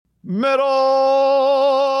Middle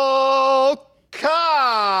Cough.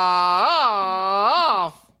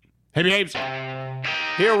 Hey, behaves.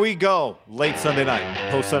 Here we go. Late Sunday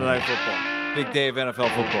night. Post Sunday Night Football. Big day of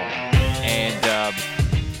NFL football. And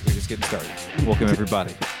we're just getting started. Welcome,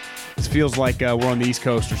 everybody. This feels like we're on the East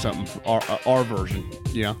Coast or something. Our version,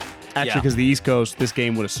 you know? Actually, because the East Coast, this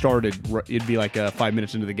game would have started. It'd be like 5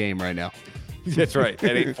 minutes into the game right now. That's right,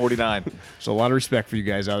 at 8:49. So a lot of respect for you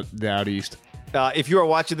guys out east. If you are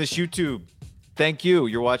watching this YouTube, thank you.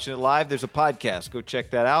 You're watching it live. There's a podcast. Go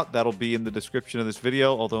check that out. That'll be in the description of this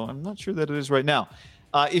video, although I'm not sure that it is right now.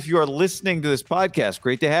 If you are listening to this podcast,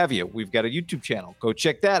 great to have you. We've got a YouTube channel. Go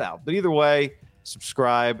check that out. But either way,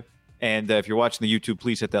 subscribe. And if you're watching the YouTube,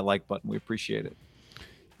 please hit that like button. We appreciate it.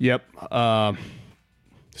 Yep.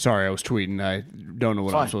 Sorry, I was tweeting. I don't know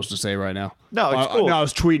what I'm supposed to say right now. No, it's cool. No, I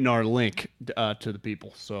was tweeting our link to the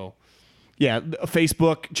people. So, yeah,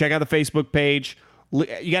 Facebook. Check out the Facebook page.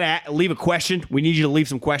 You got to leave a question. We need you to leave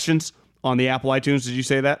some questions on the Apple iTunes. Did you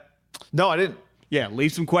say that? No, I didn't. Yeah,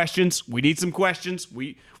 leave some questions. We need some questions.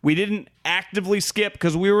 We didn't actively skip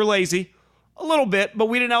because we were lazy a little bit, but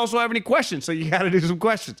we didn't also have any questions. So you got to do some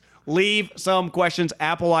questions. Leave some questions,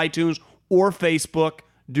 Apple iTunes or Facebook.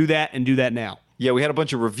 Do that and do that now. Yeah, we had a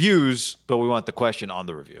bunch of reviews, but we want the question on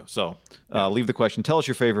the review. So leave the question. Tell us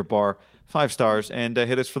your favorite bar, 5 stars, and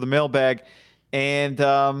hit us for the mailbag. And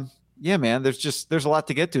yeah, man, there's a lot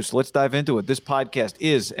to get to. So let's dive into it. This podcast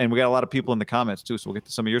is, and we got a lot of people in the comments too, so we'll get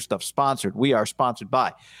to some of your stuff. Sponsored. We are sponsored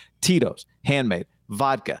by Tito's Handmade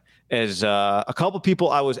Vodka. As a couple people,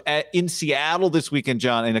 I was in Seattle this weekend,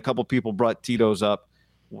 John, and a couple people brought Tito's up.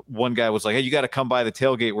 One guy was like, hey, you got to come by the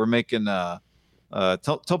tailgate. We're making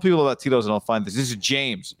tell people about Tito's and I'll find this. This is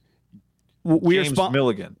James. James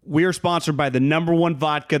Milligan. We are sponsored by the #1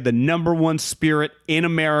 vodka, the #1 spirit in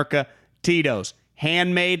America, Tito's.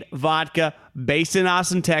 Handmade vodka, based in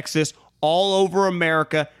Austin, Texas, all over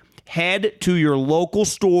America. Head to your local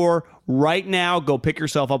store right now. Go pick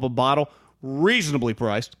yourself up a bottle. Reasonably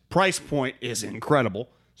priced. Price point is incredible,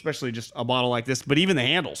 especially just a bottle like this. But even the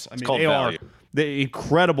handles. I mean, they are the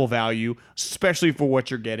incredible value, especially for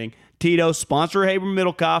what you're getting. Tito's, sponsor Haber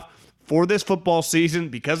Middlecoff for this football season.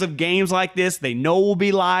 Because of games like this, they know we'll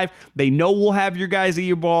be live. They know we'll have your guys eat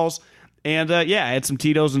your balls. And, I had some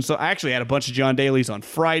Tito's. And so I actually had a bunch of John Daly's on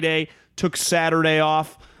Friday. Took Saturday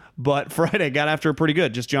off. But Friday got after it pretty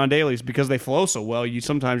good. Just John Daly's because they flow so well.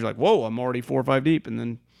 Sometimes you're like, whoa, I'm already 4 or 5 deep. And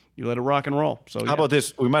then you let it rock and roll. So how about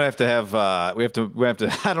this? We might have to have we have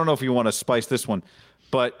to I don't know if you want to spice this one,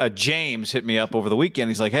 but James hit me up over the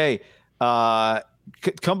weekend. He's like, hey,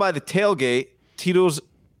 come by the tailgate. Tito's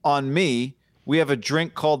on me. We have a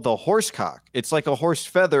drink called the horsecock. It's like a horse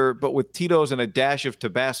feather, but with Tito's and a dash of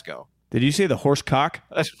Tabasco. Did you say the horse cock?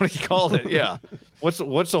 That's what he called it. Yeah. What's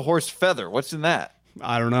a horse feather? What's in that?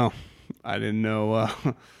 I don't know. I didn't know.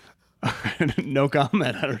 No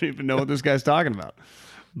comment. I don't even know what this guy's talking about.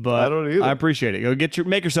 But I don't either. I appreciate it. Go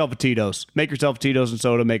make yourself a Tito's. Make yourself a Tito's and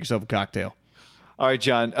soda. Make yourself a cocktail. All right,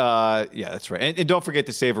 John. Yeah, that's right. And don't forget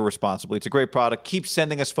to savor responsibly. It's a great product. Keep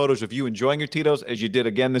sending us photos of you enjoying your Tito's as you did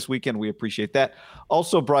again this weekend. We appreciate that.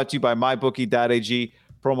 Also brought to you by mybookie.ag.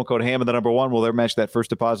 Promo code HAM and the #1 will there match that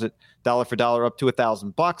first deposit dollar for dollar up to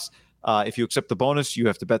 $1,000. If you accept the bonus, you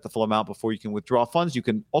have to bet the full amount before you can withdraw funds. You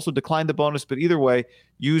can also decline the bonus, but either way,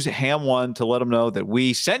 use HAM1 to let them know that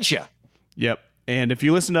we sent you. Yep. And if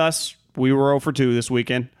you listen to us, we were 0 for 2 this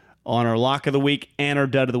weekend on our lock of the week and our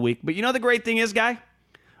dud of the week. But you know the great thing is, guy?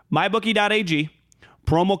 MyBookie.ag,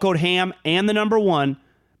 promo code HAM and the #1,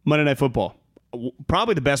 Monday Night Football.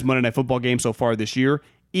 Probably the best Monday Night Football game so far this year.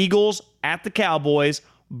 Eagles at the Cowboys.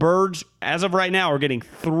 Birds, as of right now, are getting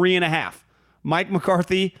 3.5. Mike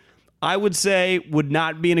McCarthy, I would say, would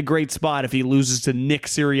not be in a great spot if he loses to Nick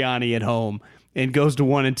Sirianni at home and goes to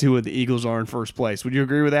 1-2 and the Eagles are in first place. Would you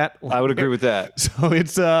agree with that? I would agree with that. So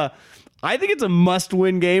it's I think it's a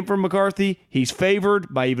must-win game for McCarthy. He's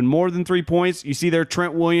favored by even more than 3 points. You see there,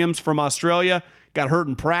 Trent Williams from Australia got hurt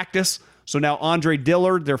in practice. So now Andre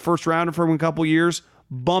Dillard, their first rounder from a couple years,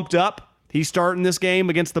 bumped up. He's starting this game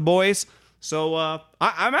against the boys. So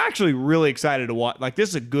I'm actually really excited to watch. Like, this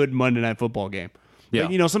is a good Monday Night Football game. Yeah.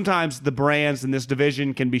 But, sometimes the brands in this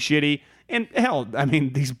division can be shitty. And hell, I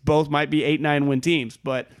mean, these both might be 8-9 win teams.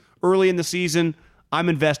 But early in the season, I'm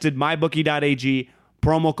invested. MyBookie.ag,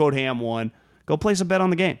 promo code HAM1. Go place a bet on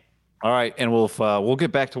the game. All right, and we'll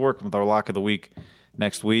get back to work with our lock of the week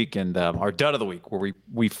next week and our dud of the week, where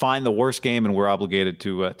we find the worst game and we're obligated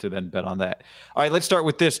to then bet on that. All right, let's start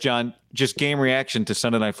with this, John. Just game reaction to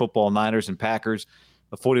Sunday Night Football, Niners and Packers.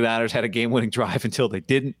 The 49ers had a game-winning drive until they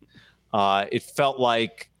didn't. It felt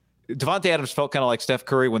like Devontae Adams felt kind of like Steph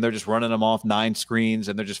Curry when they're just running him off 9 screens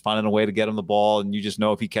and they're just finding a way to get him the ball. And you just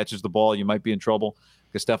know if he catches the ball, you might be in trouble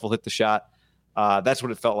because Steph will hit the shot. That's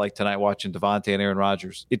what it felt like tonight watching Devontae and Aaron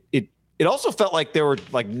Rodgers. It also felt like there were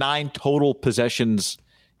like 9 total possessions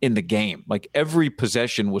in the game. Like every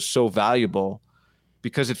possession was so valuable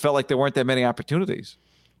because it felt like there weren't that many opportunities.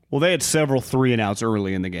 Well, they had several 3-and-outs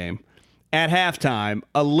early in the game. At halftime,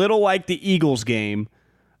 a little like the Eagles game.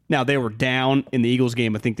 Now, they were down in the Eagles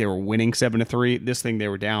game. I think they were winning 7-3. This thing, they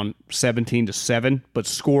were down 17-7, but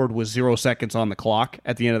scored with 0 seconds on the clock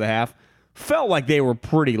at the end of the half. Felt like they were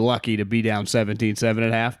pretty lucky to be down 17-7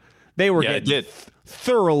 at half. They were getting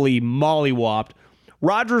thoroughly mollywopped.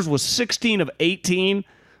 Rodgers was 16 of 18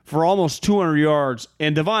 for almost 200 yards,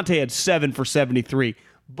 and Devontae had 7 for 73.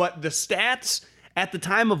 But the stats, at the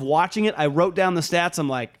time of watching it, I wrote down the stats. I'm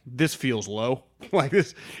like, this feels low. Like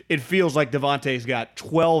this, it feels like Devontae's got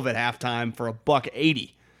 12 at halftime for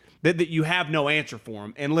 $180. That you have no answer for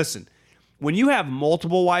him. And listen, when you have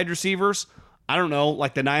multiple wide receivers, I don't know,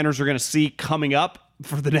 like the Niners are going to see coming up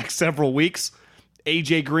for the next several weeks,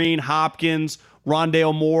 AJ Green, Hopkins,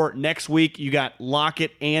 Rondale Moore. Next week, you got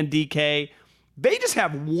Lockett and DK. They just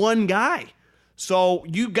have one guy. So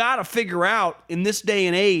you got to figure out in this day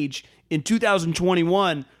and age, in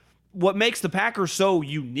 2021, what makes the Packers so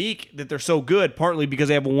unique that they're so good, partly because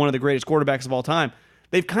they have one of the greatest quarterbacks of all time.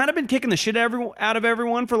 They've kind of been kicking the shit out of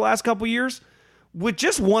everyone for the last couple years with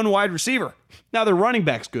just one wide receiver. Now, their running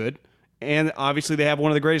back's good, and obviously they have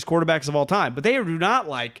one of the greatest quarterbacks of all time, but they do not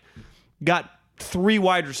got 3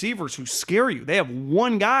 wide receivers who scare you. They have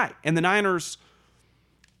one guy, and the Niners,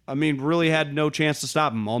 really had no chance to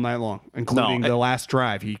stop him all night long, including the last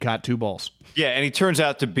drive. He caught 2 balls. Yeah, and he turns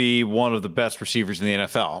out to be one of the best receivers in the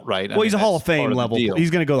NFL, right? Well, he's a Hall of Fame level.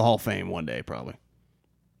 He's going to go to the Hall of Fame one day, probably.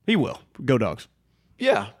 He will. Go Dogs.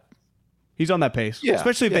 Yeah. He's on that pace. Yeah.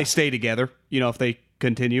 Especially if they stay together, if they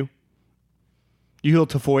continue. You hear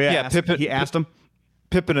Tafoya asked him.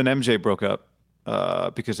 Pippen and MJ broke up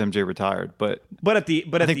because MJ retired. But I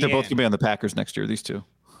think they're both going to be on the Packers next year, these two.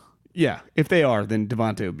 Yeah. If they are, then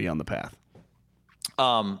Devontae would be on the path.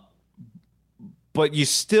 But you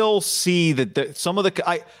still see that some of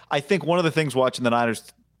the I think one of the things watching the Niners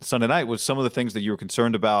Sunday night was some of the things that you were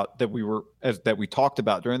concerned about that we talked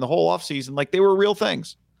about during the whole offseason, like they were real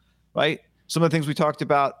things, right? Some of the things we talked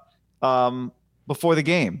about before the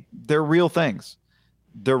game, they're real things.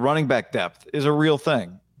 Their running back depth is a real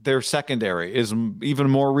thing. Their secondary is even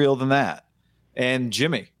more real than that. And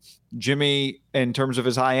Jimmy in terms of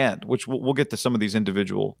his high end, which we'll get to some of these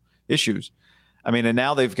individual issues. And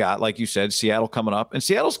now they've got, like you said, Seattle coming up, and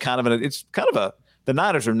Seattle's the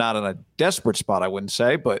Niners are not in a desperate spot, I wouldn't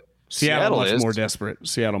say, but Seattle is more desperate.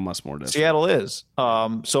 Seattle much more desperate. Seattle is.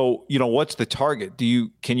 So what's the target?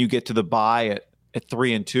 Can you get to the bye at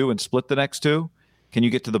 3-2 and split the next 2? Can you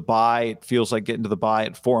get to the bye? It feels like getting to the bye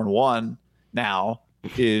at 4-1 now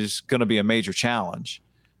is going to be a major challenge.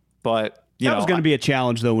 But that was going to be a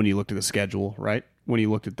challenge though when you looked at the schedule, right? When you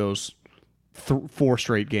looked at those 4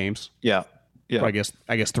 straight games. Yeah. Yeah. Or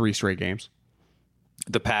I guess 3 straight games.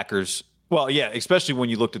 The Packers. Well, yeah, especially when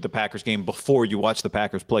you looked at the Packers game before you watched the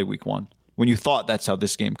Packers play week 1, when you thought that's how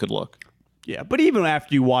this game could look. Yeah, but even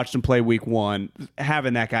after you watched them play week 1,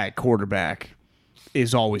 having that guy at quarterback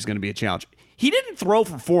is always going to be a challenge. He didn't throw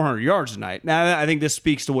for 400 yards tonight. Now, I think this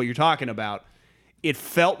speaks to what you're talking about. It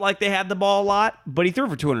felt like they had the ball a lot, but he threw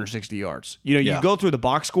for 260 yards. You go through the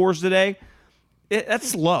box scores today,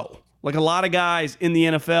 that's low. Like a lot of guys in the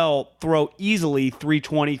NFL throw easily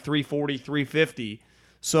 320, 340, 350.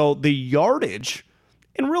 So the yardage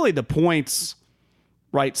and really the points,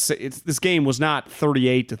 right? This game was not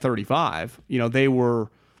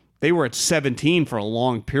 38-35. They were at 17 for a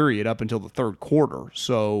long period up until the third quarter.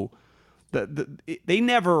 So they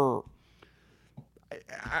never.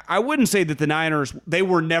 I wouldn't say that the Niners, they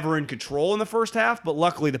were never in control in the first half, but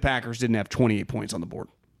luckily the Packers didn't have 28 points on the board.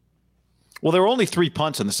 Well, there were only 3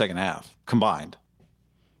 punts in the second half combined.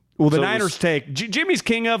 Well, the Niners take Jimmy's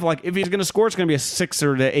king of, like, if he's going to score, it's going to be a 6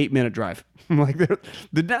 or 8 minute drive. Like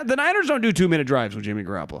the Niners don't do 2-minute drives with Jimmy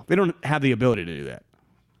Garoppolo. They don't have the ability to do that.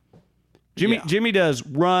 Jimmy does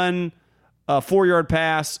run a 4-yard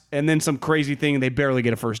pass and then some crazy thing, and they barely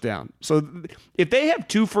get a first down. So if they have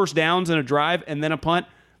 2 first downs in a drive and then a punt,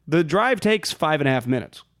 the drive takes 5.5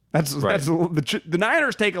 minutes. That's the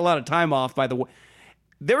Niners take a lot of time off. By the way,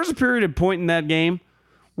 there was a period of point in that game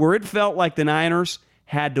where it felt like the Niners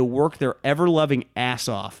had to work their ever-loving ass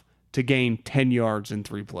off to gain 10 yards in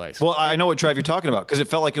 3 plays. Well, I know what drive you're talking about because it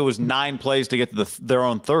felt like it was 9 plays to get to their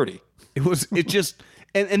own 30. It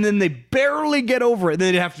And then they barely get over it. And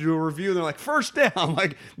then they have to do a review. And they're like, first down.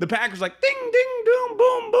 Like the Packers like, ding, ding, boom,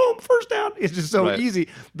 boom, boom, first down. It's just so easy.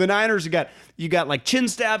 The Niners, you got like chin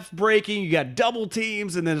straps breaking. You got double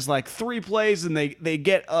teams. And then it's like 3 plays. And they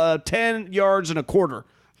get 10 yards and a quarter.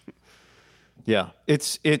 Yeah.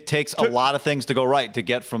 It takes a lot of things to go right to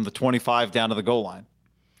get from the 25 down to the goal line.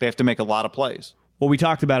 They have to make a lot of plays. Well, we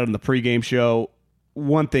talked about it in the pregame show.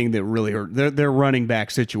 One thing that really hurt, their running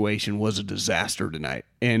back situation was a disaster tonight.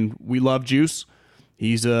 And we love Juice.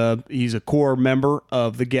 He's a core member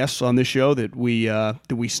of the guests on this show that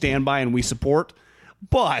we stand by and we support.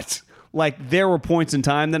 But like there were points in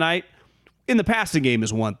time tonight. In the passing game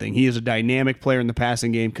is one thing. He is a dynamic player in the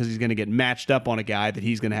passing game because he's going to get matched up on a guy that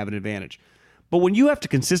he's going to have an advantage. But when you have to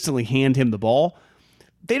consistently hand him the ball,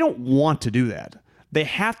 they don't want to do that. They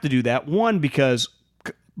have to do that, one, because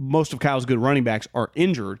most of Kyle's good running backs are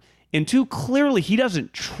injured, and two, clearly he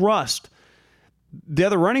doesn't trust the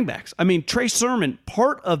other running backs. I mean, Trey Sermon,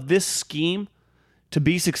 part of this scheme to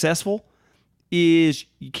be successful is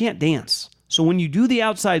you can't dance. So when you do the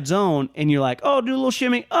outside zone and you're like, oh, do a little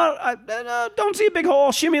shimmy, don't see a big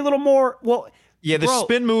hole, shimmy a little more. Well, yeah, the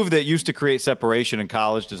spin move that used to create separation in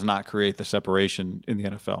college does not create the separation in the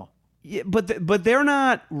NFL. Yeah, but they're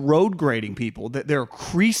not road grading people. They're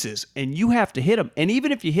creases, and you have to hit them. And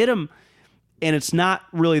even if you hit them and it's not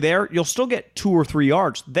really there, you'll still get 2 or 3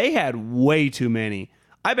 yards. They had way too many.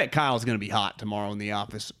 I bet Kyle's going to be hot tomorrow in the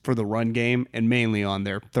office for the run game and mainly on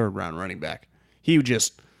their third-round running back. He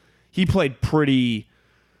played pretty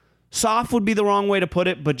soft would be the wrong way to put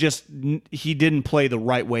it, but just he didn't play the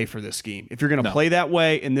right way for this scheme. If you're going to play that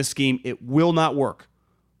way in this scheme, it will not work.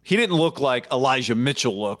 He didn't look like Elijah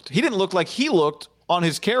Mitchell looked. He didn't look like he looked on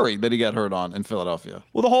his carry that he got hurt on in Philadelphia.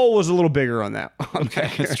 Well, the hole was a little bigger on that. Okay,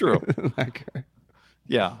 it's true.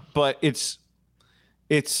 Yeah, but it's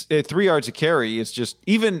 3 yards a carry. It's just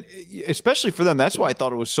even, especially for them. That's why I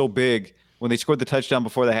thought it was so big when they scored the touchdown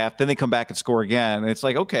before the half. Then they come back and score again. And it's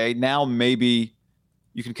like, okay, now maybe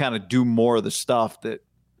you can kind of do more of the stuff that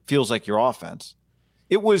feels like your offense.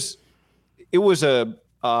 It was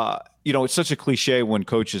it's such a cliche when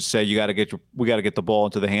coaches say we got to get the ball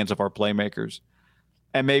into the hands of our playmakers.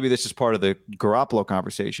 And maybe this is part of the Garoppolo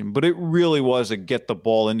conversation, but it really was a get the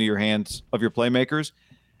ball into your hands of your playmakers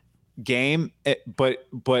game. But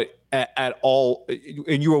at all,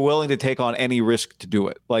 and you were willing to take on any risk to do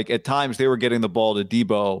it. Like at times they were getting the ball to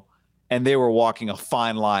Debo and they were walking a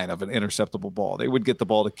fine line of an interceptable ball. They would get the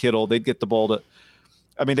ball to Kittle. They'd get the ball to,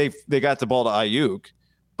 they got the ball to Aiyuk,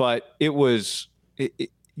 but it was,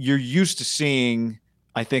 you're used to seeing,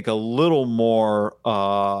 I think, a little more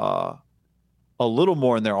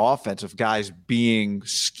in their offense of guys being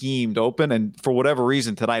schemed open. And for whatever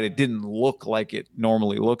reason tonight, it didn't look like it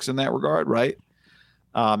normally looks in that regard. Right.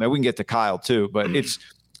 And we can get to Kyle too, but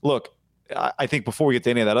I think before we get to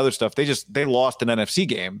any of that other stuff, they lost an NFC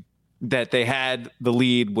game that they had the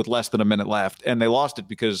lead with less than a minute left. And they lost it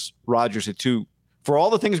because Rodgers had for all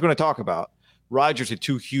the things we're going to talk about, Rodgers had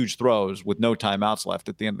 2 huge throws with no timeouts left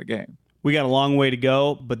at the end of the game. We got a long way to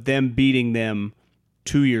go, but them beating them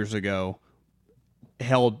 2 years ago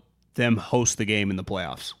held them host the game in the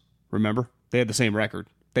playoffs. Remember? They had the same record.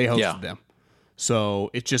 They hosted them. So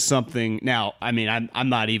it's just something. Now, I mean, I'm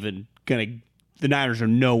not even going to – the Niners are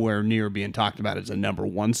nowhere near being talked about as a number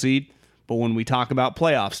 1 seed. But when we talk about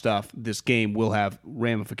playoff stuff, this game will have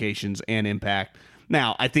ramifications and impact.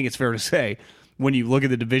 Now, I think it's fair to say – when you look at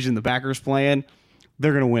the division the Packers playing,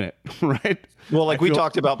 they're going to win it, right? Well, we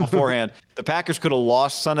talked about beforehand, the Packers could have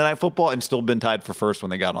lost Sunday Night Football and still been tied for first when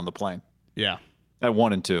they got on the plane. Yeah. At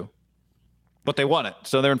 1 and 2. But they won it.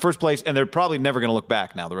 So they're in first place, and they're probably never going to look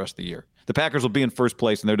back now the rest of the year. The Packers will be in first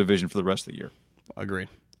place in their division for the rest of the year. Agreed.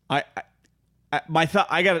 My thought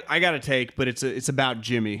I got to take, but it's about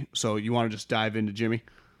Jimmy. So you want to just dive into Jimmy?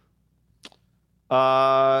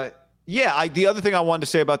 Yeah, the other thing I wanted to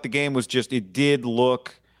say about the game was just it did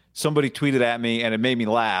look – somebody tweeted at me, and it made me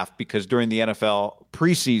laugh because during the NFL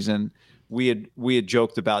preseason, we had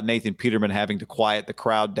joked about Nathan Peterman having to quiet the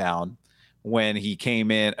crowd down when he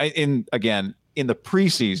came in the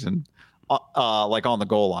preseason, like on the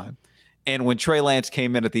goal line. And when Trey Lance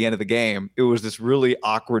came in at the end of the game, it was this really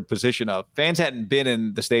awkward position of fans hadn't been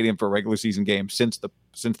in the stadium for a regular season game since the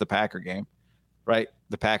Packer game, right?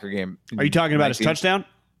 The Packer game. Are you talking about his touchdown?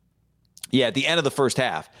 Yeah, at the end of the first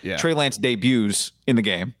half. Yeah. Trey Lance debuts in the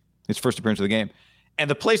game, his first appearance of the game, and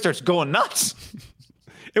the play starts going nuts.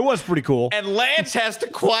 It was pretty cool. And Lance has to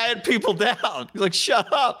quiet people down. He's like, shut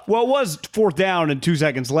up. Well, it was 4th down and 2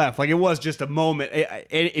 seconds left. Like, it was just a moment.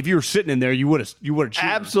 If you were sitting in there, you would have cheered.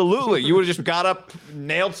 Absolutely. You would have just got up,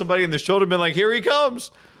 nailed somebody in the shoulder, and been like, here he comes.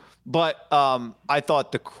 But I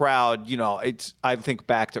thought the crowd, I think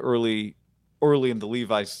back to early in the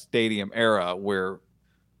Levi's Stadium era where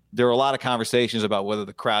there were a lot of conversations about whether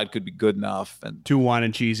the crowd could be good enough and too wine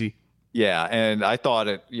and cheesy. Yeah, and I thought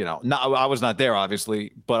it, I was not there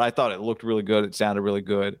obviously, but I thought it looked really good. It sounded really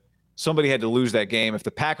good. Somebody had to lose that game. If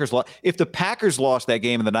the Packers lost that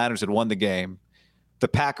game and the Niners had won the game, the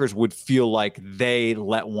Packers would feel like they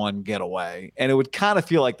let one get away, and it would kind of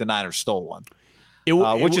feel like the Niners stole one.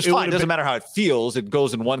 Which is fine. It doesn't matter how it feels. It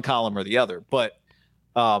goes in one column or the other. But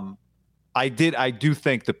I do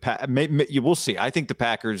think we'll see. I think the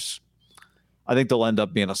Packers, I think they'll end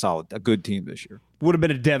up being a good team this year. Would have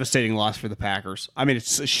been a devastating loss for the Packers. I mean,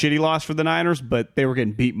 it's a shitty loss for the Niners, but they were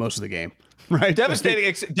getting beat most of the game. Right?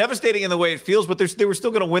 Devastating in the way it feels, but they were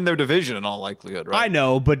still going to win their division in all likelihood, right? I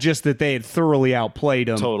know, but just that they had thoroughly outplayed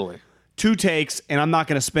them. Totally. 2 takes, and I'm not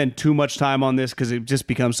going to spend too much time on this because it just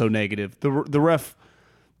becomes so negative. The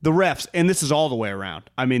refs, and this is all the way around.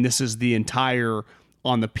 I mean, this is the entire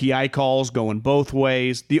on the PI calls going both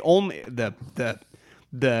ways. The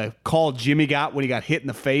call Jimmy got when he got hit in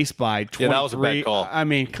the face by 23. Yeah, that was a bad call. I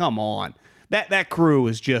mean, come on. That crew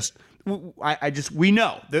is just we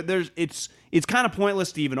know that it's kind of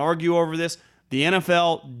pointless to even argue over this. The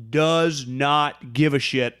NFL does not give a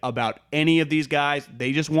shit about any of these guys.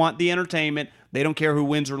 They just want the entertainment. They don't care who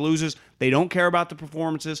wins or loses. They don't care about the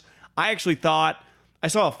performances. I actually thought I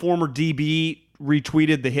saw a former DB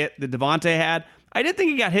retweeted the hit that Devontae had. I didn't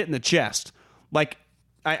think he got hit in the chest. Like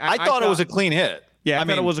I thought it was a clean hit. Yeah, I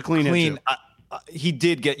thought it was a clean hit too. He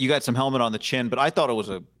did you got some helmet on the chin, but I thought it was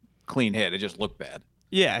a clean hit. It just looked bad.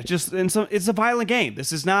 Yeah, it's a violent game.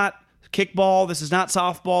 This is not kickball. This is not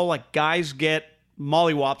softball. Like, guys get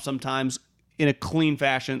mollywopped sometimes in a clean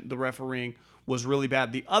fashion. The refereeing was really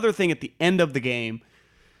bad. The other thing at the end of the game,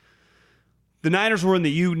 the Niners were in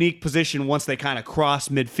the unique position once they kind of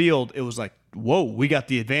crossed midfield. It was like, whoa, we got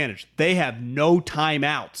the advantage. They have no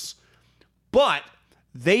timeouts. But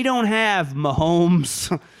they don't have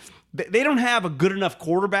Mahomes. They don't have a good enough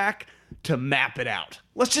quarterback to map it out.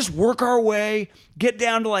 Let's just work our way, get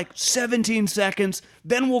down to like 17 seconds,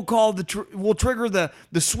 then we'll call we'll trigger the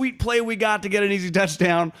sweet play we got to get an easy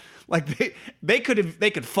touchdown. Like they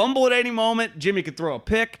could fumble at any moment. Jimmy could throw a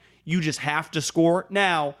pick. You just have to score.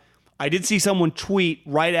 Now, I did see someone tweet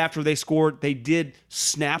right after they scored, they did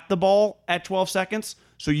snap the ball at 12 seconds.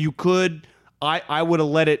 So you could, I would have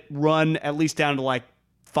let it run at least down to like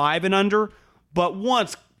 5 and under. But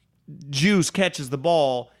once Juice catches the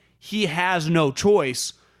ball, he has no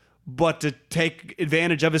choice but to take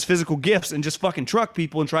advantage of his physical gifts and just fucking truck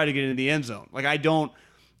people and try to get into the end zone. Like, I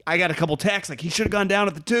got a couple texts, like, he should have gone down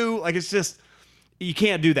at the 2. Like, it's just, you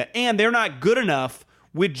can't do that. And they're not good enough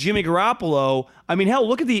with Jimmy Garoppolo. I mean, hell,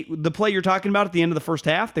 look at the play you're talking about at the end of the first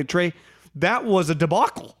half. Trey, that was a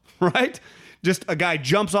debacle, right? Just a guy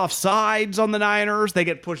jumps off sides on the Niners. They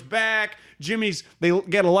get pushed back. They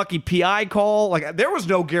get a lucky PI call. Like, there was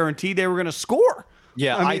no guarantee they were going to score.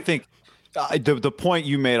 Yeah, I think the point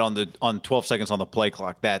you made on 12 seconds on the play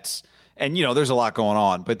clock, there's a lot going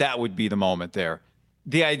on, but that would be the moment there.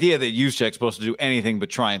 The idea that Juszczyk's supposed to do anything but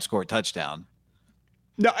try and score a touchdown.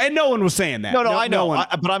 No, and no one was saying that. No, I know.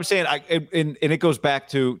 But I'm saying, and it goes back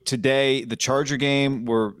to today, the Charger game,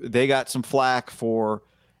 where they got some flack for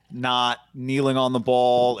not kneeling on the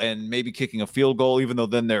ball and maybe kicking a field goal, even though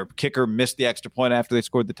then their kicker missed the extra point after they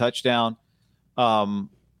scored the touchdown.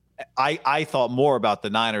 I thought more about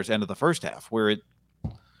the Niners end of the first half, where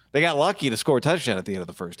they got lucky to score a touchdown at the end of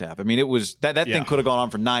the first half. I mean, it was that thing could have gone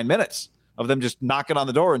on for 9 minutes of them just knocking on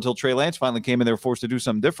the door until Trey Lance finally came in. They were forced to do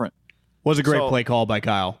something different. Was a great play call by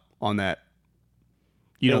Kyle on that.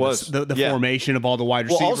 It was the formation of all the wide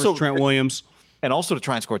receivers, also, Trent Williams. And also to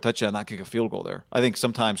try and score a touchdown, not kick a field goal there. I think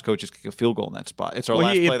sometimes coaches kick a field goal in that spot. It's our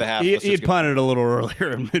last play of the half. He had punted a little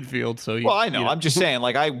earlier in midfield. So I know. I'm just saying,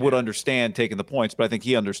 like, I would understand taking the points, but I think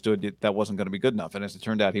he understood that wasn't going to be good enough. And as it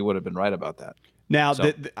turned out, he would have been right about that. Now,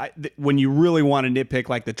 when you really want to nitpick,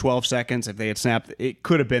 like the 12 seconds, if they had snapped, it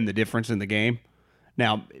could have been the difference in the game.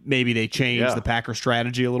 Now, maybe they changed the Packer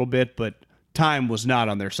strategy a little bit, but time was not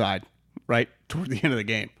on their side, right, toward the end of the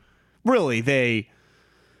game. Really,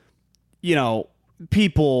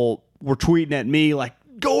 people were tweeting at me like,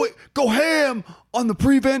 go ham on the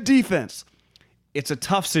prevent defense. It's a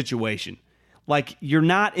tough situation. Like, you're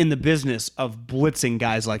not in the business of blitzing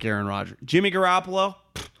guys like Aaron Rodgers. Jimmy Garoppolo,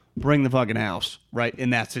 bring the fucking house, right,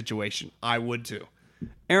 in that situation. I would too.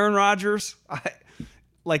 Aaron Rodgers,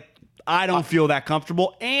 I don't feel that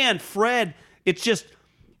comfortable. And Fred, it's just,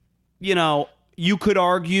 you could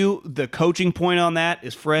argue the coaching point on that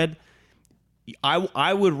is Fred.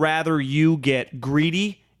 I would rather you get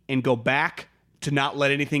greedy and go back to not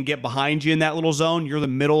let anything get behind you in that little zone. You're the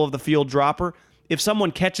middle of the field dropper. If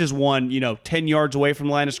someone catches one, 10 yards away from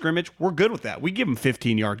the line of scrimmage, we're good with that. We give them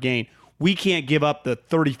 15-yard gain. We can't give up the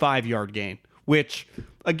 35-yard gain, which,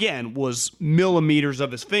 again, was millimeters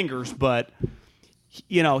of his fingers, but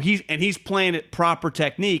he's playing it proper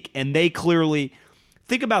technique, and they clearly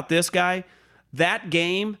think about this guy. That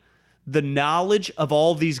game, the knowledge of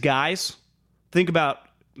all these guys. Think about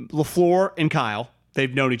LaFleur and Kyle.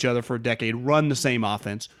 They've known each other for a decade, run the same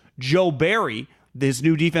offense. Joe Barry, his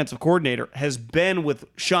new defensive coordinator, has been with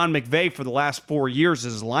Sean McVay for the last 4 years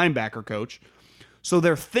as his linebacker coach. So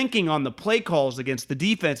they're thinking on the play calls against the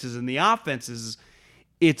defenses and the offenses.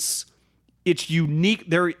 It's unique.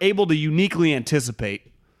 They're able to uniquely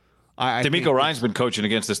anticipate. D'Amico Ryan's been coaching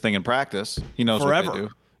against this thing in practice. He knows forever. what they do.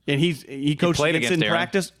 And he coached against it in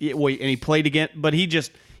practice. And he played against, but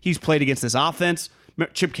he's played against this offense.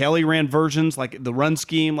 Chip Kelly ran versions like the run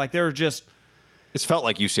scheme. Like they're just. It's felt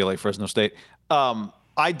like UCLA Fresno State.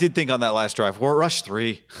 I did think on that last drive, we're rush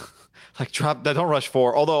 3, don't rush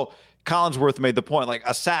 4. Although Collinsworth made the point, like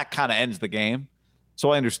a sack kind of ends the game,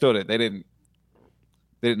 so I understood it. They didn't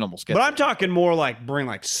almost get. But I'm talking more like bring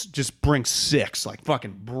 6, like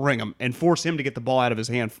fucking bring him and force him to get the ball out of his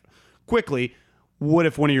hand quickly. What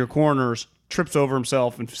if one of your corners trips over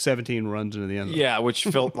himself and 17 runs into the end zone? Yeah, which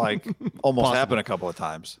felt like almost happened a couple of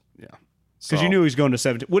times. Yeah, because you knew he was going to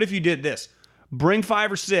 17. What if you did this? Bring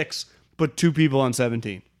 5 or 6, put 2 people on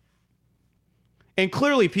 17. And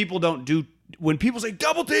clearly people don't do, when people say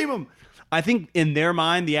double team him, I think in their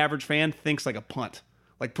mind, the average fan thinks like a punt.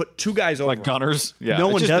 Like put 2 guys over. Like gunners? Yeah. No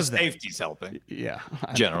one does that. Safety's helping. Yeah.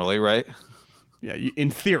 Generally, right? Yeah,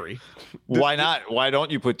 in theory. Why not? Why don't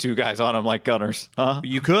you put 2 guys on them like gunners? Huh?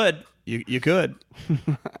 You could. You could.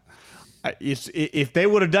 If they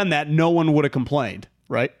would have done that, no one would have complained,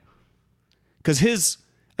 right? Because his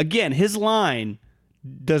line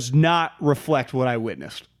does not reflect what I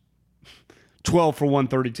witnessed. 12 for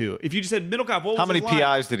 132. If you just said Middlecoff, what was how many his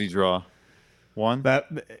line? PIs did he draw? 1?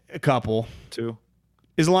 A couple. 2.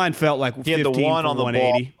 His line felt like 15 he had the one on the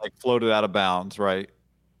 180. ball, like floated out of bounds, right?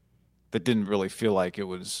 That didn't really feel like it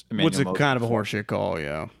was Emmanuel What's a Moses kind of a before. horseshit call,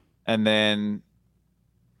 yeah. And then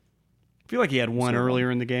I feel like he had one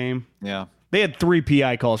earlier in the game. Yeah. They had 3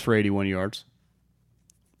 PI calls for 81 yards.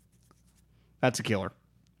 That's a killer.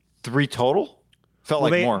 3 total? Felt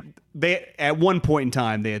like more. They at one point in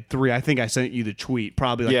time they had 3. I think I sent you the tweet,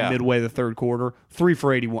 probably midway the third quarter. 3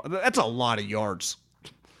 for 81. That's a lot of yards.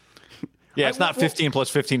 Yeah, it's not 15 plus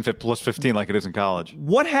 15 plus 15 like it is in college.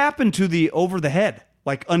 What happened to the over the head,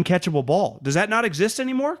 like uncatchable ball? Does that not exist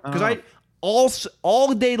anymore? Because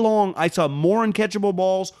all day long I saw more uncatchable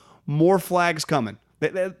balls, more flags coming.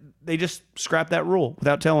 They just scrapped that rule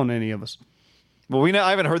without telling any of us. Well, I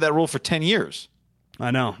haven't heard that rule for 10 years.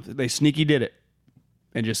 I know. They sneaky did it.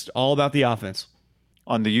 And just all about the offense.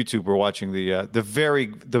 On the YouTube, we're watching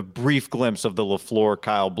the brief glimpse of the LaFleur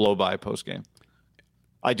Kyle blow by post game.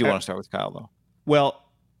 I do want to start with Kyle though. Well,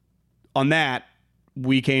 on that,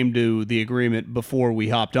 we came to the agreement before we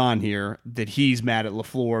hopped on here that he's mad at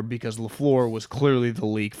LaFleur because LaFleur was clearly the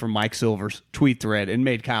leak from Mike Silver's tweet thread and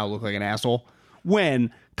made Kyle look like an asshole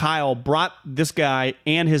when Kyle brought this guy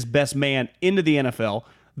and his best man into the NFL,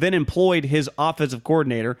 then employed his offensive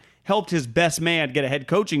coordinator, helped his best man get a head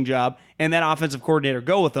coaching job, and that offensive coordinator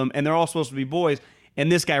go with him, and they're all supposed to be boys,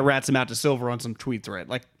 and this guy rats him out to Silver on some tweet thread.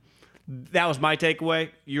 Like, that was my takeaway.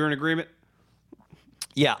 You're in agreement?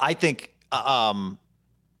 Yeah, I think I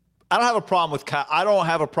don't have a problem with Kyle. I don't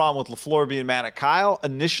have a problem with LaFleur being mad at Kyle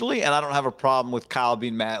initially, and I don't have a problem with Kyle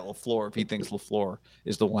being mad at LaFleur if he thinks LaFleur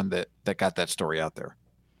is the one that got that story out there.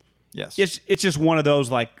 Yes. It's just one of those,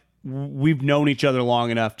 like, we've known each other long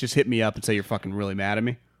enough. Just hit me up and say you're fucking really mad at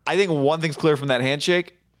me. I think one thing's clear from that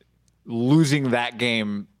handshake. Losing that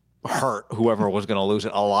game hurt whoever was going to lose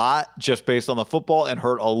it a lot just based on the football and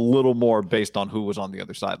hurt a little more based on who was on the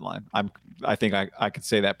other sideline. I think I could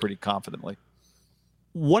say that pretty confidently.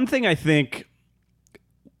 One thing I think,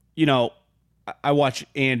 I watch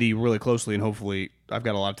Andy really closely, and hopefully I've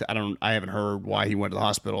got a lot of I haven't heard why he went to the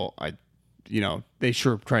hospital. They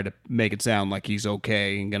sure tried to make it sound like he's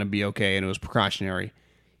okay and going to be okay, and it was precautionary.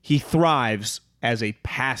 He thrives as a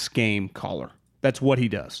pass game caller. That's what he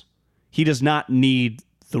does. He does not need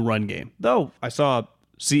the run game. Though I saw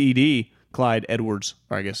CED, Clyde Edwards,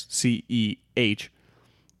 or I guess CEH,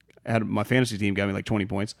 had my fantasy team, got me like 20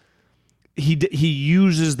 points. He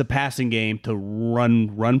uses the passing game to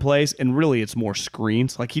run plays, and really it's more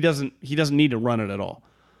screens. Like he doesn't need to run it at all.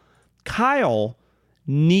 Kyle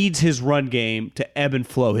needs his run game to ebb and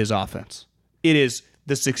flow his offense. It is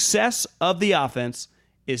the success of the offense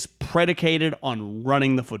is predicated on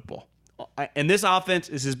running the football. And this offense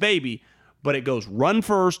is his baby, but it goes run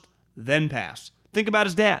first, then pass. Think about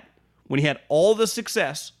his dad. When he had all the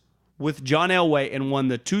success with John Elway and won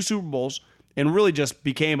the 2 Super Bowls and really just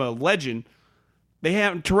became a legend, they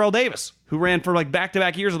had Terrell Davis, who ran for like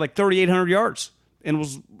back-to-back years of like 3,800 yards and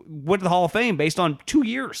went to the Hall of Fame based on 2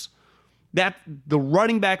 years. That the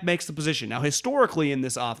running back makes the position. Now, historically in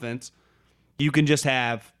this offense, you can just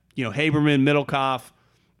have, Haberman, Middlecoff,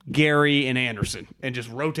 Gary, and Anderson, and just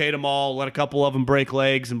rotate them all, let a couple of them break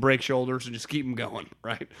legs and break shoulders, and just keep them going,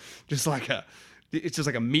 right? It's just like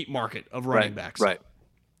a meat market of running backs. Right.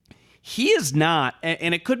 He is not,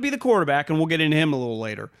 and it could be the quarterback, and we'll get into him a little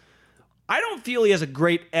later. I don't feel he has a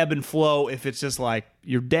great ebb and flow if it's just like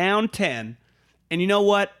you're down 10, and you know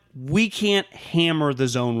what? We can't hammer the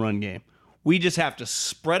zone run game. We just have to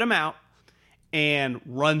spread them out and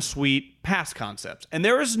run sweet pass concepts. And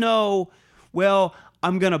there is no, well,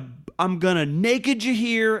 I'm gonna naked you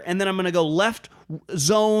here, and then I'm gonna go left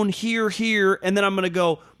zone here, and then I'm gonna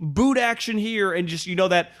go boot action here, and just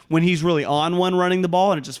that when he's really on one running the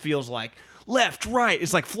ball, and it just feels like left, right.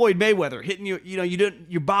 It's like Floyd Mayweather hitting you.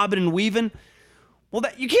 You're bobbing and weaving. Well,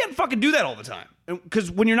 you can't fucking do that all the time, because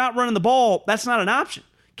when you're not running the ball, that's not an option.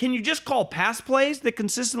 Can you just call pass plays that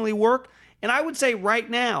consistently work? And I would say right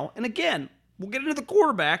now, and again, we'll get into the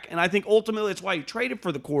quarterback, and I think ultimately that's why you traded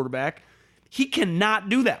for the quarterback. He cannot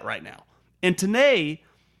do that right now. And today,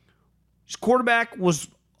 his quarterback was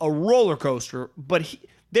a roller coaster, but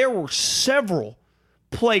there were several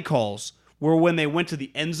play calls where when they went to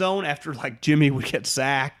the end zone after like Jimmy would get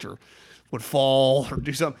sacked or would fall or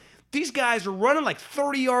do something, these guys are running like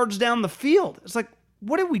 30 yards down the field. It's like,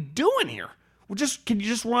 what are we doing here? Can you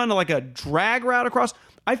just run like a drag route across?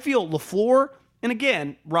 I feel LaFleur, and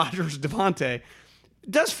again, Rodgers, Devontae,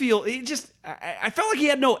 does feel, I felt like he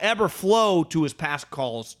had no ebb or flow to his pass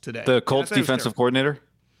calls today. The Colts defensive coordinator?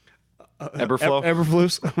 Eberflow?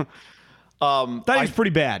 Eberflus? Thought he was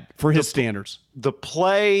pretty bad for his standards. The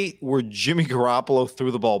play where Jimmy Garoppolo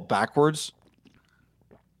threw the ball backwards,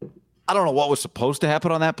 I don't know what was supposed to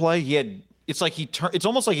happen on that play. It's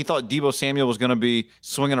almost like he thought Deebo Samuel was going to be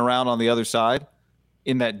swinging around on the other side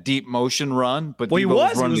in that deep motion run, but he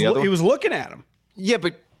was looking at him. Yeah,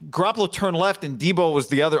 but Garoppolo turned left and Deebo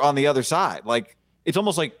was on the other side. Like, it's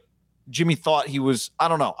almost like Jimmy thought he was, I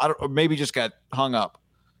don't know, or maybe just got hung up.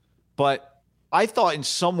 But I thought in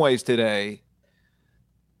some ways today,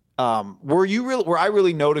 where I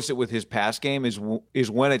really notice it with his pass game is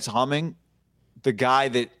when it's humming. The guy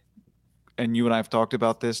that, and you and I have talked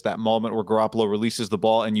about this, that moment where Garoppolo releases the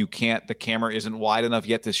ball and the camera isn't wide enough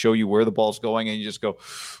yet to show you where the ball's going, and you just go,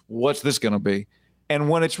 what's this going to be? And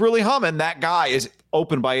when it's really humming, that guy is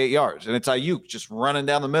open by 8 yards, and it's Aiyuk just running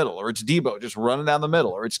down the middle, or it's Deebo just running down the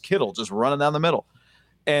middle, or it's Kittle just running down the middle.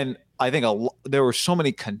 And I think there were so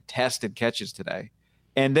many contested catches today,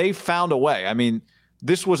 and they found a way. I mean,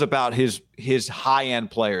 this was about his high-end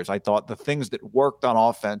players. I thought the things that worked on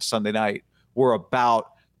offense Sunday night were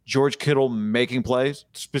about George Kittle making plays,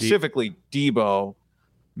 specifically Deebo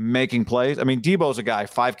making plays. I mean, Deebo's a guy,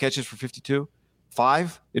 5 catches for 52.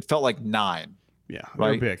 5? It felt like 9. Yeah,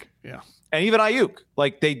 right? Big. Yeah. And even Aiyuk.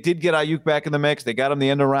 Like, they did get Aiyuk back in the mix. They got him the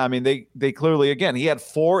end around. I mean, they clearly, again, he had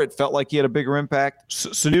 4. It felt like he had a bigger impact.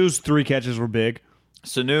 Sanu's 3 catches were big.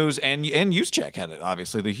 Sanu's and Juszczyk had it,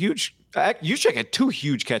 obviously. Juszczyk had 2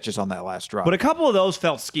 huge catches on that last drop. But a couple of those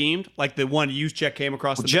felt schemed, like the one Juszczyk came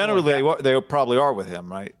across the middle. Generally, they probably are with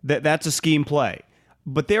him, right? That's a scheme play.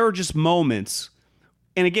 But there are just moments,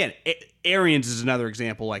 and again, Arians is another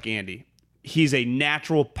example like Andy. He's a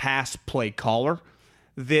natural pass play caller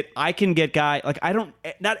that I can get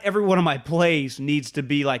not every one of my plays needs to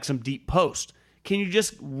be like some deep post. Can you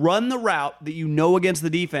just run the route that against the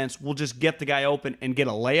defense will just get the guy open and get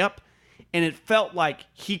a layup? And it felt like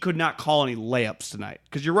he could not call any layups tonight.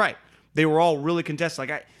 Because you're right. They were all really contested.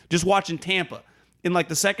 Like, just watching Tampa, in like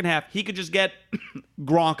the second half, he could just get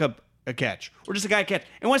Gronk a catch. Or just a guy catch.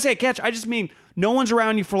 And when I say a catch, I just mean no one's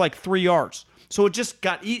around you for like 3 yards. So it just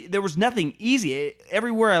got there was nothing easy.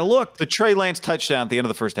 Everywhere I looked. The Trey Lance touchdown at the end of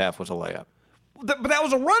the first half was a layup. But that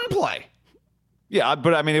was a run play. Yeah,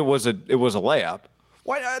 but I mean, it was a layup.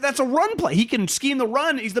 Why? That's a run play. He can scheme the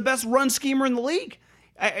run. He's the best run schemer in the league.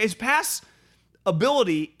 His pass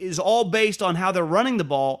ability is all based on how they're running the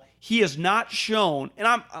ball. He has not shown, and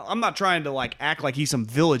I'm not trying to like act like he's some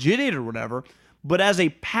village idiot or whatever, but as a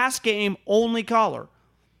pass game only caller,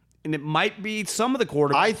 and it might be some of the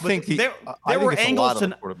quarterbacks. I think there were angles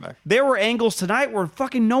there were angles tonight where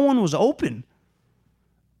fucking no one was open.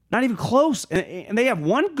 Not even close. And they have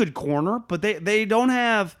one good corner, but they don't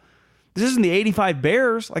have. This isn't the '85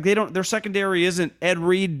 Bears. Like, they don't. Their secondary isn't Ed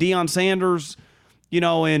Reed, Deion Sanders,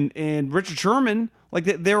 and Richard Sherman, like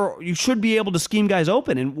you should be able to scheme guys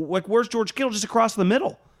open. And like, where's George Kittle? Just across the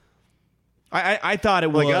middle. I thought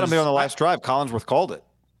it was. They got him there on the last drive. Collinsworth called it.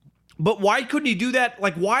 But why couldn't he do that?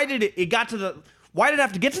 Like, why did it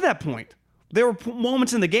have to get to that point? There were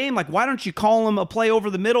moments in the game, like, why don't you call him a play over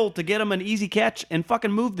the middle to get him an easy catch and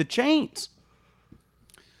fucking move the chains?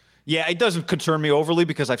 Yeah, it doesn't concern me overly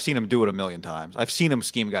because I've seen him do it a million times. I've seen him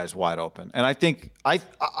scheme guys wide open. And I think,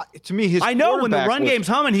 to me, his I know when the run game's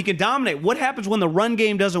humming, he can dominate. What happens when the run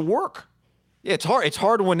game doesn't work? Yeah, it's hard. It's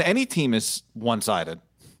hard when any team is one-sided.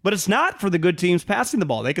 But it's not for the good teams passing the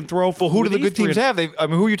ball. They can throw. Well, who do the good teams have?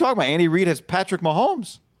 Who are you talking about? Andy Reid has Patrick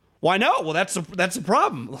Mahomes. Why no? Well, that's a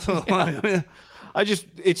problem. Yeah.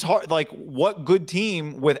 It's hard. Like, what good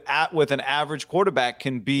team with an average quarterback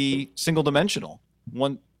can be single dimensional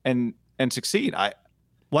and succeed? Well,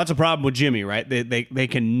 that's a problem with Jimmy, right? They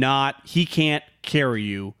cannot. He can't carry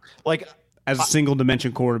you like as a single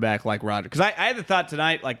dimension quarterback like Rodgers. Because I had the thought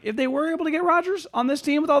tonight, like, if they were able to get Rodgers on this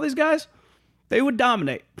team with all these guys, they would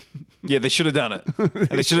dominate. Yeah, they should have done it.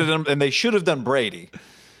 And they should have done Brady.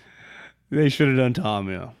 They should have done Tom.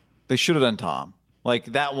 Yeah, they should have done Tom. Like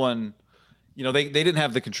that one, they didn't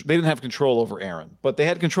have they didn't have control over Aaron, but they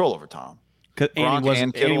had control over Tom. Because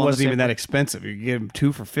Andy wasn't even that expensive. You give him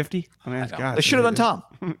 2 for $50. I mean, God, they should have done Tom.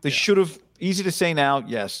 They should have. Easy to say now,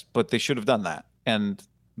 yes, but they should have done that, and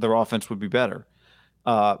their offense would be better.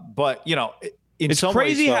 But it's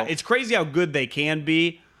crazy. Ways, it's crazy how good they can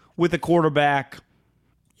be with a quarterback.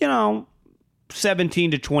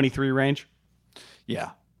 17 to 23 range.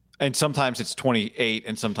 Yeah, and sometimes it's 28,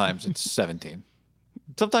 and sometimes it's 17.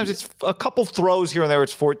 Sometimes it's a couple throws here and there.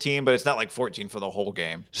 It's 14, but it's not like 14 for the whole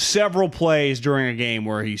game. Several plays during a game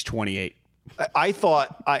where he's 28. I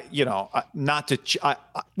thought, not to,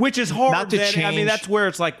 which is hard. Not to change. I mean, that's where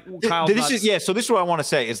it's like Kyle. So this is what I want to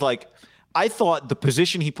say is like, I thought the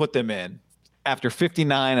position he put them in after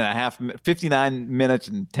 59 minutes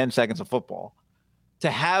and 10 seconds of football,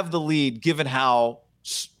 to have the lead, given how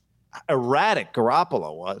erratic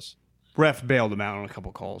Garoppolo was. Ref bailed him out on a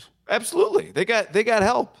couple calls. Absolutely. They got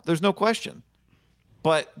help. There's no question.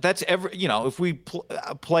 But that's if we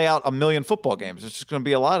play out a million football games, it's just going to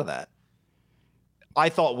be a lot of that. I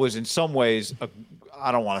thought was in some ways,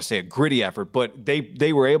 I don't want to say a gritty effort, but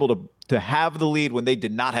they were able to have the lead when they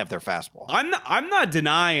did not have their fastball. I'm not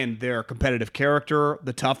denying their competitive character,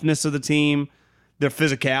 the toughness of the team, their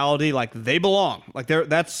physicality. Like, they belong. Like,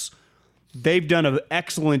 they've done an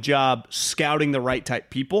excellent job scouting the right type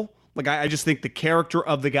people. Like, I just think the character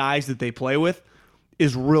of the guys that they play with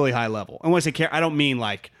is really high level. And when I say care, I don't mean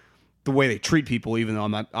like the way they treat people, even though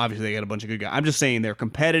I'm not, obviously they got a bunch of good guys. I'm just saying their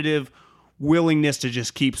competitive willingness to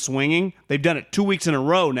just keep swinging. They've done it 2 weeks in a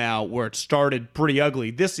row now where it started pretty ugly.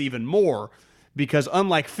 This even more, because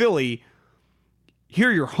unlike Philly, here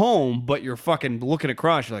you're home, but you're fucking looking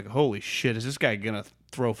across. You're like, holy shit, is this guy going to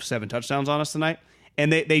throw 7 touchdowns on us tonight?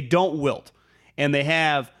 And they don't wilt. And they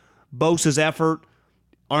have Bosa's effort.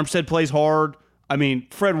 Armstead plays hard. I mean,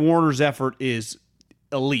 Fred Warner's effort is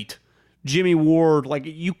elite. Jimmy Ward, like,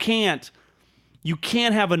 you can't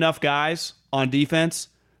have enough guys on defense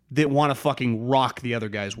that want to fucking rock the other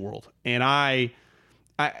guy's world. And I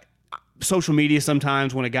social media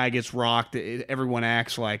sometimes when a guy gets rocked, everyone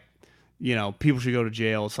acts like, people should go to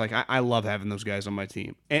jail. It's like, I love having those guys on my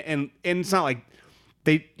team. And it's not like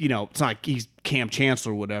it's not like he's Cam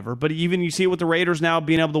Chancellor or whatever, but even you see it with the Raiders now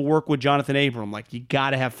being able to work with Jonathan Abram. Like, you got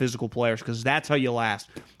to have physical players because that's how you last.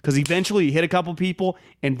 Because eventually you hit a couple people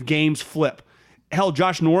and games flip. Hell,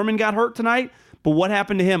 Josh Norman got hurt tonight, but what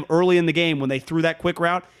happened to him early in the game when they threw that quick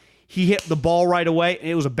route? He hit the ball right away, and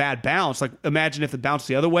it was a bad bounce. Like, imagine if it bounced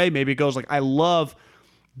the other way. Maybe it goes like,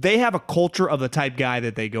 they have a culture of the type guy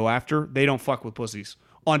that they go after. They don't fuck with pussies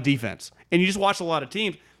on defense. And you just watch a lot of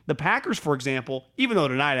teams. The Packers, for example, even though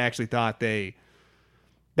tonight I actually thought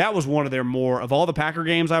that was one of their more, of all the Packer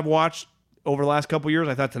games I've watched over the last couple of years,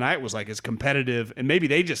 I thought tonight was like as competitive, and maybe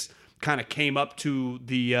they just kind of came up to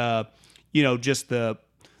the,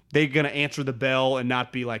 they're going to answer the bell and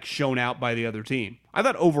not be like shown out by the other team. I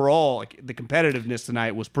thought overall, like, the competitiveness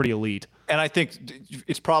tonight was pretty elite. And I think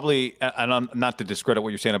it's probably, and I'm not to discredit what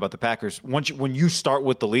you're saying about the Packers, when you start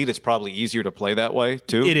with the lead, it's probably easier to play that way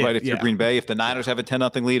too, right? If you're Green Bay, if the Niners have a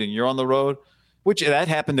 10-0 lead and you're on the road, which that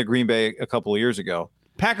happened to Green Bay a couple of years ago.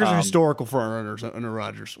 Packers are historical front runners under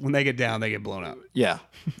Rodgers. When they get down, they get blown out. Yeah.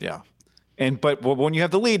 But when you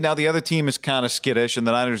have the lead, now the other team is kind of skittish, and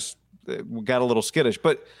the Niners got a little skittish.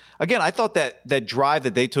 But again, I thought that drive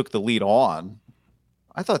that they took the lead on,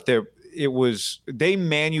 I thought they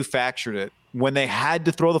manufactured it when they had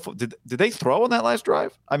to throw the. Did they throw on that last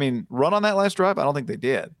drive? I mean, run on that last drive? I don't think they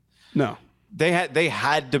did. No. They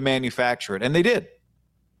had to manufacture it, and they did.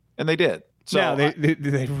 So yeah,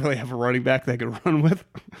 they really have a running back they could run with.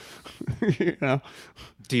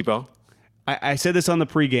 Debo. I said this on the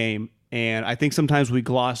pregame, and I think sometimes we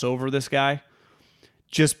gloss over this guy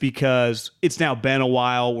just because it's now been a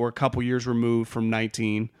while. We're a couple years removed from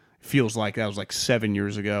 19. Feels like that was like 7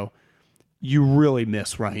 years ago. You really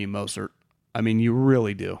miss Raheem Mostert. I mean, you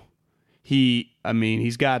really do.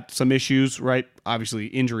 He's got some issues, right? Obviously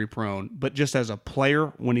injury prone, but just as a player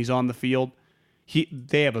when he's on the field,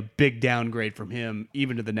 they have a big downgrade from him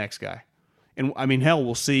even to the next guy. And I mean, hell,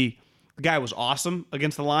 we'll see. The guy was awesome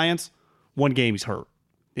against the Lions. One game he's hurt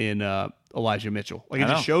in Elijah Mitchell. Like, it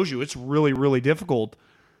just shows you it's really, really difficult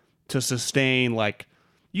to sustain. Like,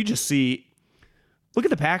 you just see, look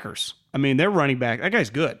at the Packers. I mean, their running back, that guy's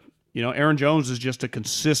good. Aaron Jones is just a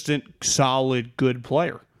consistent, solid, good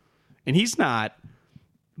player. And he's not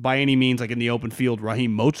by any means like in the open field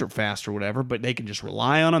Raheem Mostert fast or whatever, but they can just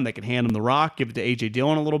rely on him. They can hand him the rock, give it to A.J.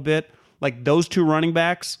 Dillon a little bit. Like, those two running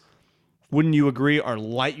backs, wouldn't you agree, are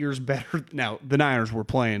light years better? Now, the Niners were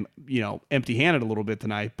playing, empty-handed a little bit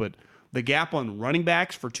tonight, but the gap on running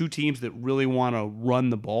backs for two teams that really want to run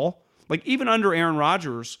the ball, like even under Aaron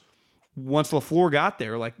Rodgers, once LaFleur got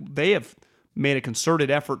there, like they have made a concerted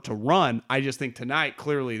effort to run. I just think tonight,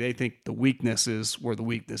 clearly, they think the weakness is where the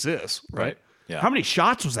weakness is, right? Yeah. How many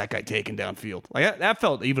shots was that guy taking downfield? Like that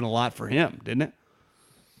felt even a lot for him, didn't it?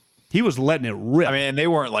 He was letting it rip. I mean, and they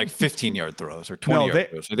weren't like 15-yard throws or 20-yard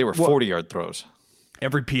throws. They were 40-yard throws.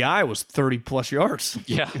 Every PI was 30-plus yards.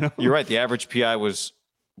 Yeah, You're right. The average PI was,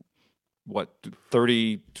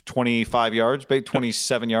 30 to 25 yards,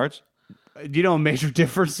 27 yards? A major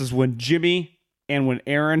difference is when Jimmy and when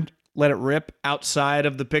Aaron let it rip outside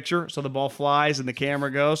of the picture, so the ball flies and the camera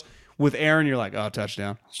goes. With Aaron, you're like, oh,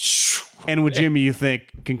 touchdown. And with Jimmy, you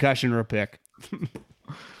think concussion or a pick.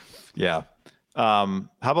 Yeah. How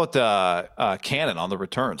about Cannon on the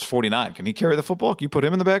returns? 49. Can he carry the football? Can you put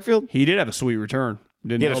him in the backfield? He did have a sweet return.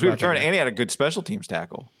 He had a sweet return, and he had a good special teams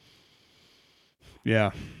tackle.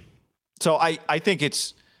 Yeah. So I think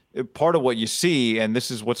it's part of what you see, and this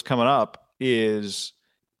is what's coming up, is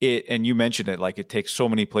it, and you mentioned it, like it takes so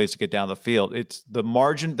many plays to get down the field. It's the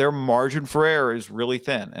margin, their margin for error is really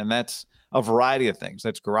thin, and that's a variety of things.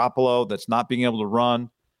 That's Garoppolo, that's not being able to run,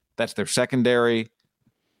 that's their secondary.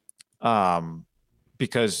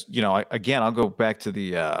 Because, again, I'll go back to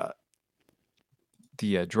the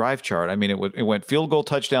drive chart. I mean, it went field goal,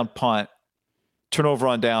 touchdown, punt, turnover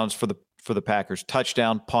on downs for the Packers,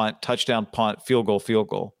 touchdown, punt, field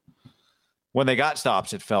goal. When they got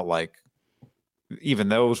stops, it felt like even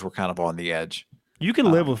those were kind of on the edge. You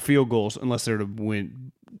can live with field goals unless they're to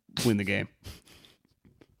win the game.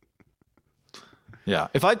 Yeah.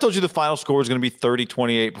 If I told you the final score is going to be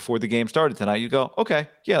 30-28 before the game started tonight, you'd go, okay,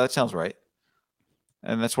 yeah, that sounds right.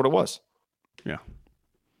 And that's what it was. Yeah.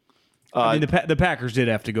 I mean, the Packers did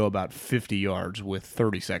have to go about 50 yards with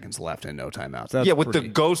 30 seconds left and no timeouts. That's with the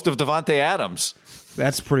ghost of Devontae Adams.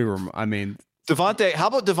 That's pretty. Devontae, how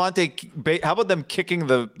about them kicking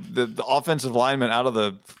the offensive lineman out of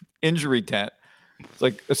the injury tent? It's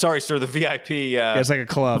like, sorry, sir, the VIP. It's like a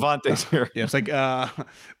club. Devontae's here. Yeah, it's like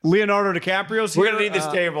Leonardo DiCaprio's here. We're going to need this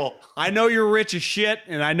table. I know you're rich as shit,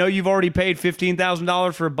 and I know you've already paid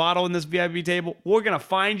 $15,000 for a bottle in this VIP table. We're going to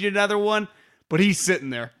find you another one, but he's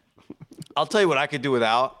sitting there. I'll tell you what I could do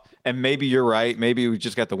without, and maybe you're right. Maybe we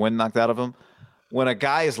just got the wind knocked out of him. When a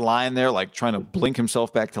guy is lying there, like trying to blink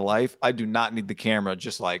himself back to life, I do not need the camera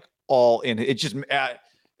just like all in. It just, I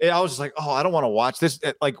was just like, oh, I don't want to watch this.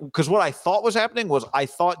 Like, because what I thought was happening was I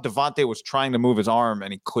thought Devontae was trying to move his arm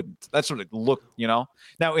and he couldn't. That's what it looked, Now,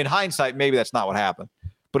 in hindsight, maybe that's not what happened.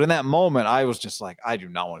 But in that moment, I was just like, I do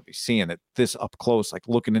not want to be seeing it this up close, like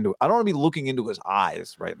looking into it. I don't want to be looking into his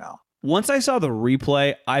eyes right now. Once I saw the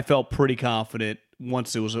replay, I felt pretty confident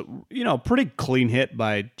once it was a pretty clean hit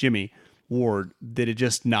by Jimmy Ward that it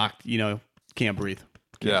just knocked, can't breathe.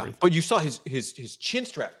 Can't breathe. But you saw his chin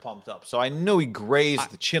strap pumped up, so I know he grazed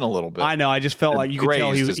the chin a little bit. I know. I just felt like you could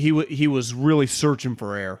tell he was really searching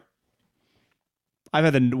for air. I've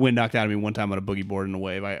had the wind knocked out of me one time on a boogie board in a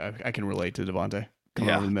wave. I can relate to Devontae.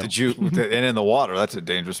 Yeah. Did you? And in the water, that's a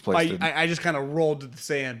dangerous place. I just kind of rolled to the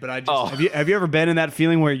sand, but I just have you ever been in that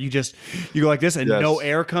feeling where you go like this and no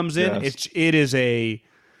air comes in? Yes. It is a.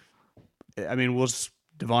 I mean, was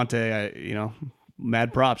Devontae?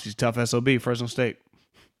 Mad props. He's tough SOB. Fresno State.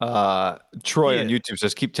 Troy on YouTube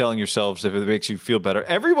says, keep telling yourselves if it makes you feel better.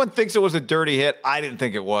 Everyone thinks it was a dirty hit. I didn't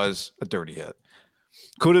think it was a dirty hit.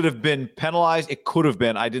 Could it have been penalized? It could have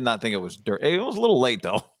been. I did not think it was dirty. It was a little late,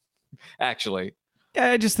 though, actually.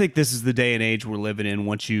 Yeah, I just think this is the day and age we're living in.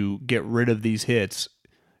 Once you get rid of these hits,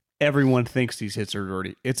 everyone thinks these hits are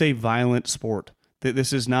dirty. It's a violent sport.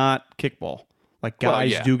 This is not kickball. Like,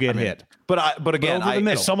 guys do get hit. But again,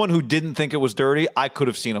 as someone who didn't think it was dirty, I could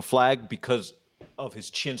have seen a flag because of his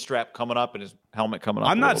chin strap coming up and his helmet coming up.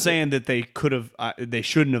 I'm not saying that they could have, they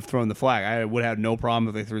shouldn't have thrown the flag. I would have no problem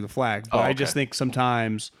if they threw the flag. But I just think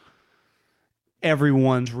sometimes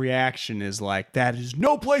everyone's reaction is like, that is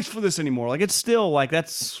no place for this anymore. Like, it's still like,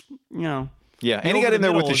 that's, you know. Yeah, and he got in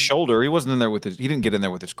there with his shoulder. He wasn't in there with he didn't get in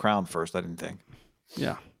there with his crown first, I didn't think.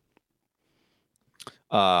 Yeah.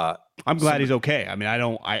 I'm glad he's okay. I mean, I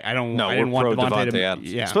didn't want Devontae to,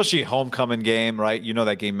 Adams. Yeah. Especially a homecoming game, right? You know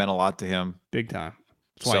that game meant a lot to him. Big time.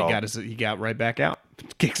 That's why he got right back out.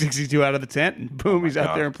 Kick 62 out of the tent, and boom, he's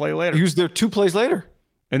out there and play later. He was there 2 plays later.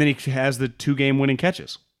 And then he has the 2 game-winning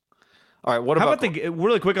catches. All right, how about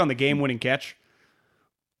really quick on the game-winning catch?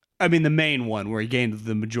 I mean, the main one where he gained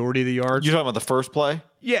the majority of the yards. You're talking about the first play?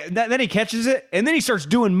 Yeah, then he catches it, and then he starts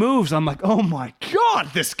doing moves. I'm like, oh my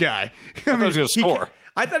God, this guy. I thought he was going to score.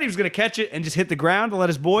 I thought he was going to catch it and just hit the ground to let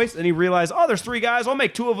his boys, and he realized, there's 3 guys. I'll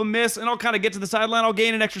make 2 of them miss, and I'll kind of get to the sideline. I'll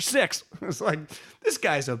gain an extra 6. It's like, this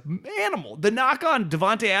guy's an animal. The knock on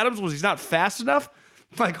Devontae Adams was he's not fast enough.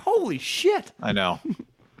 Like, holy shit. I know.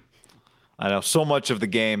 So much of the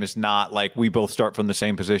game is not like we both start from the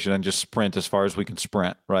same position and just sprint as far as we can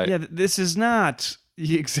sprint, right? Yeah, this is not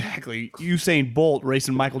exactly Usain Bolt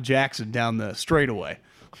racing Michael Jackson down the straightaway.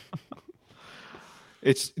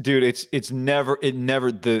 It's never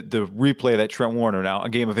the replay of that Trent Warner, now a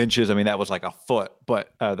game of inches. I mean, that was like a foot,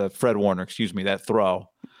 but the Fred Warner, that throw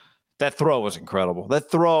was incredible. That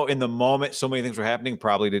throw in the moment, so many things were happening,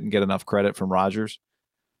 probably didn't get enough credit from Rodgers.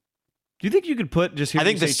 Do you think you could put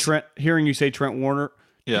hearing you say Trent Warner?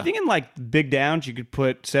 Yeah. Do you think in like big downs you could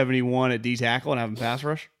put 71 at D tackle and have him pass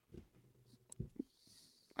rush?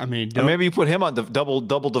 I mean, maybe you put him on the double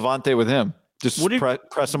Devontae with him. Just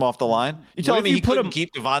press him off the line. You telling me he couldn't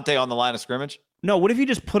keep Devontae on the line of scrimmage? No. What if you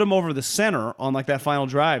just put him over the center on like that final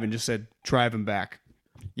drive and just said drive him back?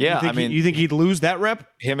 Yeah, you think he'd lose that rep?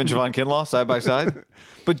 Him and Javon Kinlaw side by side.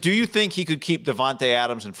 But do you think he could keep Devontae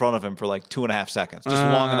Adams in front of him for like 2.5 seconds, just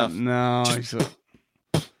long enough? No.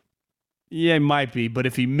 Yeah, he might be, but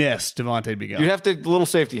if he missed, Devontae'd be gone. You'd have to little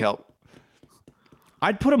safety help.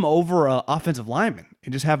 I'd put him over an offensive lineman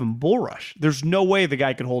and just have him bull rush. There's no way the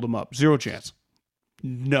guy could hold him up. 0 chance.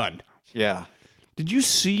 None. Yeah. Did you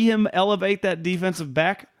see him elevate that defensive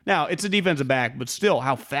back? Now, it's a defensive back, but still,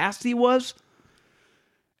 how fast he was.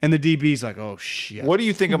 And the DB's like, oh, shit. What do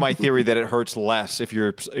you think of my theory that it hurts less if you're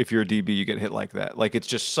a DB, you get hit like that? Like, it's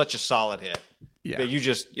just such a solid hit. Yeah. That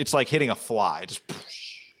it's like hitting a fly. Just.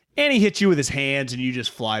 And he hits you with his hands and you just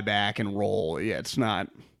fly back and roll. Yeah, it's not.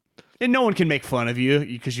 And no one can make fun of you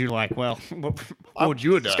because you're like, well, what would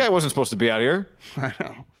you have done? This guy wasn't supposed to be out here. I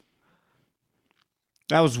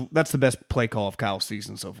know. That's the best play call of Kyle's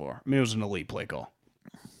season so far. I mean, it was an elite play call.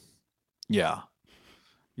 Yeah.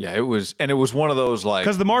 Yeah, it was, and it was one of those like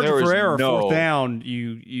because the margin for error, 4th down,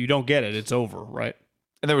 you don't get it. It's over, right?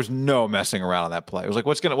 And there was no messing around on that play. It was like,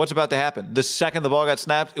 what's about to happen? The second the ball got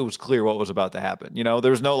snapped, it was clear what was about to happen. You know,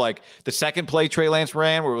 there was no like the second play Trey Lance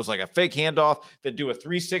ran where it was like a fake handoff, then do a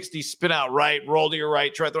 360 spin out right, roll to your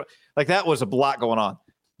right, try to throw. Like that was a lot going on.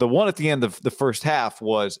 The one at the end of the first half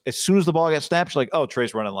was as soon as the ball got snapped, you're like, oh,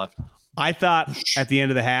 Trey's running left. I thought at the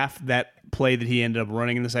end of the half, that play that he ended up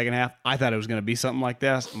running in the second half, I thought it was going to be something like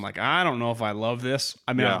this. I'm like, I don't know if I love this.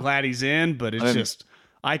 I mean, I'm glad he's in, but it's just,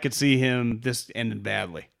 I could see him this ending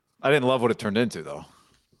badly. I didn't love what it turned into, though.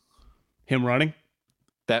 Him running?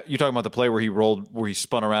 That you're talking about the play where he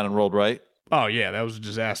spun around and rolled right? Oh, yeah, that was a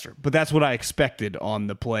disaster. But that's what I expected on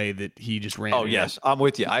the play that he just ran. Oh, yes, I'm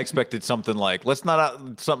with you. I expected something like,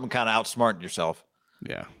 something kind of outsmarting yourself.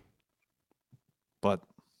 Yeah. But,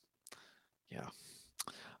 yeah.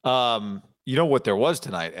 You know what there was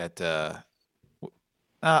tonight at let's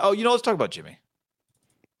talk about Jimmy.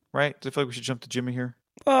 Right? Do you feel like we should jump to Jimmy here?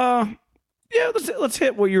 Yeah, let's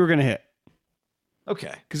hit what you were going to hit.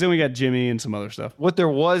 Okay. Because then we got Jimmy and some other stuff. What there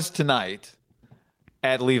was tonight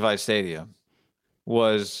at Levi Stadium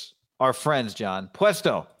was our friends, John.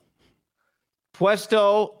 Puesto. You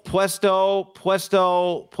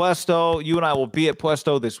and I will be at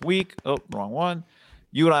Puesto this week. Oh, wrong one.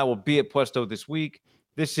 You and I will be at Puesto this week.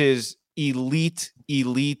 This is elite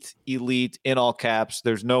in all caps.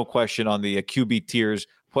 There's no question on the QB tiers.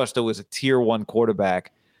 Puesto is a tier 1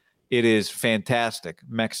 quarterback. It is fantastic.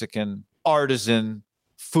 Mexican, artisan,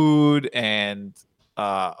 food, and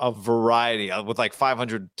a variety with like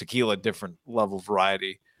 500 tequila different level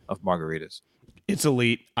variety of margaritas. It's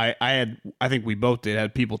elite. I think we both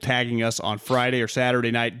had people tagging us on Friday or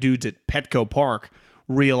Saturday night, dudes at Petco Park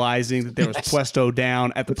realizing that there was Puesto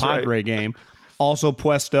down at the Padre game. Also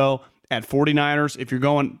Puesto at 49ers. If you're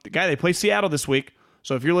going, they play Seattle this week.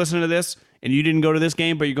 So if you're listening to this and you didn't go to this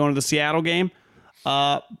game, but you're going to the Seattle game,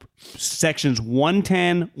 sections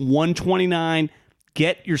 110, 129,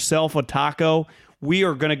 get yourself a taco. We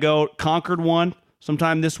are going to go Concord one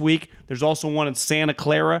sometime this week. There's also one in Santa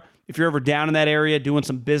Clara. If you're ever down in that area doing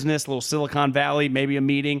some business, a little Silicon Valley, maybe a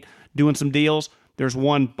meeting, doing some deals, there's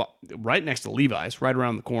one right next to Levi's, right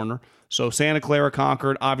around the corner. So Santa Clara,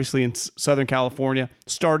 Concord, obviously in Southern California,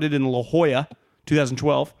 started in La Jolla,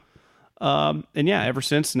 2012. And yeah, ever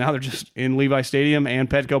since, now they're just in Levi Stadium and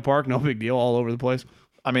Petco Park. No big deal, all over the place.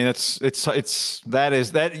 I mean, it's it's a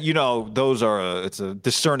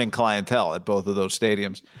discerning clientele at both of those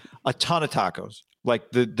stadiums. A ton of tacos,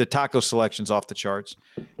 like the taco selection's off the charts.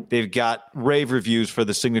 They've got rave reviews for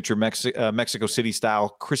the signature Mexico City style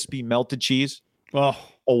crispy melted cheese. Oh,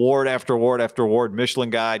 award after award after award. Michelin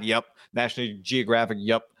Guide, yep. National Geographic,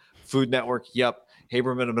 yep. Food Network, yep.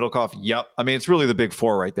 Haberman and Middlecoff, yep. I mean, it's really the big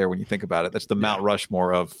four right there when you think about it. That's the Mount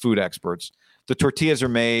Rushmore of food experts. The tortillas are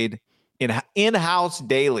made in-house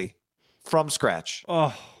daily from scratch.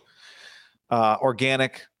 Oh,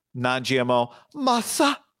 organic, non-GMO.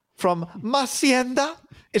 Masa from Macienda.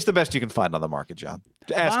 It's the best you can find on the market, John.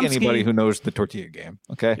 Ask anybody who knows the tortilla game,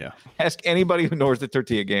 okay? Yeah. Ask anybody who knows the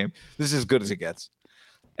tortilla game. This is as good as it gets.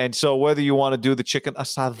 And so whether you want to do the chicken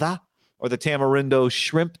asada or the tamarindo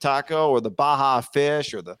shrimp taco or the Baja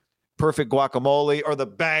fish or the perfect guacamole or the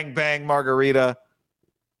bang bang margarita,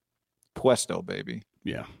 Puesto, baby.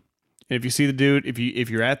 Yeah. And if you see the dude, if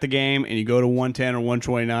you're at the game and you go to 110 or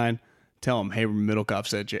 129, tell him, hey, Middlecoff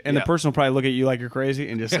sent you. And the person will probably look at you like you're crazy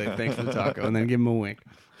and just say, thanks for the taco, and then give him a wink.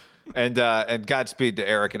 And Godspeed to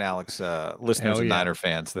Eric and Alex, listeners and Niner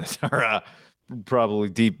fans that are probably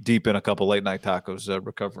deep in a couple late night tacos,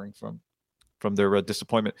 recovering from their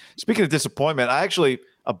disappointment. Speaking of disappointment,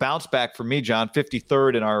 a bounce back for me, John,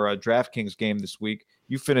 53rd in our DraftKings game this week.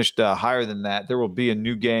 You finished higher than that. There will be a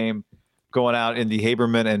new game going out in the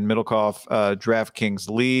Haberman and Middlecoff DraftKings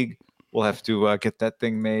League. We'll have to get that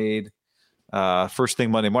thing made first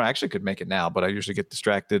thing Monday morning. I actually could make it now, but I usually get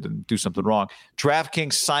distracted and do something wrong.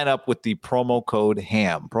 DraftKings, sign up with the promo code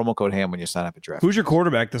HAM. Promo code HAM when you sign up at DraftKings. Who's your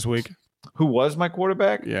quarterback this week? Who was my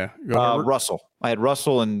quarterback? Yeah. Russell. I had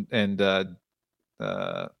Russell and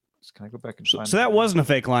can I go back and find So that wasn't a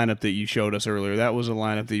fake lineup that you showed us earlier. That was a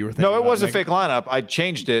lineup that you were thinking No, it about was a fake lineup. I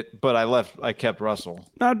changed it, but I kept Russell.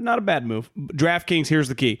 Not a bad move. DraftKings, here's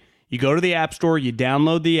the key. You go to the App Store, you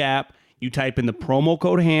download the app, you type in the promo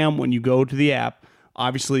code HAM when you go to the app.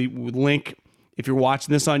 Obviously, link, if you're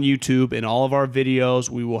watching this on YouTube, in all of our videos,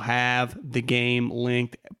 we will have the game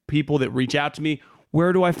linked. People that reach out to me,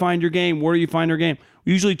 where do I find your game? Where do you find our game?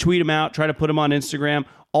 We usually tweet them out, try to put them on Instagram.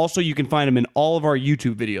 Also, you can find them in all of our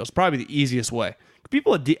YouTube videos. Probably the easiest way.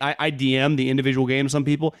 People, I DM the individual games. Some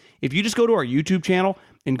people, if you just go to our YouTube channel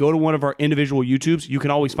and go to one of our individual YouTubes, you can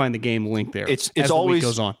always find the game link there. It's as always the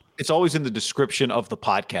week goes on. It's always in the description of the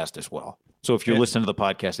podcast as well. So if you're listening to the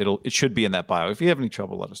podcast, it should be in that bio. If you have any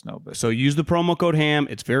trouble, let us know. But so use the promo code HAM.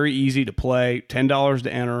 It's very easy to play. $10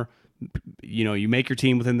 to enter. You make your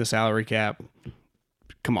team within the salary cap.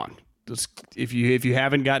 Come on. If you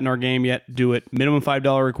haven't gotten our game yet, do it. Minimum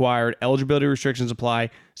 $5 required. Eligibility restrictions apply.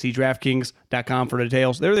 See DraftKings.com for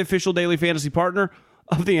details. They're the official daily fantasy partner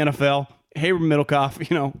of the NFL. Haber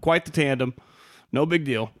Middlecoff, quite the tandem. No big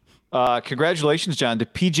deal. Congratulations, John, to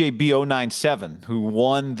PJB097, who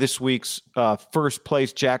won this week's first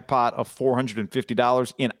place jackpot of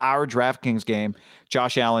 $450 in our DraftKings game.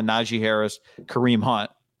 Josh Allen, Najee Harris, Kareem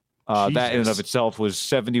Hunt. That in and of itself was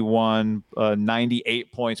 71,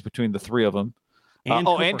 98 points between the three of them. And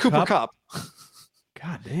Cooper Kupp.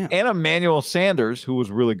 God damn. And Emmanuel Sanders, who was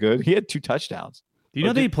really good. He had 2 touchdowns. Do you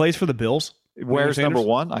know that he plays for the Bills? Where's number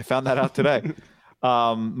 1? I found that out today.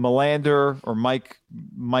 Melander or Mike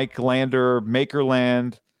Lander,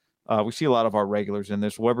 Makerland. We see a lot of our regulars in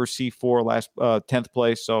this. Weber C4 last 10th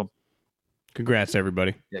place. So congrats to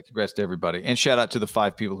everybody. Yeah, congrats to everybody. And shout out to the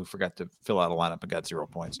 5 people who forgot to fill out a lineup and got 0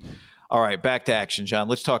 points. All right, back to action, John.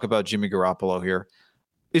 Let's talk about Jimmy Garoppolo here.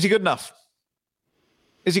 Is he good enough?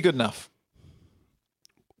 Is he good enough?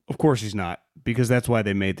 Of course he's not, because that's why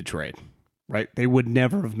they made the trade, right? They would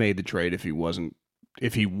never have made the trade if he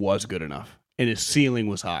was good enough and his ceiling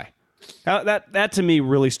was high. That to me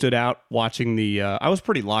really stood out watching the I was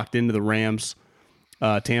pretty locked into the Rams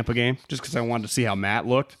Tampa game just because I wanted to see how Matt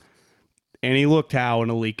looked. And he looked how an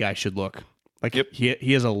elite guy should look. Like,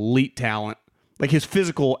 he has elite talent. Like, his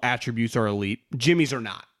physical attributes are elite. Jimmy's are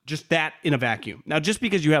not. Just that in a vacuum. Now, just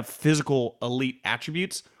because you have physical elite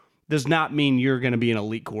attributes does not mean you're going to be an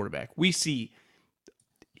elite quarterback. We see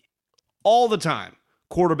all the time.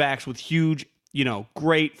 Quarterbacks with huge,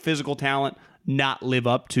 great physical talent not live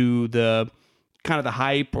up to the kind of the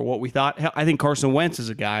hype or what we thought. Hell, I think Carson Wentz is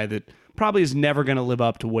a guy that probably is never going to live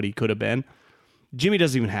up to what he could have been. Jimmy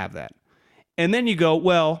doesn't even have that. And then you go,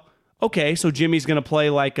 well, okay, so Jimmy's going to play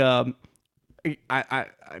like I'm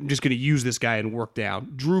just going to use this guy and work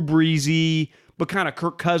down. Drew Breesy, but kind of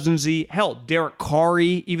Kirk Cousins-y. Hell, Derek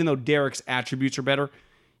Carry, even though Derek's attributes are better,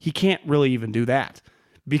 he can't really even do that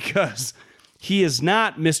because he is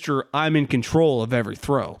not Mr. I'm in control of every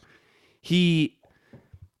throw.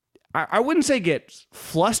 I wouldn't say gets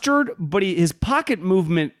flustered, but his pocket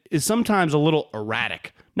movement is sometimes a little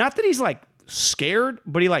erratic. Not that he's like scared,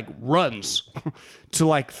 but he like runs to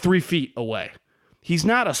like 3 feet away. He's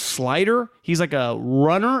not a slider. He's like a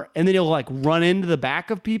runner, and then he'll like run into the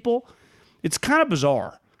back of people. It's kind of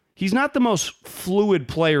bizarre. He's not the most fluid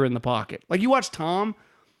player in the pocket. Like you watch Tom's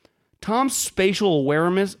spatial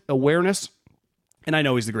awareness, and I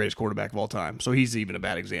know he's the greatest quarterback of all time, so he's even a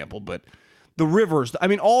bad example, but the Rivers, I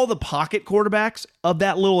mean, all the pocket quarterbacks of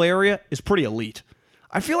that little area is pretty elite.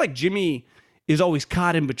 I feel like Jimmy is always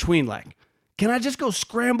caught in between, like, can I just go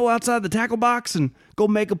scramble outside the tackle box and go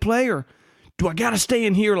make a play, or do I got to stay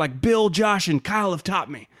in here like Bill, Josh, and Kyle have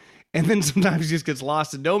taught me? And then sometimes he just gets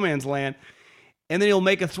lost in no man's land, and then he'll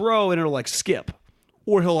make a throw and it'll like skip.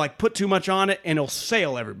 Or he'll like put too much on it and he'll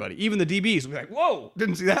sail everybody. Even the DBs will be like, whoa,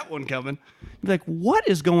 didn't see that one coming. You'll be like, what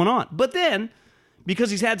is going on? But then, because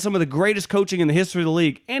he's had some of the greatest coaching in the history of the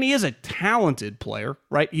league, and he is a talented player,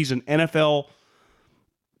 right? He's an NFL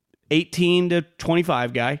 18 to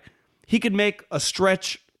 25 guy. He could make a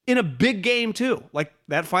stretch in a big game too. Like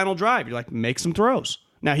that final drive, you're like, make some throws.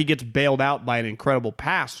 Now he gets bailed out by an incredible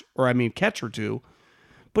catch or two.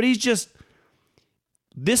 But he's just,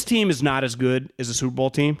 this team is not as good as a Super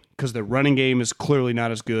Bowl team because their running game is clearly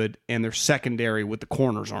not as good, and their secondary with the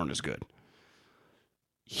corners aren't as good.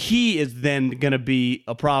 He is then going to be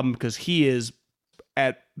a problem because he is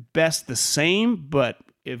at best the same, but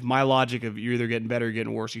if my logic of you're either getting better or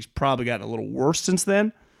getting worse, he's probably gotten a little worse since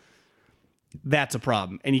then. That's a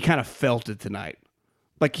problem. And you kind of felt it tonight.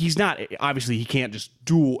 Like he's not, obviously he can't just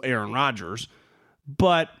duel Aaron Rodgers,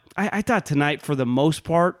 but I thought tonight for the most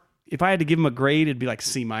part, if I had to give him a grade, it'd be like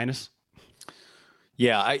C-.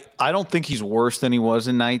 Yeah, I don't think he's worse than he was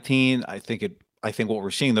in 19. I think what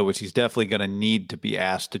we're seeing, though, is he's definitely going to need to be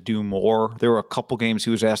asked to do more. There were a couple games he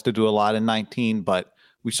was asked to do a lot in 19, but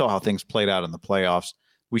we saw how things played out in the playoffs.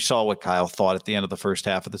 We saw what Kyle thought at the end of the first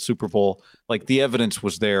half of the Super Bowl. Like the evidence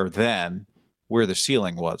was there then where the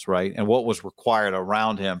ceiling was, right? And what was required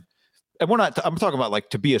around him. And I'm talking about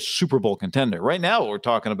like to be a Super Bowl contender. Right now, what we're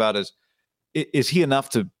talking about is he enough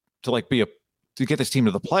to like to get this team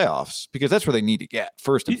to the playoffs? Because that's where they need to get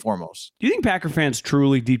first and foremost. Do you think Packer fans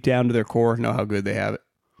truly deep down to their core know how good they have it?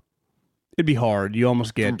 It'd be hard. You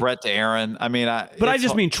almost get from Brett to Aaron. I mean, I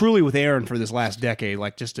just mean truly with Aaron for this last decade,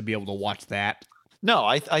 like just to be able to watch that. No,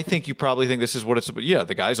 I think you probably think this is what it's about. Yeah,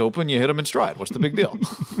 the guy's open, you hit him in stride. What's the big deal?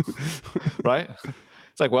 Right?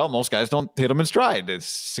 It's like, well, most guys don't hit him in stride.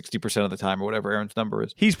 It's 60% of the time or whatever Aaron's number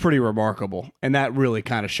is. He's pretty remarkable, and that really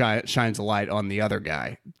kind of shines a light on the other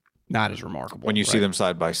guy. Not as remarkable. When you see them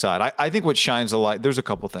side by side. I think what shines a light, there's a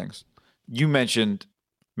couple things. You mentioned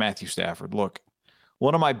Matthew Stafford. Look,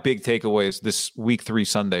 one of my big takeaways this week 3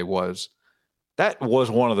 Sunday was that was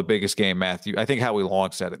one of the biggest games, Matthew. I think Howie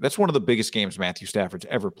Long said it. That's one of the biggest games Matthew Stafford's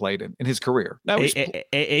ever played in his career. Now,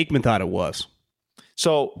 Aikman thought it was.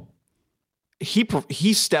 So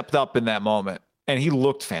he stepped up in that moment, and he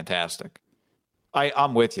looked fantastic.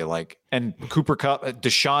 I'm with you. Like, and Cooper Kupp,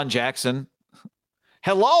 Deshaun Jackson.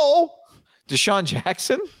 Hello, Deshaun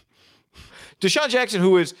Jackson. Deshaun Jackson,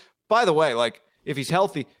 who is, by the way, like if he's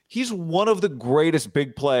healthy, he's one of the greatest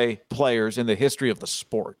big play players in the history of the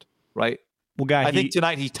sport, right? Well, I think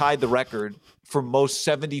tonight he tied the record for most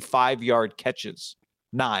 75-yard catches.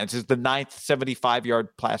 This is the 9th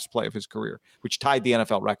 75-yard pass play of his career, which tied the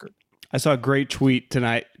NFL record. I saw a great tweet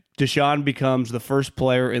tonight. Deshaun becomes the first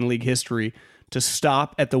player in league history to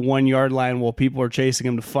stop at the 1-yard line while people are chasing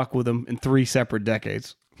him to fuck with him in 3 separate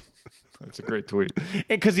decades. That's a great tweet.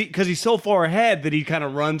 Because he's so far ahead that he kind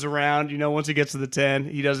of runs around. Once he gets to the 10,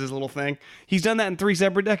 he does his little thing. He's done that in 3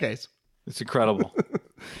 separate decades. It's incredible.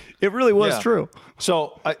 It really was true.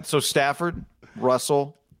 So Stafford,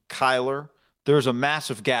 Russell, Kyler, there's a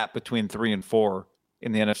massive gap between 3 and 4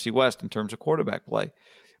 in the NFC West in terms of quarterback play.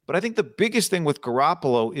 But I think the biggest thing with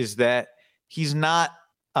Garoppolo is that he's not,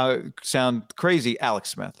 sound crazy, Alex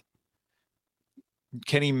Smith.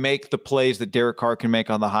 Can he make the plays that Derek Carr can make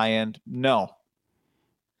on the high end? No.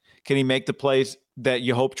 Can he make the plays that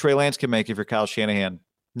you hope Trey Lance can make if you're Kyle Shanahan?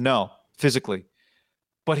 No, physically.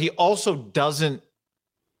 but he also doesn't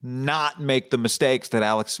not make the mistakes that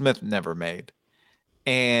Alex Smith never made.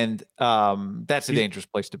 And that's a dangerous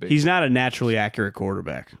place to be. He's not a naturally accurate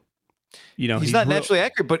quarterback. He's not naturally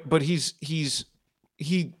accurate, but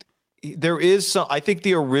there is some. I think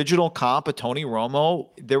the original comp of Tony Romo,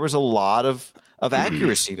 there was a lot of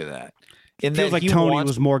accuracy to that. It feels like Tony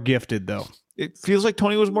was more gifted, though. It feels like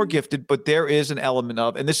Tony was more gifted, but there is an element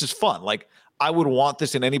of, and this is fun. Like, I would want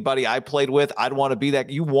this in anybody I played with. I'd want to be that.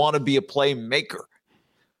 You want to be a playmaker.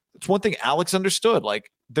 It's one thing Alex understood.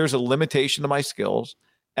 Like, there's a limitation to my skills.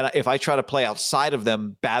 And if I try to play outside of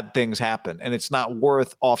them, bad things happen. And it's not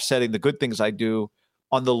worth offsetting the good things I do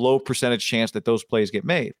on the low percentage chance that those plays get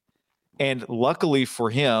made. And luckily for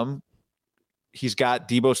him, he's got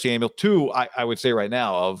Deebo Samuel, two, I would say right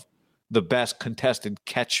now, of the best contested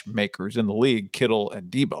catch makers in the league, Kittle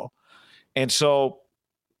and Deebo. And so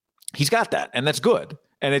he's got that, and that's good.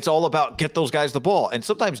 And it's all about get those guys the ball. And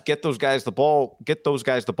sometimes get those guys the ball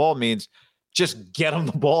means just get them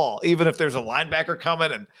the ball, even if there's a linebacker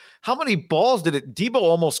coming. And how many balls did it? Deebo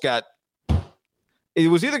almost got. It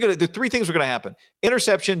was either the three things were going to happen: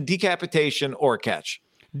 interception, decapitation, or a catch.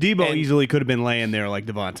 Deebo easily could have been laying there like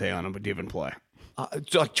Devontae on him, but didn't play.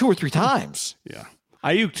 Like 2 or 3 times. Yeah.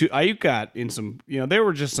 Aiyuk got in some, there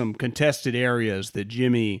were just some contested areas that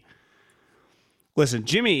Jimmy. Listen,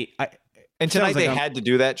 Jimmy. And tonight they had to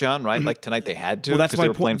do that, John, right? Like tonight they had to. Well, that's my they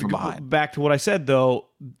were point. Playing from behind. Back to what I said, though,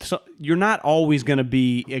 you're not always going to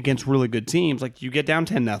be against really good teams. Like, you get down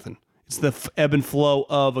 10-0. It's the ebb and flow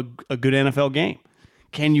of a good NFL game.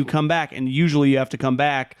 Can you come back? And usually you have to come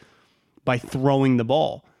back by throwing the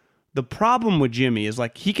ball. The problem with Jimmy is,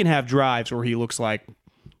 like, he can have drives where he looks like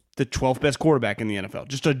the 12th best quarterback in the NFL.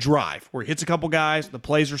 Just a drive where he hits a couple guys, the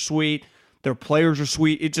plays are sweet, their players are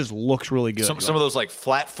sweet. It just looks really good. Some of those like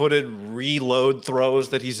flat-footed reload throws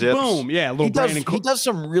that he zips. Boom, yeah. He does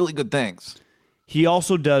some really good things. He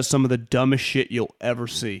also does some of the dumbest shit you'll ever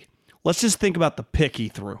see. Let's just think about the pick he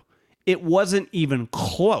threw. It wasn't even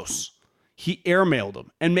close. He airmailed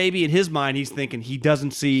him. And maybe in his mind, he's thinking he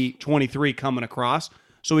doesn't see 23 coming across.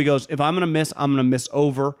 So he goes, if I'm going to miss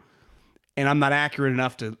over. And I'm not accurate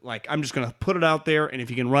enough to, like, I'm just going to put it out there. And if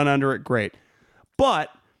you can run under it, great. But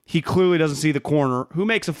he clearly doesn't see the corner, who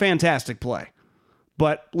makes a fantastic play,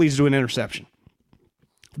 but leads to an interception.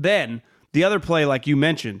 Then, the other play, like you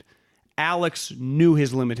mentioned, Alex knew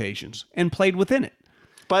his limitations and played within it.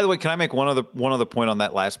 By the way, can I make one other point on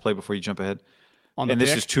that last play before you jump ahead?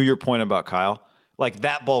 This is to your point about Kyle. Like,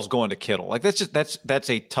 that ball's going to Kittle. Like, that's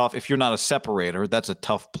a tough, if you're not a separator, that's a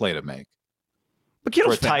tough play to make. But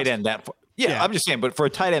Kittle's for a tight end that far. Yeah, I'm just saying, but for a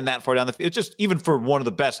tight end that far down the field, it's just, even for one of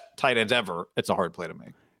the best tight ends ever, it's a hard play to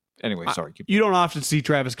make. Anyway, sorry. You don't often see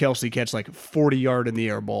Travis Kelce catch like 40-yard in the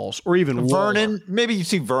air balls, or even Vernon. lower. Maybe you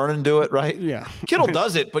see Vernon do it, right? Yeah. Kittle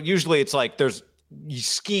does it, but usually it's like you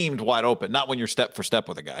schemed wide open, not when you're step for step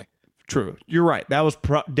with a guy. True. You're right. That was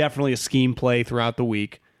definitely a scheme play throughout the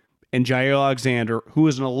week. And Jair Alexander, who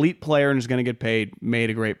is an elite player and is going to get paid, made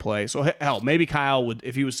a great play. So, hell, maybe Kyle would,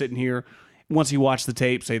 if he was sitting here, once he watched the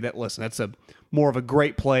tape, say that, listen, that's more of a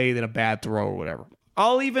great play than a bad throw or whatever.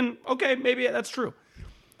 Maybe that's true.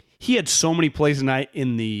 He had so many plays tonight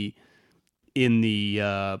in the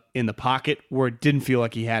pocket where it didn't feel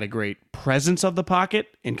like he had a great presence of the pocket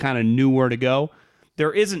and kind of knew where to go.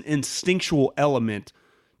 There is an instinctual element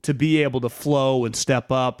to be able to flow and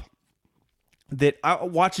step up. That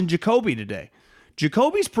watching Jacoby today.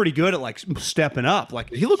 Jacoby's pretty good at like stepping up. Like,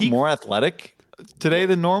 he looked more athletic today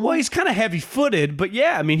than normal. Well, he's kind of heavy-footed, but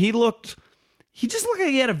yeah, I mean, he just looked like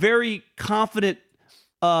he had a very confident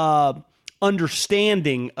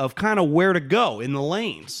understanding of kind of where to go in the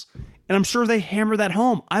lanes. And I'm sure they hammer that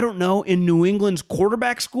home. I don't know, in New England's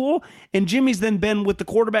quarterback school, and Jimmy's then been with the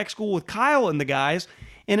quarterback school with Kyle and the guys,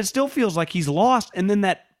 and it still feels like he's lost. And then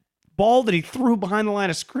that ball that he threw behind the line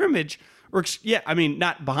of scrimmage,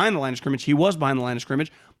 not behind the line of scrimmage, he was behind the line of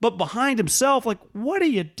scrimmage, but behind himself, like, what are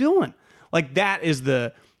you doing? Like, that is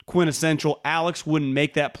the quintessential. Alex wouldn't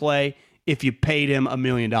make that play if you paid him $1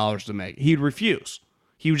 million to make it. He'd refuse.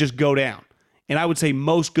 He would just go down. And I would say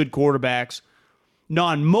most good quarterbacks,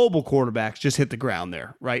 non-mobile quarterbacks, just hit the ground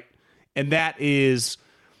there, right? And that is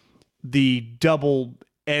the double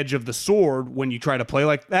edge of the sword when you try to play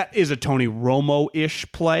like that. Is a Tony Romo-ish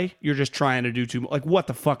play. You're just trying to do too much. Like, what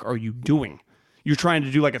the fuck are you doing? You're trying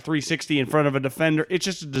to do like a 360 in front of a defender. It's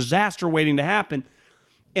just a disaster waiting to happen.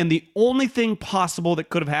 And the only thing possible that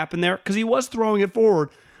could have happened there, because he was throwing it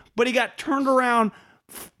forward, but he got turned around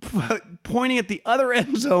pointing at the other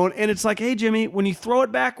end zone, and it's like, hey, Jimmy, when you throw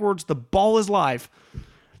it backwards, the ball is live.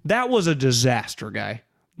 That was a disaster, guy.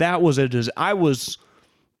 That was a disaster. I was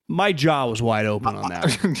My jaw was wide open on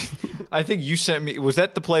that one. I think you sent me. Was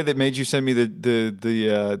that the play that made you send me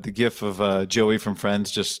the gif of Joey from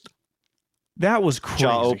Friends just that was crazy.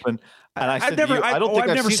 jaw open? And I've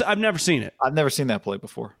never seen it. I've never seen that play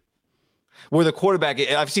before. Where the quarterback,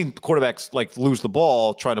 I've seen quarterbacks like lose the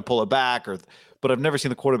ball trying to pull it back, but I've never seen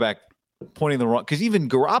the quarterback pointing the wrong. Because even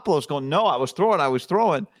Garoppolo's going, no, I was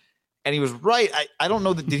throwing. And he was right. I don't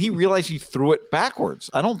know. Did he realize he threw it backwards?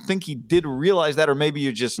 I don't think he did realize that, or maybe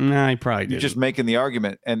you're just he probably did. You're just making the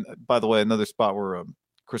argument. And by the way, another spot where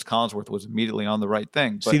Chris Collinsworth was immediately on the right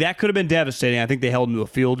thing. But, see, that could have been devastating. I think they held him to a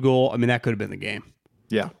field goal. I mean, that could have been the game.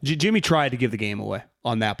 Yeah, Jimmy tried to give the game away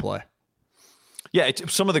on that play. Yeah,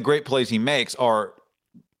 some of the great plays he makes are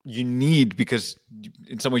you need because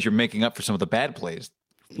in some ways you're making up for some of the bad plays.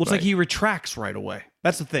 Well, it's like he retracts right away.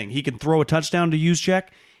 That's the thing. He can throw a touchdown to use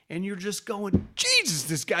check. And you're just going, Jesus,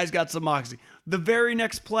 this guy's got some moxie. The very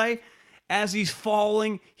next play, as he's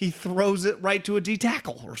falling, he throws it right to a D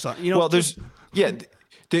tackle or something. You know, well, there's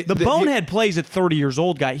the bonehead plays at 30 years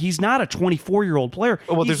old guy. He's not a 24-year-old player.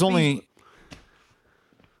 Well,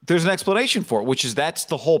 there's an explanation for it, which is that's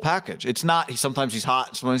the whole package. It's not sometimes he's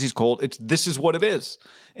hot, sometimes he's cold. This is what it is.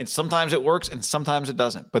 And sometimes it works and sometimes it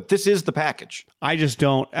doesn't. But this is the package. I just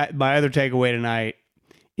don't. My other takeaway tonight,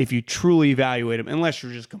 if you truly evaluate him, unless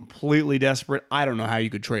you're just completely desperate, I don't know how you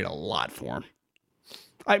could trade a lot for him.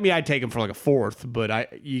 I mean, I'd take him for like a fourth, but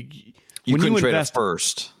you couldn't trade a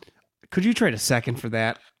first. Could you trade a second for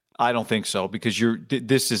that? I don't think so because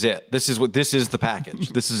this is it. This is the package.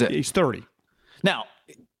 This is it. He's 30. Now,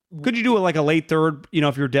 could you do it like a late third,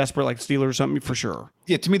 if you're desperate like Steelers or something? For sure.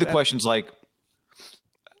 Yeah, to me the question's like,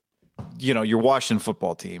 you're Washington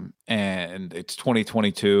football team and it's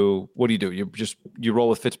 2022. What do? You roll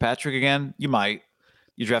with Fitzpatrick again? You might.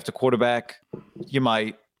 You draft a quarterback? You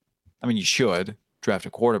might. I mean, you should draft a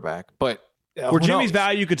quarterback, but where Jimmy's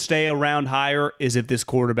value could stay around higher is if this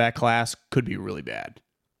quarterback class could be really bad.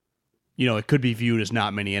 It could be viewed as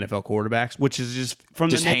not many NFL quarterbacks, which is just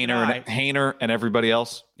from just the Hainer and everybody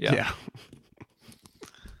else. Yeah.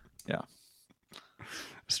 Yeah.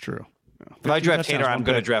 It's true. If I draft Hainer, I'm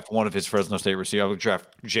going to draft one of his Fresno State receivers. I would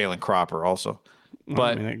draft Jalen Cropper also.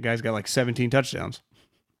 But that guy's got like 17 touchdowns.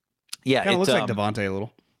 Yeah, kind of looks like Devontae a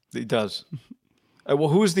little. He does. Well,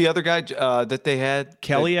 who's the other guy that they had?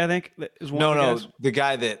 Kelly, I think. Is one of the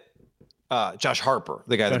guy that Josh Harper,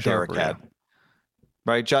 the guy that Derek had. Yeah.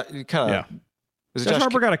 Right, Josh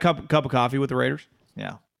Harper got a cup of coffee with the Raiders.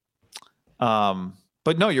 Yeah.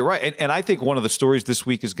 But no, you're right, and I think one of the stories this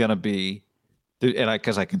week is going to be. And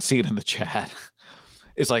because I can see it in the chat,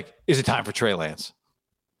 it's like, is it time for Trey Lance?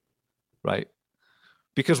 Right?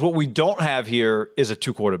 Because what we don't have here is a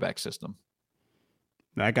 2-quarterback system.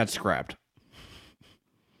 That got scrapped.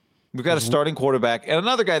 We've got a starting quarterback and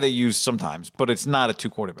another guy they use sometimes, but it's not a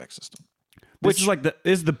 2-quarterback system. Which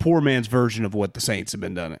is the poor man's version of what the Saints have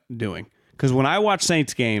been doing. Because when I watch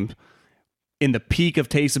Saints games, in the peak of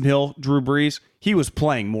Taysom Hill, Drew Brees, he was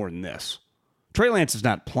playing more than this. Trey Lance is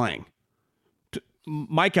not playing.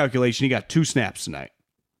 My calculation, he got 2 snaps tonight.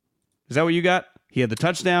 Is that what you got? He had the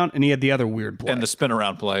touchdown, and he had the other weird play. And the spin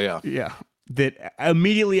around play, yeah. Yeah. That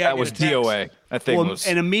immediately that was DOA. That thing was.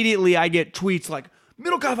 And immediately I get tweets like,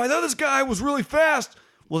 Middlecoff, I thought this guy was really fast.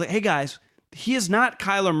 Well, hey, guys, he is not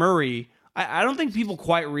Kyler Murray. I don't think people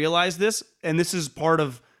quite realize this, and this is part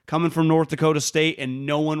of coming from North Dakota State and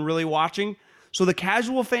no one really watching. So the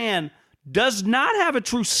casual fan does not have a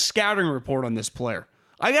true scouting report on this player.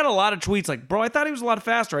 I got a lot of tweets like, bro, I thought he was a lot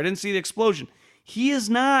faster. I didn't see the explosion. He is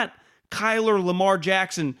not Kyler Lamar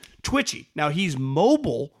Jackson twitchy. Now, he's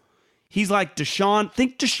mobile. He's like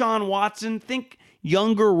think Deshaun Watson, think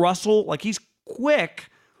younger Russell. Like, he's quick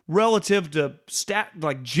relative to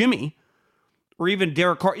like Jimmy or even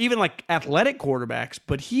Derek Carr, even like athletic quarterbacks.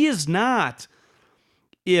 But he is not,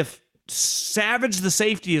 if Savage the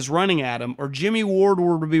safety is running at him or Jimmy Ward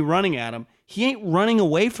were to be running at him, he ain't running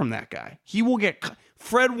away from that guy. He will get...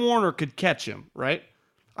 Fred Warner could catch him, right?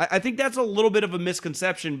 I think that's a little bit of a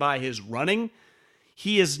misconception by his running.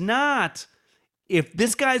 He is not, if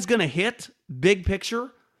this guy's going to hit big picture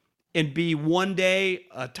and be one day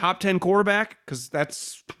a top 10 quarterback, because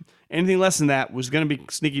that's anything less than that was going to be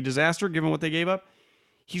sneaky disaster given what they gave up.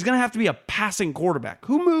 He's going to have to be a passing quarterback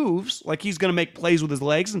who moves like he's going to make plays with his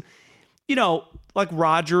legs. And, like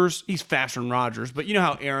Rodgers, he's faster than Rodgers, but you know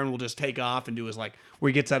how Aaron will just take off and do his where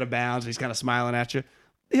he gets out of bounds and he's kind of smiling at you.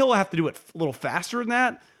 He'll have to do it a little faster than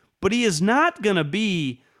that, but he is not going to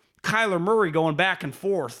be Kyler Murray going back and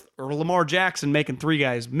forth or Lamar Jackson making 3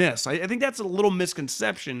 guys miss. I think that's a little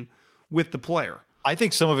misconception with the player. I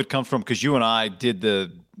think some of it comes from because you and I did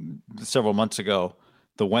several months ago,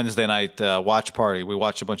 the Wednesday night watch party, we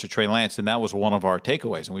watched a bunch of Trey Lance, and that was one of our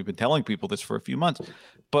takeaways. And we've been telling people this for a few months.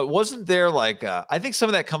 But wasn't there like, I think some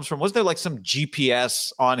of that comes from, wasn't there like some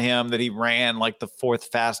GPS on him that he ran like the fourth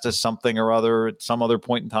fastest something or other at some other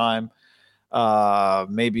point in time?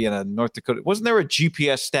 Maybe in a North Dakota. Wasn't there a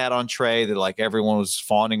GPS stat on Trey that like everyone was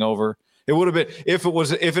fawning over? It would have been,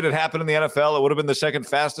 if it had happened in the NFL, it would have been the second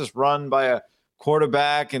fastest run by a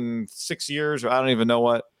quarterback in 6 years, or I don't even know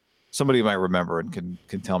what. Somebody might remember and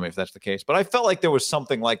can tell me if that's the case. But I felt like there was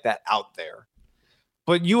something like that out there.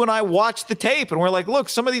 But you and I watched the tape and we're like, look,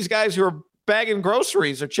 some of these guys who are bagging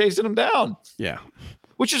groceries are chasing him down. Yeah.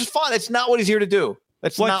 Which is fun. That's not what he's here to do.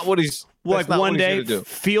 That's not what he's like one day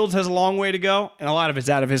Fields has a long way to go, and a lot of it's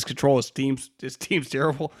out of his control. His team's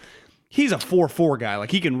terrible. He's a 4-4 guy.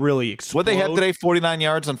 Like, he can really explode. What they had today, 49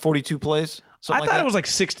 yards on 42 plays? I thought it was like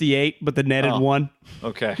 68, but the netted one.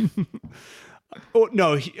 Okay. Oh,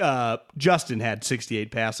 no, Justin had 68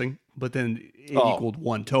 passing, but then it equaled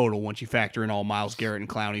one total once you factor in all Myles Garrett and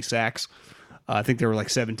Clowney sacks. I think there were like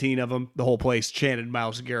 17 of them. The whole place chanted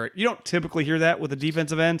Myles Garrett. You don't typically hear that with a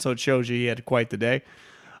defensive end, so it shows you he had quite the day.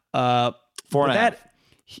 4.5.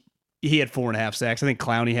 He had 4.5 sacks. I think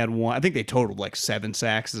Clowney had one. I think they totaled like 7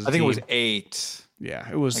 sacks as a team. It was 8. Yeah,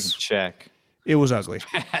 it was. I can check. It was ugly.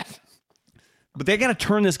 But they got to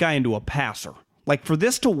turn this guy into a passer. Like, for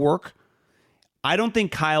this to work, I don't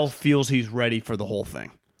think Kyle feels he's ready for the whole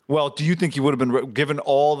thing. Well, do you think he would have been given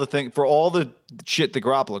all the thing for all the shit that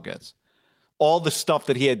Garoppolo gets, all the stuff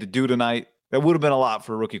that he had to do tonight? That would have been a lot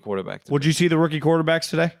for a rookie quarterback. Would you see the rookie quarterbacks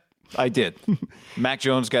today? I did. Mac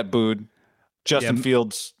Jones got booed. Justin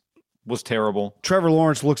Fields was terrible. Trevor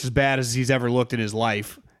Lawrence looks as bad as he's ever looked in his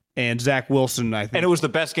life. And Zach Wilson, I think. And it was the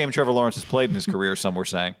best game Trevor Lawrence has played in his career, some were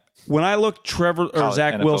saying. When I looked Zach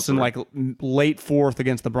NFL Wilson career. Like late fourth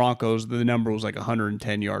against the Broncos, the number was like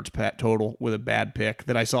 110 yards total with a bad pick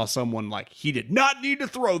that I saw someone like, he did not need to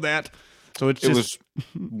throw that. So it was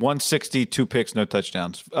 160, 2 picks, no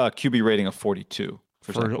touchdowns. QB rating of 42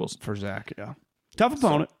 for Zach Wilson. For Zach, yeah. Tough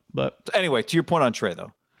opponent, but. Anyway, to your point on Trey,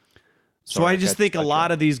 though. So I just think a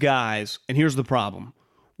lot of these guys, and here's the problem.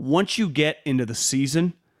 Once you get into the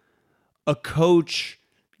season, a coach,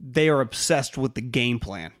 they are obsessed with the game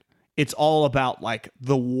plan. It's all about like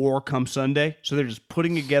the war come Sunday. So they're just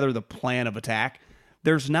putting together the plan of attack.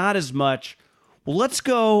 There's not as much, well, let's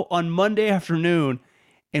go on Monday afternoon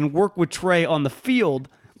and work with Trey on the field.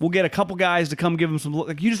 We'll get a couple guys to come give him some,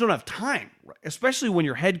 like, you just don't have time, especially when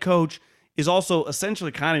your head coach is also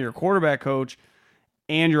essentially kind of your quarterback coach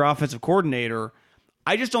and your offensive coordinator.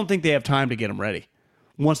 I just don't think they have time to get him ready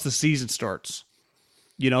once the season starts.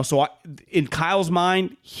 You know, so in Kyle's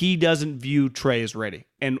mind, he doesn't view Trey as ready.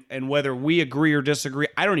 And whether we agree or disagree,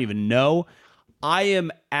 I don't even know. I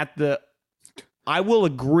will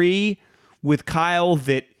agree with Kyle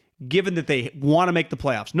that given that they want to make the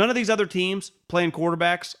playoffs, none of these other teams playing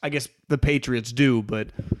quarterbacks, I guess the Patriots do, but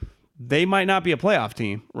they might not be a playoff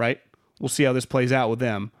team, right? We'll see how this plays out with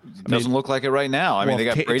them. Doesn't look like it right now. I mean, they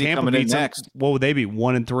got Brady coming in next. What would they be,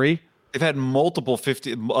 1-3? They've had multiple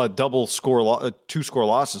 2-score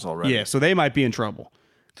losses already. Yeah, so they might be in trouble.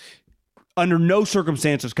 Under no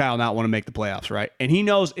circumstances Kyle not want to make the playoffs, right? And he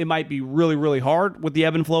knows it might be really, really hard with the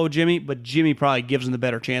ebb and flow of Jimmy, but Jimmy probably gives him the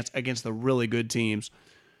better chance against the really good teams.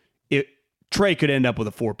 Trey could end up with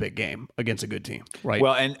a 4-pick game against a good team, right?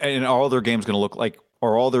 Well, and are all their games going to look like,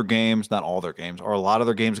 are all their games, not all their games, are a lot of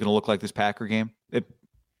their games going to look like this Packer game?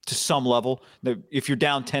 To some level. If you're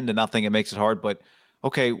down 10-0, it makes it hard, but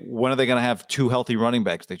okay, when are they going to have 2 healthy running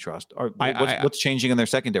backs they trust? What's changing in their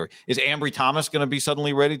secondary? Is Ambry Thomas going to be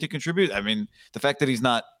suddenly ready to contribute? I mean, the fact that he's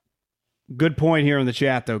not. Good point here in the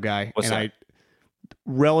chat, though, Guy. What's that?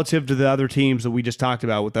 Relative to the other teams that we just talked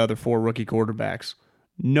about with the other 4 rookie quarterbacks,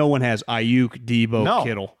 no one has Aiyuk, Debo,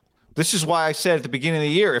 Kittle. This is why I said at the beginning of the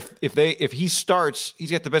year, if he starts, he's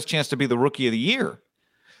got the best chance to be the rookie of the year.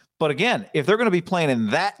 But again, if they're going to be playing in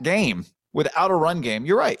that game without a run game,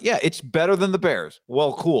 you're right. Yeah, it's better than the Bears.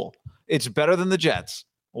 Well, cool. It's better than the Jets.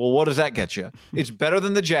 Well, what does that get you? It's better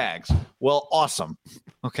than the Jags. Well, awesome.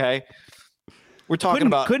 Okay. We're talking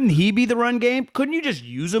about. Couldn't he be the run game? Couldn't you just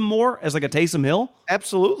use him more as like a Taysom Hill?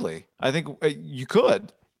 Absolutely. I think you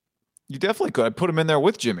could. You definitely could. I'd put him in there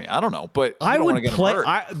with Jimmy. I don't know, but I would play.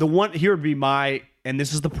 The one here would be and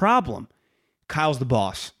this is the problem. Kyle's the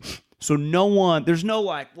boss. So there's no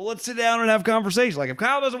like, well, let's sit down and have conversations. Like if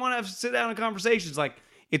Kyle doesn't want to sit down and conversations, like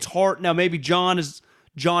it's hard. Now maybe John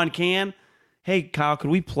can. Hey, Kyle, could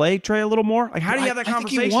we play Trey a little more? Like how do you have that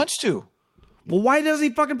conversation? I think he wants to. Well, why doesn't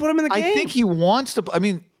he fucking put him in the game? I think he wants to. I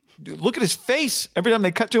mean, look at his face. Every time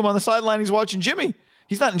they cut to him on the sideline, he's watching Jimmy.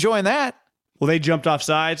 He's not enjoying that. Well, they jumped off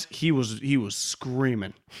sides. He was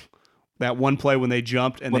screaming. That one play when they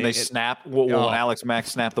jumped and when they snapped, when Alex Mack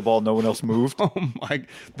snapped the ball, no one else moved. Oh my!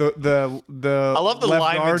 The I love the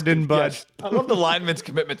left guard didn't budge. Yes, I love the lineman's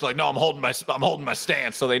commitment to like, no, I'm holding my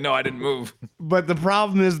stance, so they know I didn't move. But the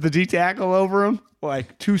problem is the D tackle over him,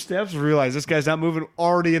 like 2 steps, realize this guy's not moving,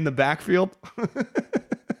 already in the backfield.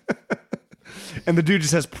 And the dude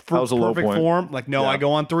just has perfect form. Like, no, yeah. I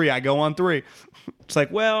go on three. It's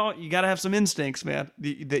like, well, you got to have some instincts, man.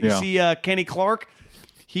 You see Kenny Clark?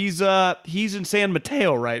 He's in San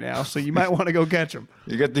Mateo right now, so you might want to go catch him.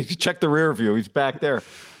 You check the rear view. He's back there.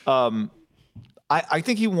 I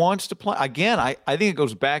think he wants to play. Again, I think it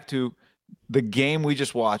goes back to the game we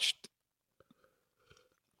just watched.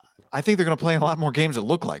 I think they're going to play a lot more games that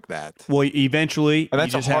look like that. Well, eventually. And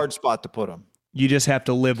that's a hard spot to put him. You just have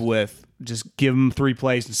to live with, just give them 3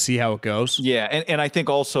 plays and see how it goes. Yeah, and I think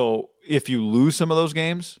also if you lose some of those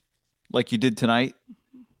games, like you did tonight,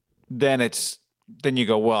 then you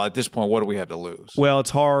go, well, at this point, what do we have to lose? Well,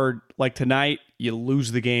 it's hard. Like tonight, you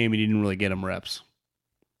lose the game and you didn't really get him reps.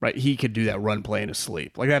 Right? He could do that run play in his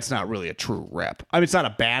sleep. Like, that's not really a true rep. I mean, it's not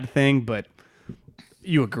a bad thing, but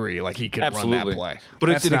you agree. Like, he could run that play.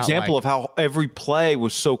 But it's an example of how every play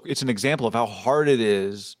was it's an example of how hard it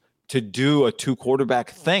is to do a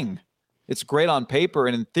 2-quarterback thing. It's great on paper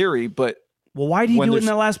and in theory, but well, why did he do it in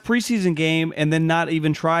that last preseason game and then not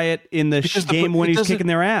even try it in the game when he's kicking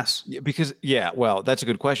their ass? Because, well, that's a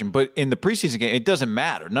good question. But in the preseason game, it doesn't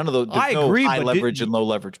matter. None of those agree, high leverage and low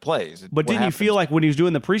leverage plays. But didn't you feel like when he was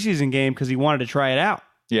doing the preseason game because he wanted to try it out?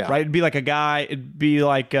 Yeah. Right? It'd be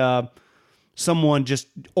like someone just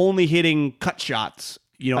only hitting cut shots.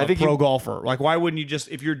 A pro golfer. Like, why wouldn't you just,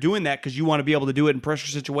 if you're doing that because you want to be able to do it in pressure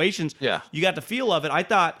situations, you got the feel of it. I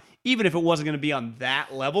thought, even if it wasn't going to be on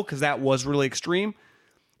that level, because that was really extreme,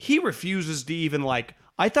 he refuses to even, like,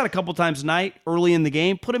 I thought a couple times tonight, early in the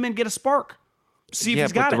game, put him in, get a spark. See if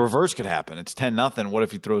he's got it. Yeah, but the reverse could happen. It's 10-0. What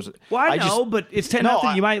if he throws it? Well, I know, but it's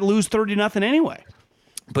 10-0. You might lose 30-0 anyway.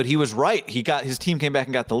 But he was right. His team came back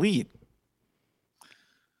and got the lead.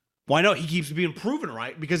 Well, I know he keeps being proven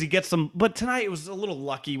right because he gets them. But tonight it was a little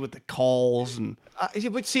lucky with the calls and.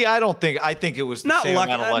 But see, I think it was not the same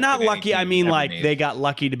lucky. Amount of luck not lucky. I mean, like made. They got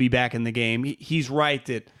lucky to be back in the game. He's right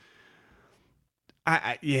that.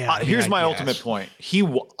 Here's my ultimate point.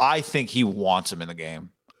 I think he wants him in the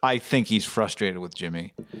game. I think he's frustrated with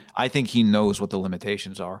Jimmy. I think he knows what the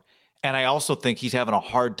limitations are, and I also think he's having a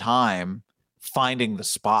hard time finding the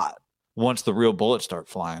spot once the real bullets start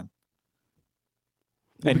flying.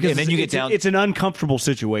 And then you get down. It's an uncomfortable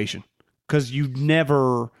situation because you've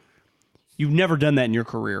never done that in your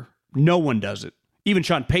career. No one does it. Even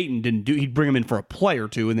Sean Payton didn't do. He'd bring him in for a play or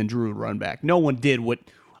two, and then Drew would run back. No one did what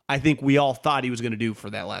I think we all thought he was going to do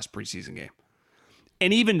for that last preseason game.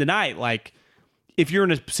 And even tonight, like if you're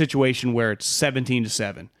in a situation where it's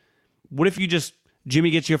 17-7, what if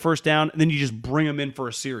Jimmy gets you a first down, and then you just bring him in for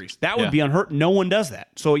a series? That would be unheard. No one does that.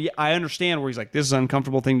 So I understand where he's like, this is an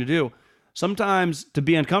uncomfortable thing to do. Sometimes to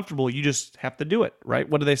be uncomfortable, you just have to do it, right?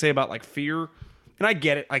 What do they say about like fear? And I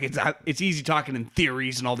get it. Like it's easy talking in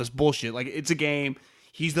theories and all this bullshit. Like it's a game.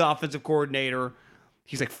 He's the offensive coordinator.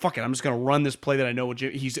 He's like, fuck it. I'm just going to run this play that I know.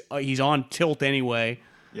 He's on tilt anyway.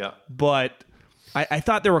 Yeah. But I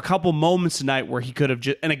thought there were a couple moments tonight where he could have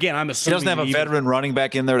just, and again, I'm assuming he doesn't have a veteran running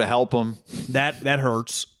back in there to help him. That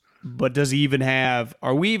hurts. But does he even have,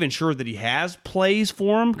 are we even sure that he has plays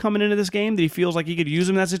for him coming into this game that he feels like he could use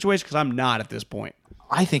him in that situation? Because I'm not at this point.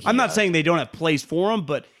 I'm not saying they don't have plays for him,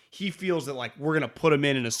 but he feels that like we're going to put him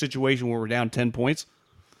in a situation where we're down 10 points.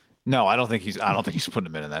 No, I don't think he's putting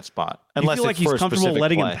him in that spot. Unless you feel like he's comfortable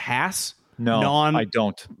letting him pass? No, I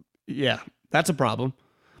don't. Yeah, that's a problem.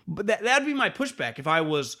 But that'd be my pushback if I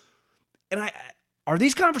was, are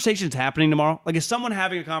these conversations happening tomorrow? Like is someone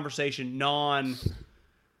having a conversation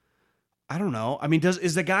I don't know. I mean,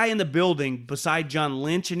 is the guy in the building beside John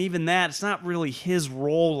Lynch, and even that, it's not really his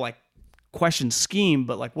role, like question scheme,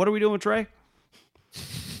 but like, what are we doing with Trey?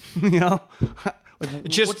 Like,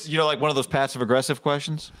 just like one of those passive aggressive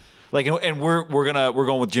questions. Like, and we're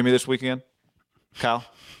going with Jimmy this weekend, Kyle.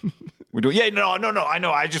 We do. Yeah, no. I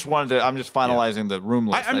know. I'm just finalizing the room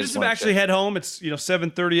list. I'm just actually head home. It's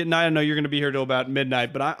 7:30 at night. I know you're going to be here till about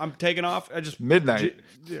midnight, but I'm taking off. Midnight.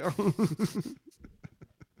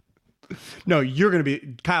 No,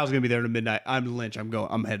 Kyle's going to be there to midnight. I'm Lynch.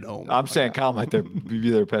 I'm heading home. I'm saying Kyle might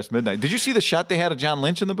be there past midnight. Did you see the shot they had of John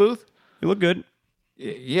Lynch in the booth? He looked good.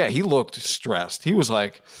 Yeah, he looked stressed. He was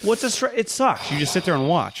like, "What's a stress? It sucks. You just sit there and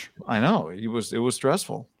watch." I know. It was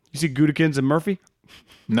stressful. You see Gudikins and Murphy?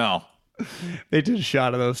 No. They did a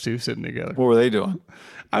shot of those two sitting together. What were they doing?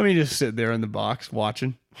 I mean, just sitting there in the box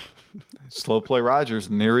watching. Slow play Rodgers,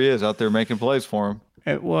 and there he is out there making plays for him.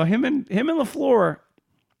 And, well, him and LaFleur,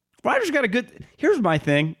 Ryder's got a good. Here's my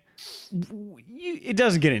thing. It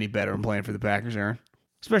doesn't get any better in playing for the Packers, Aaron.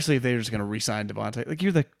 Especially if they're just going to re-sign Devontae. Like,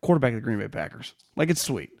 you're the quarterback of the Green Bay Packers. Like, it's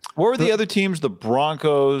sweet. What were the other teams? The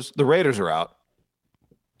Broncos. The Raiders are out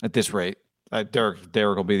at this rate. Derek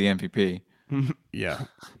will be the MVP. Yeah.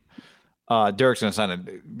 Derek's going to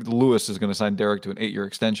sign Lewis is going to sign Derek to an 8-year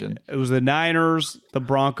extension. It was the Niners, the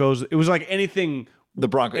Broncos. It was like anything. The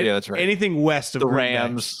Broncos. Yeah, that's right. Anything west of the Green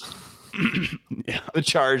Rams. Yeah. The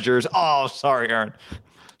Chargers. Oh, sorry, Aaron.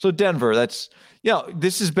 So Denver, this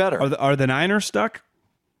is better. Are the Niners stuck?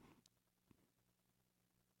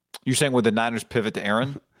 You're saying would the Niners pivot to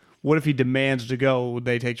Aaron? What if he demands to go? Would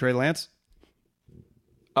they take Trey Lance?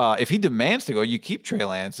 If he demands to go, you keep Trey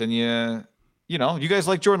Lance, and you guys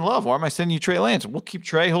like Jordan Love. Why am I sending you Trey Lance? We'll keep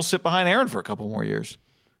Trey. He'll sit behind Aaron for a couple more years.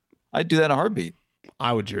 I'd do that in a heartbeat.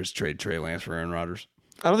 I would just trade Trey Lance for Aaron Rodgers.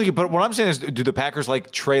 I don't think. But what I'm saying is, do the Packers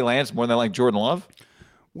like Trey Lance more than they like Jordan Love?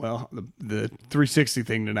 Well, the 360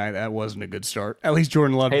 thing tonight, that wasn't a good start. At least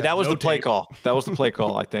Jordan Love. Hey, that was the play call. That was the play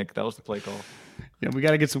call. I think that was the play call. Yeah, we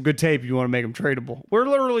got to get some good tape if you want to make him tradable. We're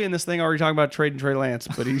literally in this thing already talking about trading Trey Lance,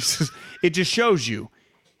 but it just shows you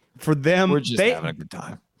for them. We're just having a good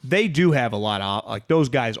time. They do have a lot of, like, those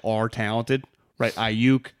guys are talented, right?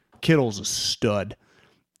 Aiyuk, Kittle's a stud,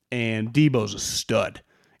 and Debo's a stud,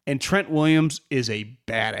 and Trent Williams is a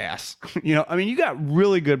badass. You got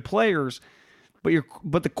really good players,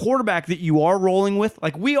 but the quarterback that you are rolling with,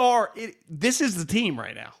 like this is the team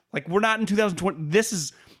right now. Like, we're not in 2020.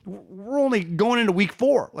 We're only going into week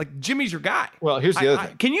 4. Like, Jimmy's your guy. Well, here's the other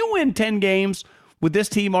thing. Can you win 10 games with this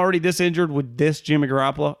team already this injured with this Jimmy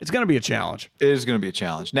Garoppolo? It's going to be a challenge. It is going to be a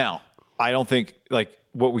challenge. Now, I don't think, like,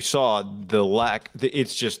 what we saw,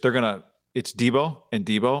 it's just it's Debo and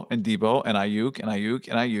Debo and Debo and Aiyuk and Aiyuk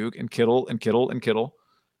and Aiyuk and Kittle and Kittle and Kittle.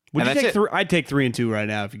 Would you take 3? I'd take 3 and 2 right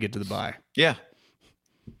now if you get to the bye. Yeah.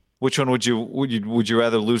 Which one would you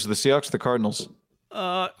rather lose to the Seahawks or the Cardinals?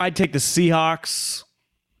 I'd take the Seahawks.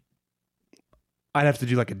 I'd have to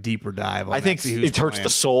do like a deeper dive on I think it hurts the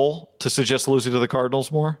soul to suggest losing to the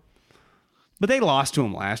Cardinals more. But they lost to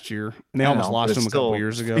them last year, and they almost lost to them a couple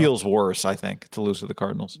years ago. Feels worse, I think, to lose to the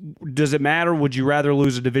Cardinals. Does it matter? Would you rather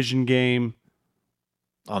lose a division game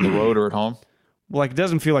on the road or at home? Well, it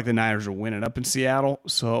doesn't feel like the Niners are winning up in Seattle,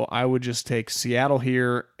 so I would just take Seattle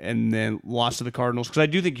here and then loss to the Cardinals, because I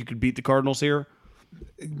do think you could beat the Cardinals here.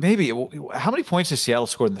 Maybe. How many points has Seattle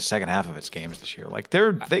scored in the second half of its games this year? Like,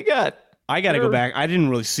 they got... I got to go back. I didn't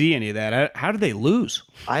really see any of that. How did they lose?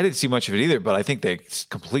 I didn't see much of it either, but I think they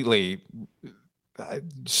completely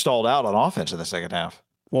stalled out on offense in the second half.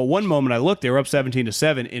 Well, one moment I looked, they were up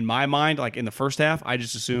 17-7. In my mind, like in the first half, I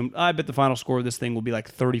just assumed, I bet the final score of this thing will be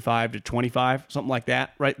like 35-25, something like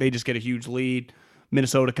that, right? They just get a huge lead.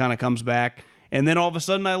 Minnesota kind of comes back. And then all of a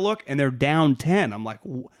sudden I look, and they're down 10. I'm like,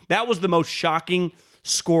 that was the most shocking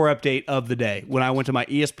score update of the day. When I went to my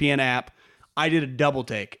ESPN app, I did a double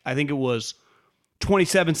take. I think it was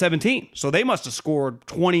 27-17. So they must have scored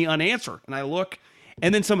 20 unanswered. And I look,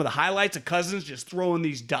 and then some of the highlights of Cousins just throwing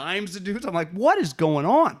these dimes to dudes. I'm like, what is going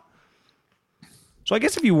on? So I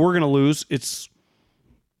guess if you were going to lose,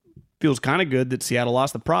 feels kind of good that Seattle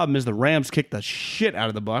lost. The problem is the Rams kicked the shit out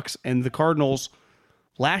of the Bucs, and the Cardinals,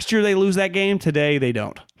 last year they lose that game. Today they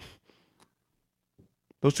don't.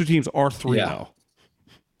 Those two teams are 3-0.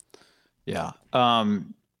 Yeah.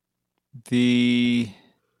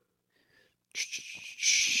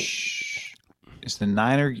 Is the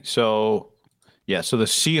Niner so the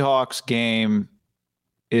Seahawks game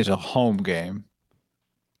is a home game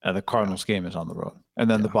and the Cardinals game is on the road, and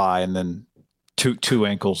then the bye, and then two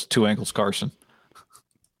ankles Carson.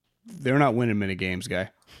 They're not winning many games, guy.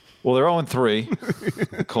 Well, they're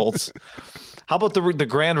 0-3, the Colts. How about the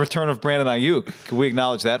grand return of Brandon Aiyuk? Can we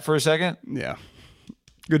acknowledge that for a second? Yeah.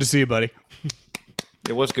 Good to see you, buddy.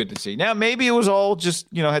 It was good to see. Now, maybe it was all just,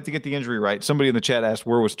 had to get the injury right. Somebody in the chat asked,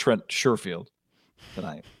 where was Trent Sherfield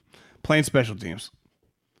tonight? Playing special teams,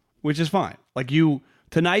 which is fine. Like,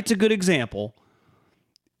 tonight's a good example,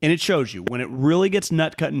 and it shows you when it really gets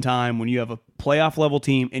nut-cutting time, when you have a playoff-level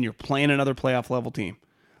team and you're playing another playoff-level team.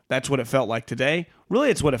 That's what it felt like today. Really,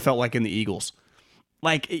 it's what it felt like in the Eagles.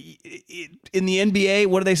 Like, in the NBA,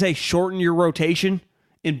 what do they say? Shorten your rotation.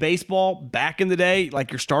 In baseball, back in the day,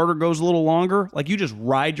 like your starter goes a little longer. Like you just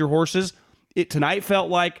ride your horses. Tonight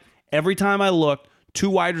felt like every time I looked, 2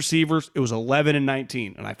 wide receivers, it was 11 and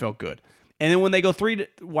 19, and I felt good. And then when they go 3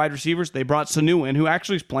 wide receivers, they brought Sanu in, who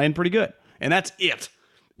actually is playing pretty good. And that's it.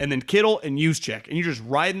 and then Kittle and Juszczyk, and you're just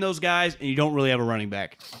riding those guys, and you don't really have a running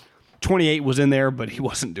back. 28 was in there, but he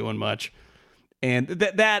wasn't doing much, and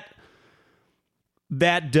that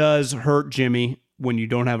does hurt Jimmy when you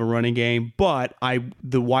don't have a running game. But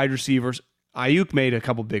the wide receivers, Aiyuk made a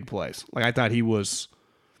couple big plays. Like I thought he was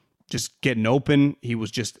just getting open. He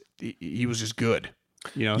was just good.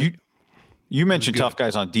 You mentioned tough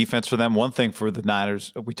guys on defense for them. One thing for the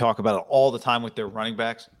Niners, we talk about it all the time with their running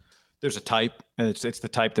backs. There's a type, and it's the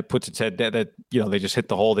type that puts its head down, that they just hit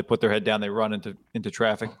the hole, they put their head down, they run into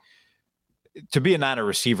traffic. To be a Niner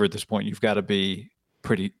receiver at this point, you've got to be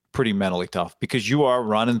pretty mentally tough, because you are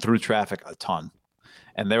running through traffic a ton,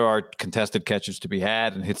 and there are contested catches to be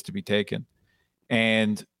had and hits to be taken,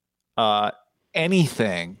 and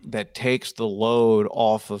anything that takes the load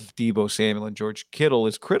off of Deebo Samuel and George Kittle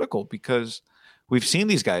is critical, because we've seen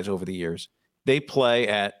these guys over the years. They play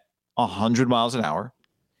at 100 miles an hour,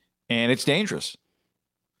 and it's dangerous.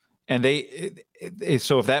 And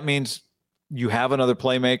so if that means you have another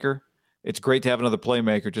playmaker, it's great to have another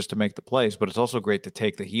playmaker just to make the plays, but it's also great to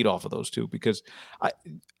take the heat off of those two, because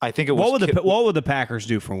I think it was. What would the Packers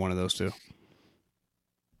do for one of those two?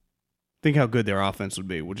 Think how good their offense would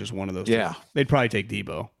be with just one of those. Yeah, two. They'd probably take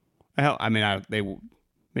Deebo.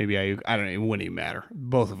 Maybe I don't know. It wouldn't even matter.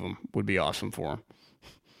 Both of them would be awesome for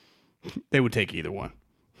them. They would take either one.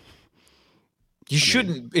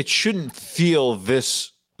 It shouldn't feel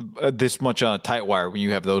this much on a tight wire when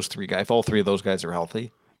you have those three guys. If all three of those guys are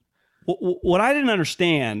healthy. What I didn't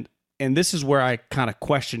understand, and this is where I kind of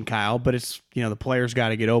question Kyle, but it's the players got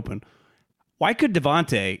to get open. Why could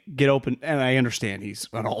Devontae get open? And I understand he's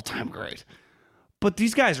an all-time great, but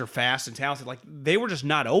these guys are fast and talented. Like, they were just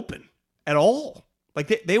not open at all.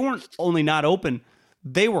 Like, they weren't only not open,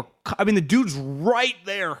 they were. I mean, the dude's right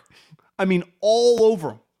there. I mean, all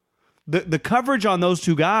over him. The coverage on those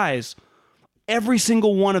two guys, every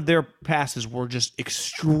single one of their passes were just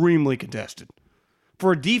extremely contested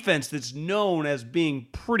for a defense that's known as being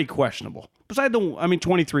pretty questionable. Besides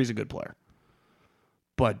 23 is a good player.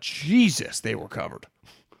 But Jesus, they were covered.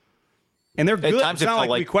 And they're good. It's not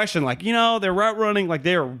like we question, they're route running. Like,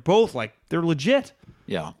 they're both, they're legit.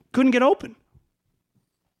 Yeah. Couldn't get open.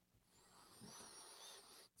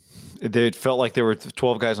 It felt like there were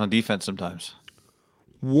 12 guys on defense sometimes.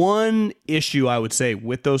 One issue I would say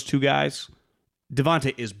with those two guys,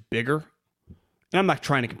 Devontae is bigger. And I'm not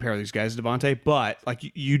trying to compare these guys to Devontae, but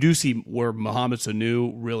you do see where Mohamed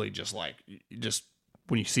Sanu really just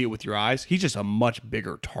when you see it with your eyes, he's just a much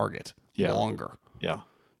bigger target, longer. Yeah.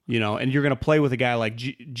 And you're going to play with a guy like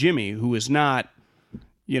Jimmy, who is not,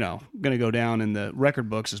 going to go down in the record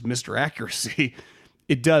books as Mr. Accuracy.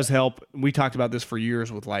 It does help. We talked about this for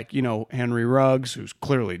years with Henry Ruggs, who's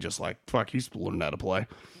clearly just he's learned how to play.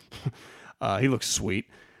 He looks sweet.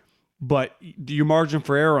 But your margin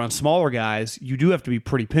for error on smaller guys, you do have to be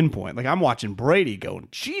pretty pinpoint. Like, I'm watching Brady going,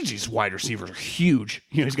 geez, these wide receivers are huge.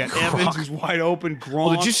 He's got Evans, who's wide open. Gronk.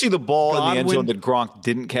 Well, did you see the ball in the end zone that Gronk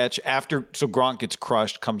didn't catch so Gronk gets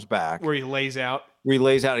crushed, comes back. Where he lays out,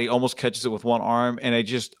 he almost catches it with one arm. And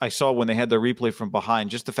I saw when they had the replay from behind,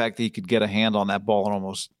 just the fact that he could get a hand on that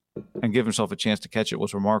ball and give himself a chance to catch it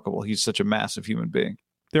was remarkable. He's such a massive human being.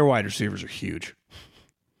 Their wide receivers are huge.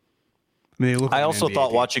 I also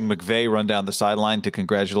thought watching McVay run down the sideline to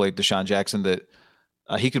congratulate Deshaun Jackson that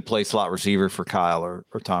he could play slot receiver for Kyle or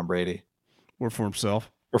Tom Brady. Or for himself,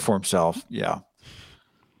 yeah.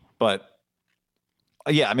 But,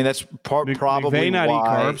 that's probably McVay not why. Eat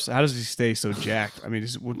carbs? How does he stay so jacked? I mean,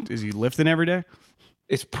 is he lifting every day?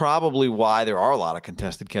 It's probably why there are a lot of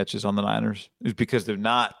contested catches on the Niners. Is because they're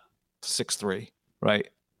not 6'3", right?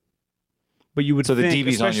 But you would think, the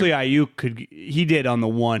DB's especially Aiyuk, he did on the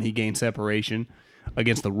one, he gained separation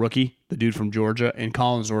against the rookie, the dude from Georgia, and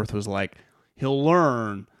Collinsworth was like, he'll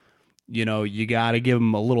learn, you got to give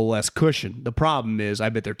him a little less cushion. The problem is, I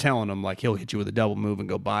bet they're telling him, he'll hit you with a double move and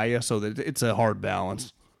go by you, so that it's a hard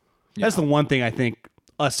balance. Yeah. That's the one thing I think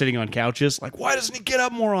us sitting on couches, why doesn't he get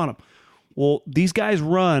up more on him? Well, these guys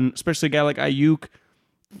run, especially a guy like Aiyuk,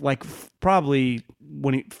 probably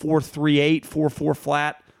when 4.38, 4.4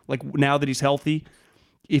 flat, now that he's healthy,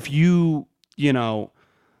 if you get up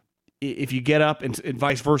and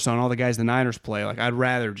vice versa on all the guys the Niners play, I'd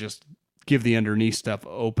rather just give the underneath stuff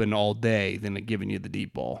open all day than giving you the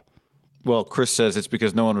deep ball. Well, Chris says it's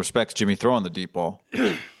because no one respects Jimmy throwing the deep ball.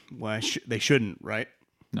 Well, they shouldn't, right?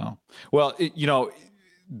 No. Well,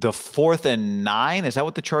 the 4th and 9, is that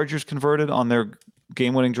what the Chargers converted on their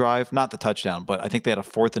game-winning drive? Not the touchdown, but I think they had a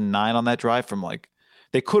 4th and 9 on that drive from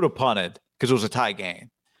they could have punted because it was a tie game.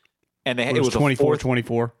 And it was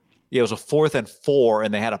 24-24. Yeah, it was a 4th and 4,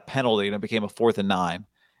 and they had a penalty, and it became a 4th and 9.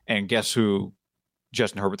 And guess who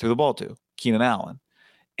Justin Herbert threw the ball to? Keenan Allen.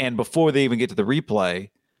 And before they even get to the replay,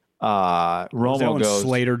 Was that Romo when goes.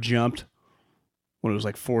 Slater jumped when it was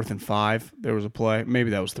like 4th and 5? There was a play.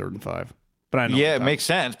 Maybe that was 3rd and 5. But I know. Yeah, it makes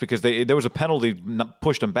sense because there was a penalty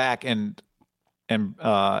pushed them back, and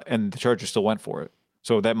the Chargers still went for it.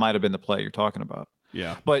 So that might have been the play you're talking about.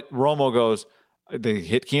 Yeah. But Romo goes, they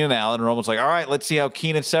hit Keenan Allen, and Romo's like, all right, let's see how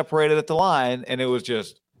Keenan separated at the line. And it was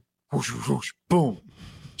just whoosh, whoosh, whoosh, boom.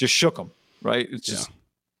 Just shook him, right? It's just. Yeah.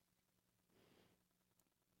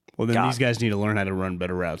 Well, then these guys need to learn how to run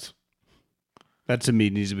better routes. That to me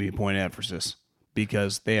needs to be a point of emphasis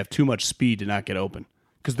because they have too much speed to not get open.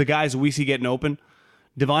 Because the guys we see getting open,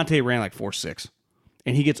 Devontae ran like 4.6,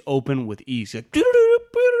 and he gets open with ease. Like,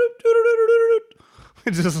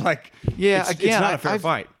 it's just like, yeah, it's not a fair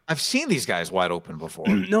fight. I've seen these guys wide open before.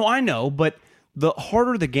 No, I know, but the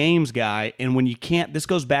harder the game's guy, and when you can't, this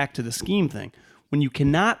goes back to the scheme thing. When you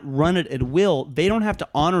cannot run it at will, they don't have to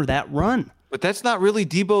honor that run. But that's not really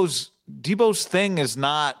Debo's thing is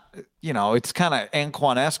not, it's kind of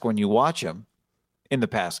Anquan-esque when you watch him in the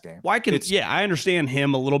pass game. Well, I understand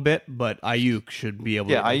him a little bit, but Aiyuk should be able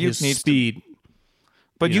to Aiyuk needs speed.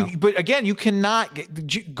 But but again, you cannot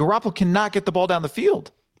Garoppolo cannot get the ball down the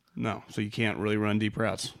field. No, so you can't really run deep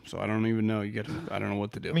routes. So I don't even know. I don't know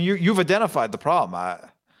what to do. I mean, you've identified the problem.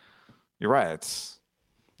 You're right.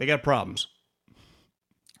 They got problems.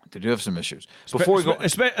 They do have some issues. Before we go,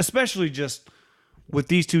 especially just with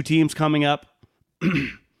these two teams coming up,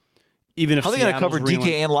 even if how are they going to cover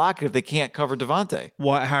DK and Lockett if they can't cover Devontae?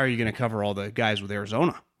 Well, how are you going to cover all the guys with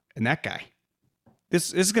Arizona and that guy?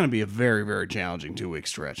 This is going to be a very, very challenging 2-week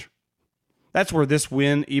stretch. That's where this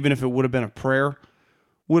win, even if it would have been a prayer,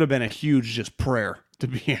 would have been a huge just prayer to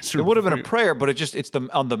be answered. It would have been a prayer, but it's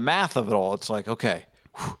on the math of it all. It's like, okay,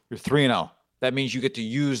 you're 3-0. That means you get to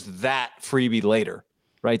use that freebie later.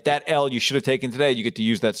 Right, that L you should have taken today, you get to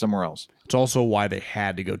use that somewhere else. It's also why they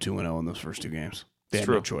had to go 2-0 in those first 2 games. They had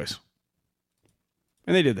no choice.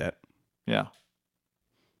 And they did that. Yeah.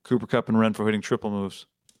 Cooper Kupp and Renfro hitting triple moves.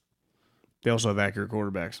 They also have accurate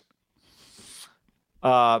quarterbacks.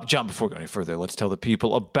 John, before we go any further, let's tell the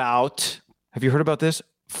people about, have you heard about this?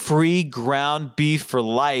 Free ground beef for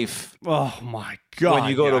life. Oh, my God. When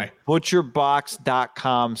you go to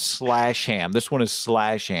butcherbox.com/ham. This one is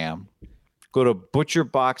 /ham. Go to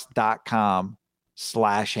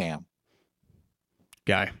butcherbox.com/ham.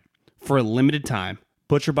 Guy, for a limited time,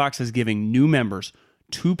 ButcherBox is giving new members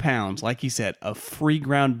 2 pounds, like he said, of free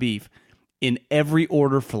ground beef in every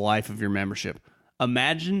order for life of your membership.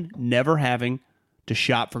 Imagine never having to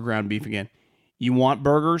shop for ground beef again. You want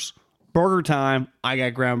burgers? Burger time, I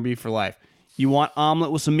got ground beef for life. You want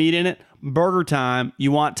omelet with some meat in it? Burger time.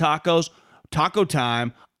 You want tacos? Taco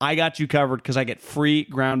time. I got you covered because I get free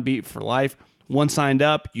ground beef for life. Once signed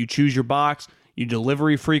up, you choose your box, you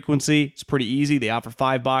delivery frequency. It's pretty easy. They offer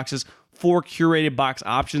 5 boxes, 4 curated box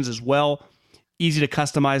options as well. Easy to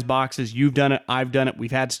customize boxes. You've done it. I've done it. We've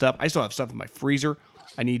had stuff. I still have stuff in my freezer.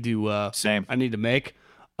 I need to I need to make.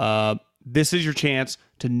 This is your chance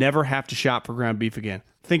to never have to shop for ground beef again.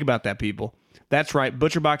 Think about that, people. That's right.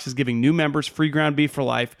 ButcherBox is giving new members free ground beef for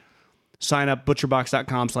life. Sign up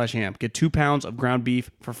butcherbox.com/ham. Get 2 pounds of ground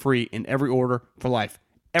beef for free in every order for life.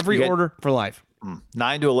 Every order for life.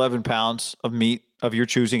 9 to 11 pounds of meat of your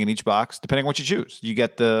choosing in each box, depending on what you choose. You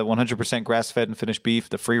get the 100% grass-fed and finished beef,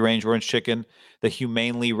 the free-range orange chicken, the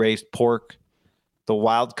humanely raised pork, the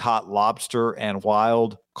wild-caught lobster and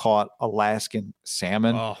wild-caught Alaskan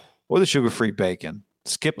salmon, or the sugar-free bacon.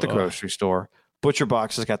 Skip the grocery store.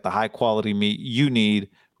 ButcherBox has got the high-quality meat you need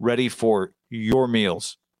ready for your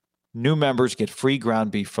meals. New members get free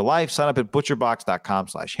ground beef for life. Sign up at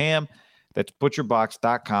butcherbox.com/ham. That's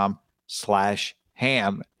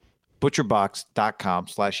butcherbox.com/ham.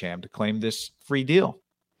 Butcherbox.com/ham to claim this free deal.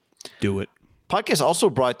 Do it. Podcast also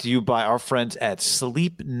brought to you by our friends at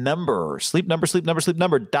Sleep Number.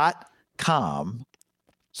 Sleepnumber.com/ham.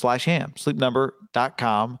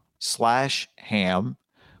 Sleepnumber.com/ham.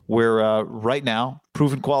 Where right now,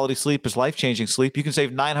 proven quality sleep is life-changing sleep. You can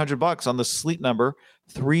save $900 on the Sleep Number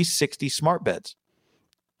 360 smart beds.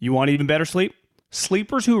 You want even better sleep?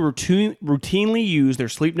 Sleepers who routinely use their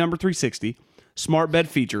Sleep Number 360 smart bed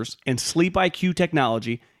features and Sleep IQ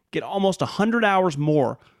technology get almost 100 hours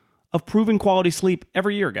more of proven quality sleep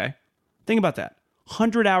every year, guy. Think about that.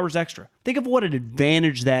 100 hours extra. Think of what an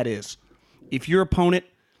advantage that is. If your opponent,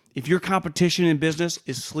 if your competition in business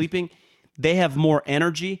is sleeping, they have more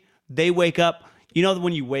energy. They wake up. You know,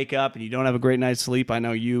 when you wake up and you don't have a great night's sleep, I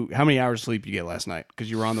know you, how many hours of sleep you get last night?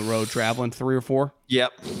 Because you were on the road traveling, 3 or 4?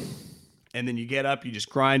 Yep. And then you get up, you just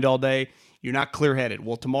grind all day. You're not clear-headed.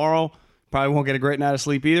 Well, tomorrow, Probably won't get a great night of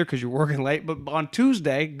sleep either because you're working late. But on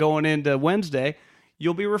Tuesday, going into Wednesday,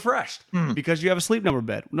 you'll be refreshed because you have a Sleep Number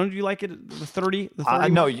bed. Don't you like it? The 30? The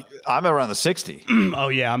 30 No, I'm around the 60. Oh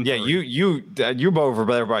yeah, I'm 30. You're over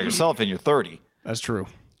there by yourself and you're 30. That's true.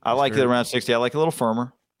 I like it around 60. I like it a little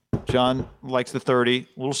firmer. John likes the 30,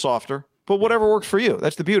 a little softer. But whatever works for you.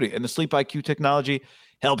 That's the beauty. And the Sleep IQ technology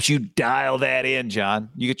helps you dial that in, John.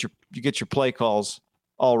 You get your play calls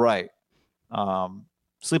all right.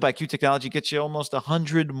 Sleep IQ technology gets you almost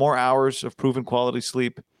 100 more hours of proven quality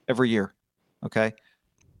sleep every year. Okay?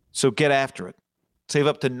 So get after it. Save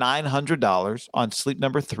up to $900 on Sleep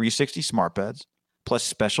Number 360 smart beds, plus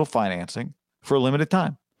special financing for a limited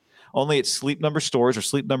time. Only at Sleep Number stores or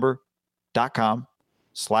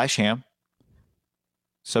sleepnumber.com/ham.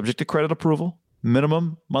 Subject to credit approval.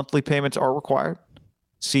 Minimum monthly payments are required.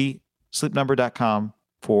 See sleepnumber.com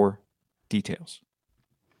for details.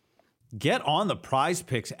 Get on the Prize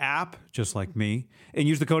Picks app, just like me, and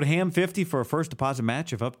use the code HAM50 for a first deposit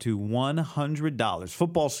match of up to $100.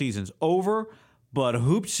 Football season's over, but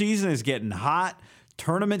hoop season is getting hot.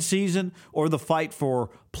 Tournament season or the fight for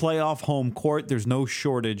playoff home court, there's no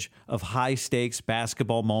shortage of high-stakes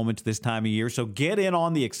basketball moments this time of year. So get in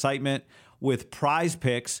on the excitement with Prize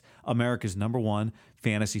Picks, America's #1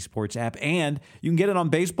 fantasy sports app. And you can get it on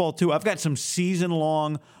baseball, too. I've got some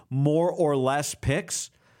season-long more or less picks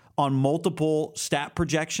on multiple stat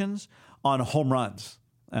projections on home runs.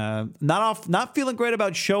 Not feeling great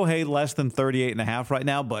about Shohei less than 38.5 right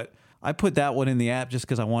now, but I put that one in the app just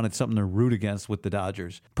because I wanted something to root against with the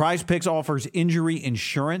Dodgers. Prize Picks offers injury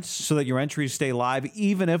insurance so that your entries stay live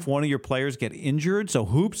even if one of your players get injured. So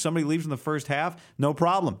hoops, somebody leaves in the first half, no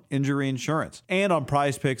problem. Injury insurance. And on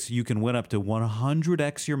Prize Picks, you can win up to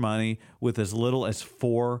 100x your money with as little as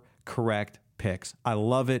 4 correct picks. I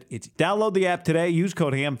love it. Download the app today. Use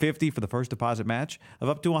code HAM50 for the first deposit match of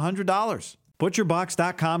up to $100.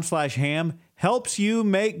 ButcherBox.com/ham helps you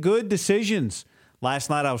make good decisions.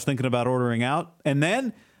 Last night I was thinking about ordering out, and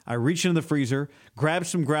then I reached into the freezer, grabbed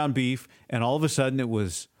some ground beef, and all of a sudden it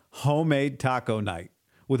was homemade taco night.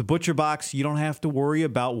 With ButcherBox, you don't have to worry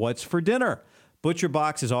about what's for dinner.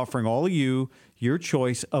 ButcherBox is offering all of you your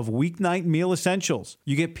choice of weeknight meal essentials.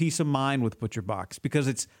 You get peace of mind with ButcherBox because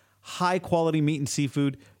it's high-quality meat and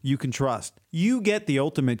seafood you can trust. You get the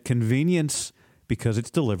ultimate convenience because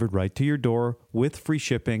it's delivered right to your door with free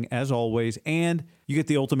shipping, as always, and you get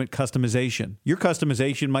the ultimate customization. Your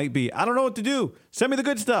customization might be, I don't know what to do. Send me the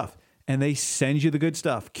good stuff. And they send you the good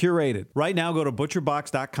stuff, curated. Right now, go to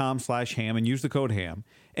butcherbox.com/ham and use the code HAM,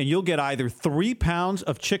 and you'll get either 3 pounds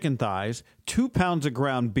of chicken thighs, 2 pounds of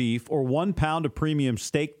ground beef, or 1 pound of premium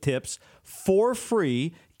steak tips for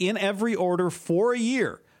free in every order for a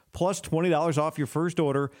year. Plus $20 off your first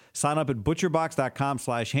order. Sign up at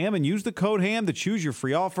butcherbox.com/ham and use the code HAM to choose your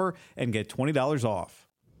free offer and get $20 off.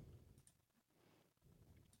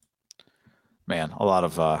 Man, a lot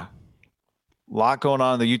going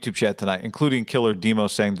on in the YouTube chat tonight, including Killer Demo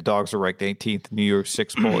saying the Dogs are ranked 18th, New York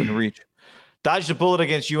 6 bowl in reach. Dodged a bullet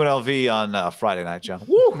against UNLV on Friday night, John.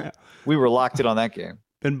 Woo! We were locked in on that game.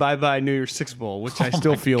 And bye-bye New Year's Six Bowl, which I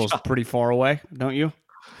still feel is pretty far away, don't you?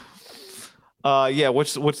 Yeah.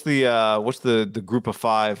 What's the group of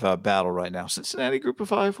 5 battle right now? Cincinnati group of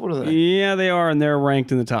 5. What are they? Yeah, they are, and they're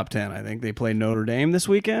ranked in the top 10. I think they play Notre Dame this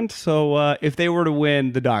weekend. So if they were to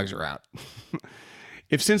win, the Dogs are out.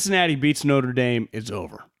 If Cincinnati beats Notre Dame, it's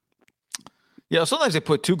over. Yeah. Sometimes they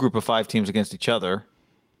put 2 group of 5 teams against each other.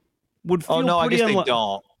 Would feel I guess they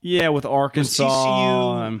don't. Yeah, with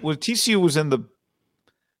Arkansas. TCU was in the.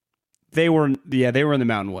 They were in the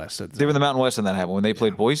Mountain West. They were in the Mountain West, and that happened when they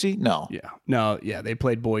played Boise. No, they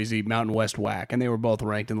played Boise, Mountain West WAC, and they were both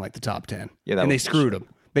ranked in like the top 10. Yeah, and they screwed them.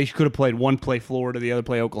 They could have played one play Florida, the other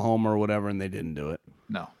play Oklahoma or whatever, and they didn't do it.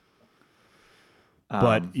 No,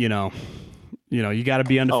 but you got to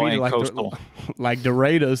be undefeated like the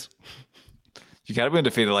Raiders. You got to be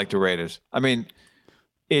undefeated like the Raiders. I mean,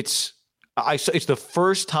 it's the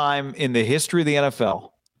first time in the history of the NFL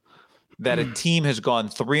that a team has gone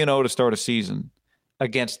 3-0 to start a season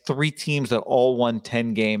against 3 teams that all won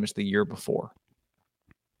 10 games the year before.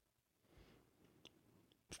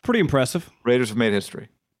 It's pretty impressive. Raiders have made history.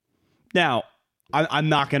 Now, I'm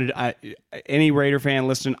not going to any Raider fan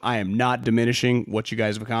listening, I am not diminishing what you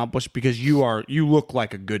guys have accomplished because you look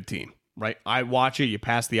like a good team, right? I watch it, you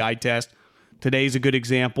pass the eye test. Today's a good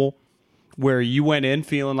example where you went in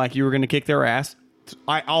feeling like you were going to kick their ass.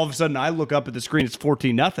 All of a sudden, I look up at the screen, it's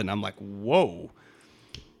 14-0. I'm like, whoa.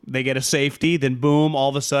 They get a safety, then boom, all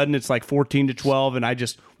of a sudden it's like 14-12.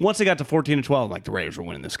 And once they got to 14-12, I'm like, the Raiders were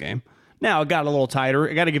winning this game. Now it got a little tighter.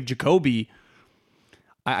 I got to give Jacoby,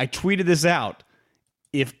 I tweeted this out.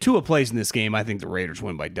 if Tua plays in this game, I think the Raiders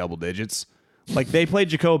win by double digits. Like, they played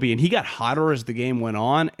Jacoby, and he got hotter as the game went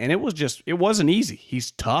on, and it wasn't easy.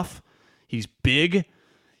 He's tough. He's big.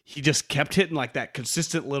 He just kept hitting like that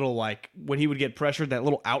consistent little, like, when he would get pressured, that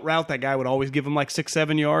little out route, that guy would always give him like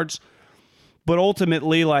 6-7 yards. But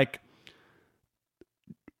ultimately, like,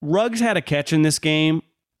 Ruggs had a catch in this game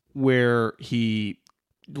where he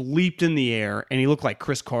leaped in the air and he looked like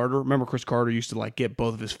Chris Carter. Remember, Chris Carter used to like get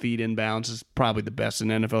both of his feet inbounds. Is probably the best in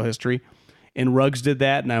NFL history. And Ruggs did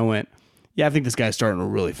that, and I went, yeah, I think this guy's starting to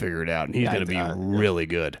really figure it out, and he's going to be really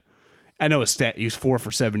good. I know his stat, he was 4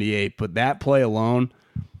 for 78, but that play alone,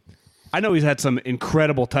 I know he's had some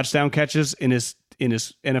incredible touchdown catches in his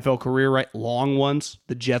NFL career, right? Long ones.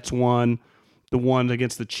 The Jets won. The one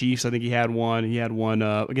against the Chiefs, I think he had one. He had one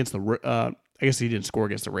against the I guess he didn't score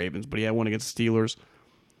against the Ravens, but he had one against the Steelers.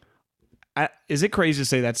 Is it crazy to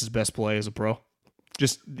say that's his best play as a pro?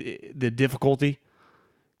 Just the difficulty?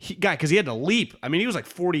 Because he had to leap. I mean, he was like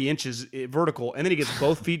 40 inches vertical, and then he gets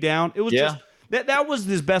both feet down. It was just that was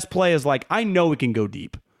his best play. Is like, I know it can go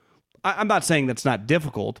deep. I'm not saying that's not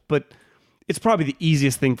difficult, but it's probably the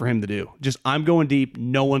easiest thing for him to do. Just, I'm going deep.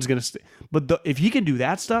 No one's going to stay. But if he can do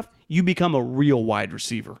that stuff, you become a real wide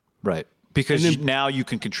receiver. Right. Because now you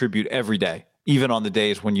can contribute every day, even on the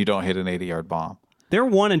days when you don't hit an 80-yard bomb. They're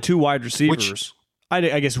 1 and 2 wide receivers.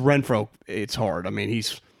 I guess Renfro, it's hard. I mean,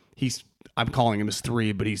 he's I'm calling him as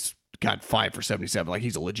 3, but he's got 5 for 77. Like,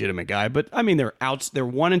 he's a legitimate guy. But I mean, they're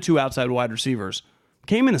 1 and 2 outside wide receivers.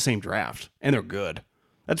 Came in the same draft, and they're good.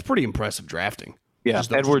 That's pretty impressive drafting. Yeah,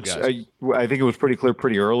 Edwards, I think it was pretty clear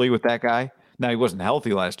pretty early with that guy. Now, he wasn't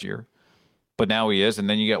healthy last year, but now he is. And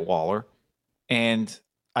then you get Waller. And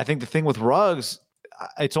I think the thing with Ruggs,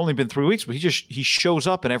 it's only been 3 weeks, but he shows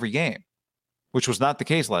up in every game, which was not the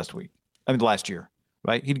case last year,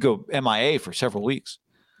 right? He'd go MIA for several weeks.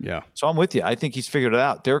 Yeah. So I'm with you. I think he's figured it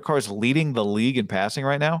out. Derek Carr's leading the league in passing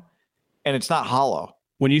right now, and it's not hollow.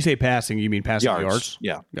 When you say passing, you mean passing yards?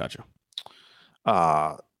 Yeah. Gotcha.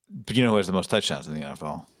 But you know who has the most touchdowns in the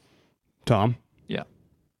NFL? Tom? Yeah.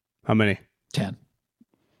 How many? 10.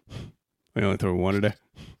 We only threw 1 today?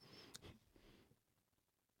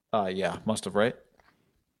 Yeah, must have, right?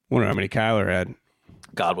 Wonder how many Kyler had.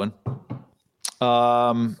 Godwin.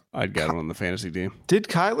 I'd got him on the fantasy team. Did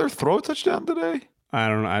Kyler throw a touchdown today? I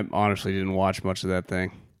don't know. I honestly didn't watch much of that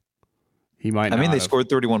thing. He might not. I mean, they scored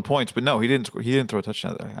 31 points, but no, he didn't throw a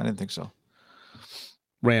touchdown today. I didn't think so.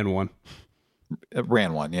 Ran one,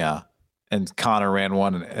 yeah. And Connor ran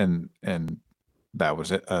one, and that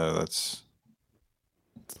was it.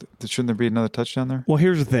 Shouldn't there be another touchdown there? Well,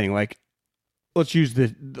 here's the thing. Like, let's use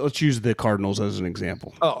the Cardinals as an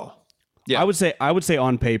example. Oh, yeah. I would say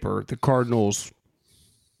on paper the Cardinals,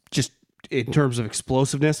 just in terms of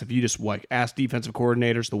explosiveness, if you just like ask defensive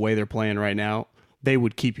coordinators the way they're playing right now, they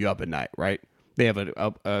would keep you up at night, right? They have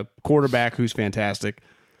a quarterback who's fantastic.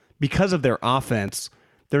 Because of their offense,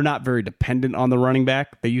 they're not very dependent on the running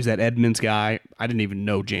back. They use that Edmonds guy. I didn't even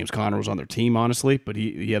know James Conner was on their team, honestly, but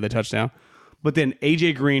he had the touchdown. But then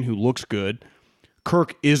A.J. Green, who looks good.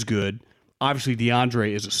 Kirk is good. Obviously,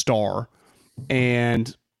 DeAndre is a star.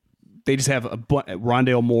 And they just have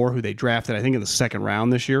Rondale Moore, who they drafted, I think, in the second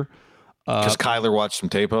round this year. Because Kyler watched some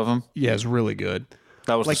tape of him? Yeah, it's really good.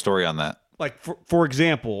 That was the story on that. Like, for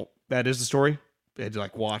example, that is the story. They had to,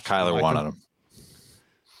 like, watch. Kyler wanted him.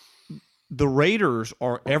 The Raiders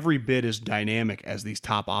are every bit as dynamic as these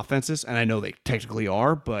top offenses, and I know they technically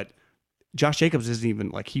are, but Josh Jacobs isn't even,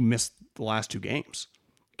 like, he missed the last 2 games.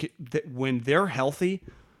 When they're healthy,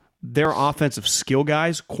 their offensive skill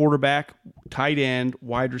guys, quarterback, tight end,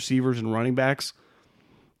 wide receivers, and running backs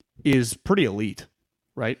is pretty elite,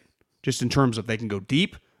 right? Just in terms of they can go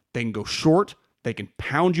deep, they can go short, they can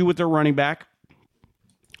pound you with their running back.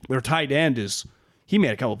 Their tight end he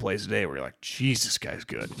made a couple plays today where you're like, Jesus, this guy's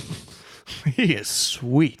good. He is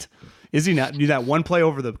sweet. Is he not? Do that one play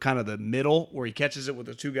over the kind of the middle where he catches it with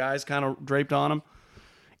the 2 guys kind of draped on him.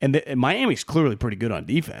 And Miami's clearly pretty good on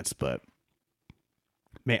defense, but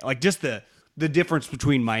man, like just the difference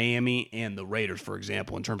between Miami and the Raiders, for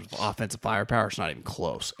example, in terms of offensive firepower, it's not even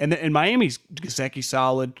close. And Miami's Gesicki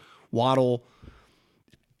solid, Waddle.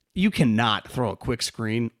 You cannot throw a quick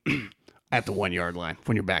screen at the 1-yard line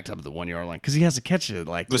when you're backed up at the 1-yard line because he has to catch it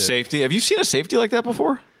like the safety. Have you seen a safety like that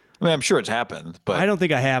before? I mean, I'm sure it's happened, but I don't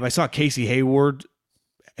think I have. I saw Casey Hayward.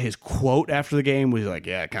 His quote after the game was like,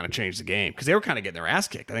 "Yeah, it kind of changed the game," because they were kind of getting their ass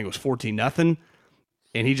kicked. I think it was 14-0,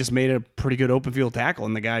 and he just made a pretty good open field tackle,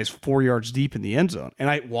 and the guy's 4 yards deep in the end zone.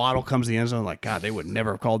 And Waddle comes to the end zone like, God, they would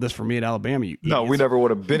never have called this for me at Alabama. You No, idiots. we never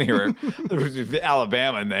would have been here. There was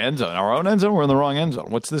Alabama in the end zone. Our own end zone, we're in the wrong end zone.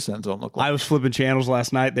 What's this end zone look like? I was flipping channels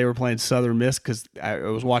last night. They were playing Southern Miss because I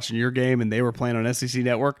was watching your game, and they were playing on SEC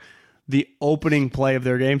Network. The opening play of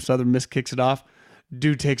their game, Southern Miss kicks it off.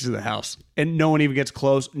 Dude takes it to the house, and no one even gets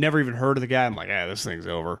close. Never even heard of the guy. I'm like, this thing's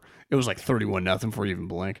over. It was like 31-0 before you even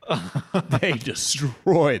blink. They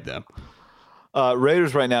destroyed them.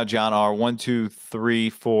 Raiders right now, John, are 1, 2, 3,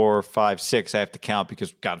 4, 5, 6. I have to count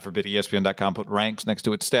because, God forbid, ESPN.com put ranks next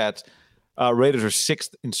to its stats. Raiders are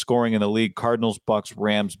 6th in scoring in the league. Cardinals, Bucks,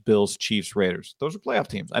 Rams, Bills, Chiefs, Raiders. Those are playoff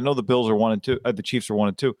teams. I know the Bills are 1 and 2. The Chiefs are 1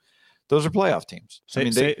 and 2. Those are playoff teams.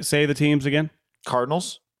 Say the teams again.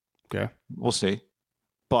 Cardinals. Okay. We'll see.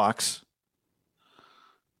 Bucks,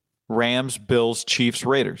 Rams, Bills, Chiefs,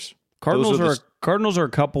 Raiders. Cardinals are a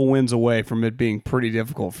couple wins away from it being pretty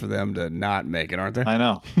difficult for them to not make it, aren't they? I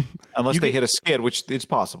know. Unless they hit a skid, which it's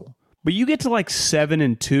possible. But you get to like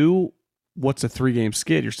 7-2. What's a 3-game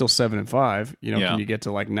skid? You're still 7-5. Can you get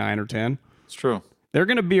to like 9 or 10? It's true. They're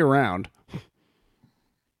going to be around.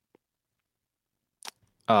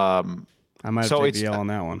 I might have to take the L on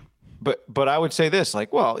that one. But I would say this,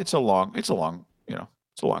 it's a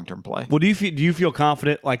long-term play. Well, do you feel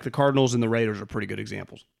confident? Like the Cardinals and the Raiders are pretty good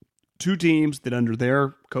examples. Two teams that under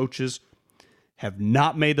their coaches have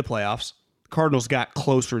not made the playoffs. Cardinals got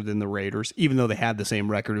closer than the Raiders, even though they had the same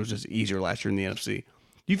record. It was just easier last year in the NFC.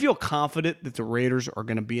 Do you feel confident that the Raiders are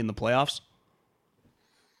going to be in the playoffs?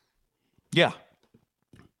 Yeah.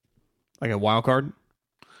 Like a wild card?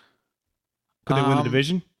 Could they win the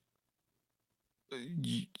division?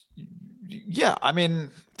 Yeah, I mean,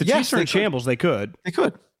 the Chiefs are in shambles. They could. They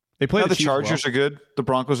could. They play the Chargers are good. The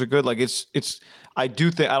Broncos are good. Like it's. I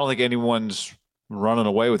don't think anyone's running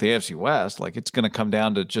away with the AFC West. Like it's going to come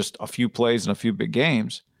down to just a few plays and a few big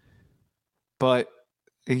games. But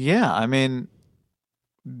yeah, I mean,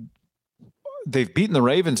 they've beaten the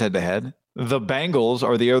Ravens head to head. The Bengals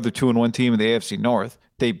are the other 2-1 team in the AFC North.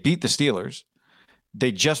 They beat the Steelers.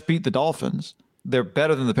 They just beat the Dolphins. They're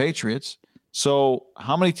better than the Patriots. So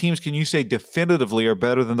how many teams can you say definitively are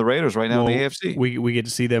better than the Raiders right now in the AFC? We get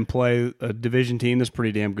to see them play a division team that's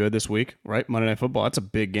pretty damn good this week, right? Monday Night Football. That's a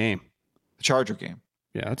big game. The Charger game.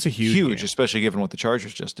 Yeah, that's a huge game. Especially given what the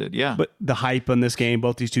Chargers just did. Yeah. But the hype on this game,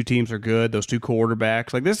 both these two teams are good. Those two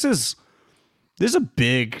quarterbacks. Like this is a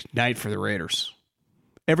big night for the Raiders.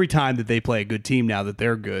 Every time that they play a good team now that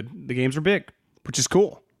they're good, the games are big, which is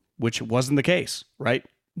cool, which wasn't the case, right?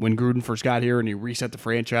 When Gruden first got here and he reset the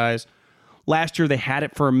franchise. Last year they had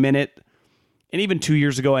it for a minute, and even 2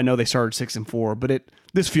 years ago, I know they started 6-4, but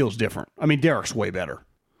this feels different. I mean, Derek's way better.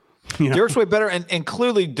 Derek's way better, and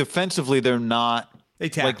clearly defensively they're not. They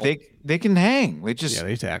tackle. Like they can hang. They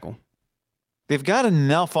tackle. They've got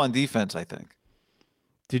enough on defense, I think.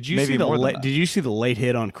 Did you see the late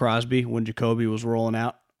hit on Crosby when Jacoby was rolling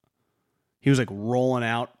out? He was like rolling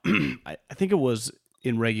out. I think it was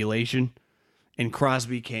in regulation, and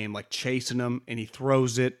Crosby came like chasing him, and he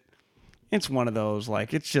throws it. It's one of those,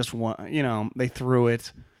 like, it's just one, they threw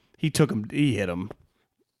it. He took him, he hit him.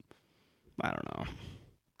 I don't know.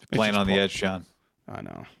 Playing on the edge, John. I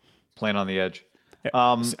know. Playing on the edge.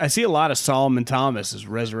 I see a lot of Solomon Thomas is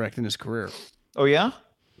resurrecting his career. Oh, yeah?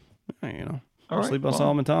 I'll sleep on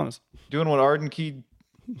Solomon Thomas. Doing what Arden Key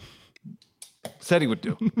said he would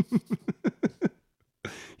do.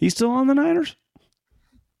 He's still on the Niners?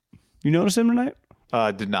 You notice him tonight?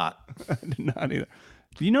 Did not. I did not either.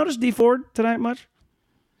 Do you notice D Ford tonight much?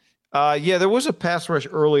 Yeah, there was a pass rush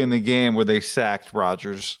early in the game where they sacked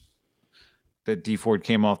Rodgers. That D Ford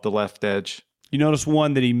came off the left edge. You notice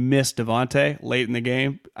one that he missed Devontae late in the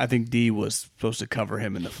game? I think D was supposed to cover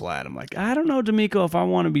him in the flat. I'm like, I don't know, D'Amico, if I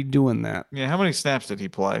want to be doing that. Yeah, how many snaps did he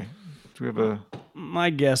play? Do we have a... My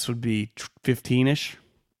guess would be 15-ish.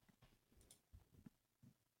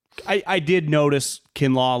 I did notice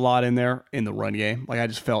Kinlaw a lot in there in the run game. Like, I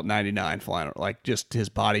just felt 99 flying. Like, just his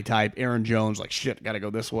body type. Aaron Jones, like, shit, got to go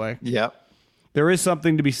this way. Yeah. There is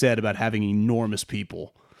something to be said about having enormous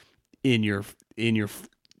people in your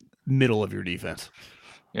middle of your defense.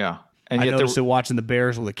 Yeah. And I noticed it watching the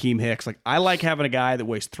Bears with Akeem Hicks. Like, I like having a guy that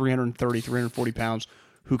weighs 330, 340 pounds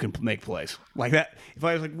who can make plays. Like that. If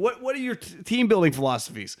I was like, what are your team building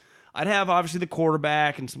philosophies? I'd have, obviously, the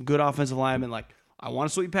quarterback and some good offensive linemen. Like, I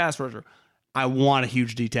want a sweet pass rusher. I want a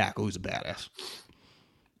huge D tackle who's a badass.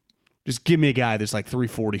 Just give me a guy that's like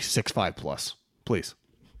 340, 6'5 plus, please.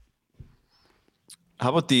 How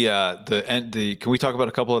about the can we talk about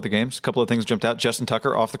a couple of the games? A couple of things jumped out. Justin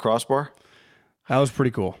Tucker off the crossbar. That was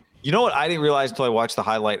pretty cool. You know what I didn't realize until I watched the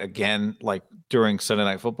highlight again, like during Sunday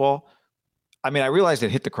Night Football? I mean, I realized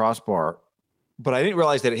it hit the crossbar, but I didn't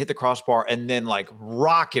realize that it hit the crossbar and then like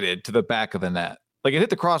rocketed to the back of the net. Like it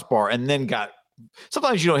hit the crossbar and then got –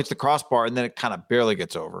 sometimes you don't hit the crossbar and then it kind of barely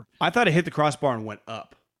gets over. I thought it hit the crossbar and went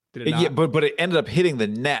up. Did it not? Yeah, but it ended up hitting the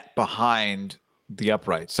net behind the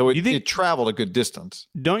upright. So it traveled a good distance.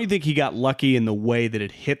 Don't you think he got lucky in the way that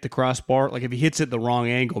it hit the crossbar? Like if he hits it the wrong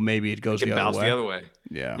angle, maybe it goes the other way.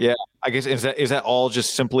 Yeah. Yeah. I guess is that all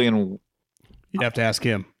just simply in – You'd have to ask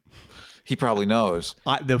him. He probably knows.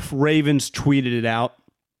 The Ravens tweeted it out.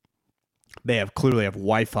 They clearly have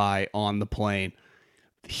Wi-Fi on the plane.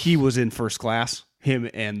 He was in first class, him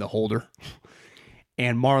and the holder.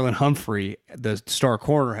 And Marlon Humphrey, the star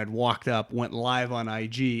corner, had walked up, went live on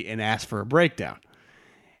IG, and asked for a breakdown.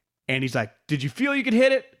 And he's like, did you feel you could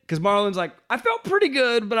hit it? Because Marlon's like, I felt pretty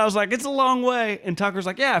good, but I was like, it's a long way. And Tucker's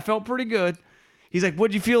like, yeah, I felt pretty good. He's like,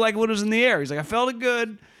 what'd you feel like when it was in the air? He's like, I felt it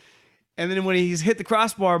good. And then when he's hit the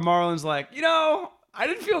crossbar, Marlon's like, I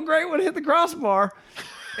didn't feel great when it hit the crossbar.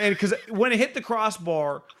 And because when it hit the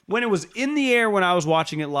crossbar, when it was in the air when I was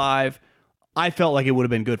watching it live, I felt like it would have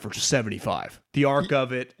been good for 75. The arc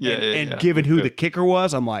of it, and given who the kicker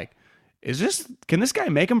was, I'm like, can this guy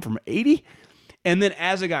make him from 80? And then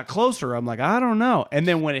as it got closer, I'm like, I don't know. And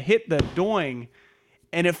then when it hit the doing,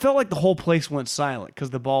 and it felt like the whole place went silent because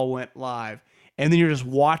the ball went live. And then you're just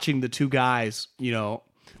watching the two guys,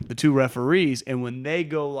 the two referees, and when they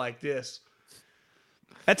go like this,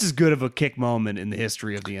 that's as good of a kick moment in the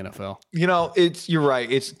history of the NFL. You're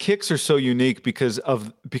right. Kicks are so unique because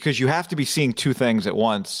you have to be seeing two things at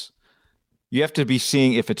once. You have to be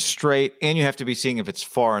seeing if it's straight and you have to be seeing if it's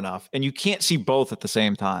far enough. And you can't see both at the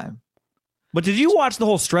same time. But did you watch the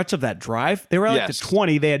whole stretch of that drive? They were at the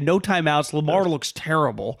 20. They had no timeouts. Lamar looks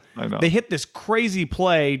terrible. I know. They hit this crazy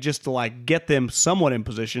play just to get them somewhat in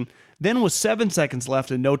position. Then with 7 seconds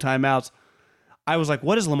left and no timeouts, I was like,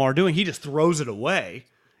 what is Lamar doing? He just throws it away.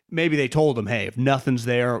 Maybe they told him, hey, if nothing's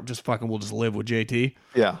there, we'll just live with JT.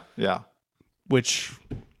 Yeah. Which,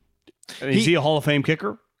 is he a Hall of Fame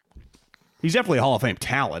kicker? He's definitely a Hall of Fame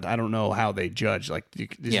talent. I don't know how they judge.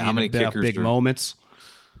 How many kickers? Big moments.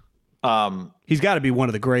 He's got to be one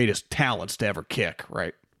of the greatest talents to ever kick,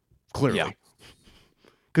 right? Clearly. Yeah.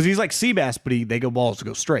 Because he's like Seabass, but balls to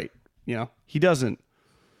go straight. He doesn't.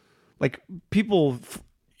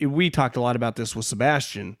 We talked a lot about this with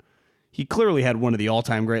Sebastian. He clearly had one of the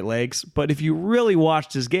all-time great legs, but if you really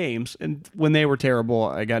watched his games, and when they were terrible,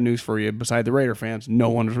 I got news for you, beside the Raider fans, no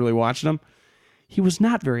one was really watching them, he was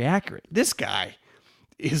not very accurate. This guy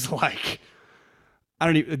is like,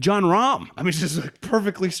 John Rahm. It's just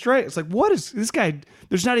perfectly straight. It's like, what is this guy?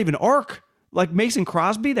 There's not even arc. Like Mason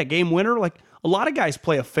Crosby, that game winner, a lot of guys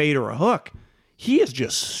play a fade or a hook. He is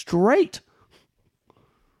just straight.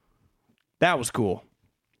 That was cool.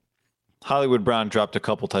 Hollywood Brown dropped a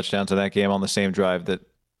couple touchdowns in that game on the same drive that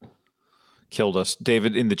killed us.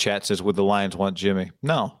 David in the chat says, would the Lions want Jimmy?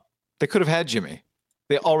 No. They could have had Jimmy.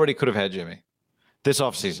 They already could have had Jimmy this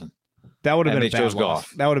offseason. That would have been a bad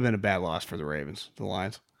loss. That would have been a bad loss for the Ravens, the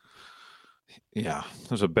Lions. Yeah,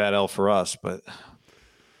 it was a bad L for us, but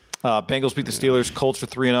Bengals beat the Steelers. Colts for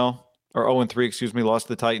 3-0, or 0-3, excuse me, lost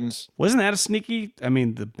to the Titans. Wasn't that a sneaky? The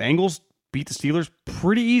Bengals beat the Steelers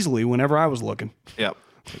pretty easily whenever I was looking. Yep.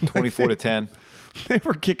 24-10. They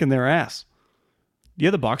were kicking their ass. Do you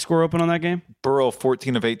have the box score open on that game? Burrow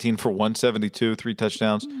 14 of 18 for 172, 3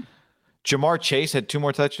 touchdowns. Jamar Chase had 2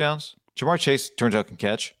 more touchdowns. Jamar Chase turns out can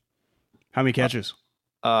catch. How many catches?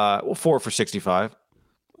 4 for 65.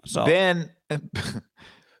 So then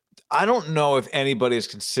I don't know if anybody has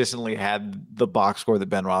consistently had the box score that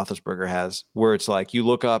Ben Roethlisberger has, where it's like you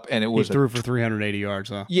look up and it was he threw for 380 yards.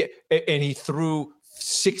 Huh? Yeah, and he threw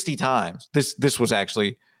 60 times. This was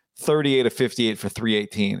actually 38 of 58 for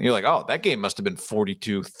 318. And you're like, oh, that game must have been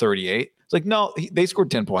 42-38. It's like, no, they scored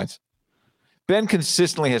 10 points. Ben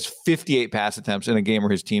consistently has 58 pass attempts in a game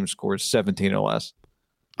where his team scores 17 or less.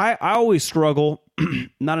 I always struggle.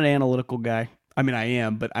 Not an analytical guy. I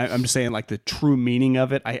am, but I'm just saying the true meaning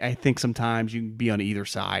of it. I think sometimes you can be on either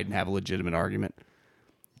side and have a legitimate argument.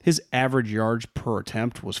 His average yards per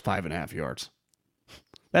attempt was 5.5 yards.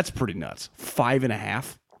 That's pretty nuts.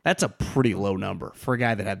 5.5. That's a pretty low number for a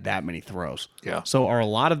guy that had that many throws. Yeah. So are a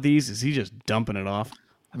lot of these, is he just dumping it off?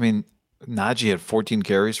 Najee had 14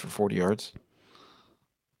 carries for 40 yards.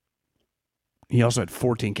 He also had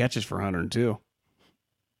 14 catches for 102.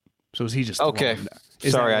 So is he just okay?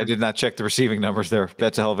 Sorry, I did not check the receiving numbers there.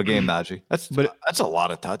 That's a hell of a game, Najee. That's a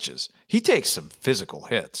lot of touches. He takes some physical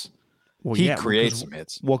hits. Well, he yeah, creates some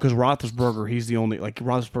hits. Well, because Roethlisberger, he's the only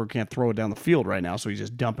Roethlisberger can't throw it down the field right now, so he's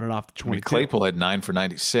just dumping it off the 22. Claypool had 9 for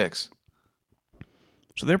 96.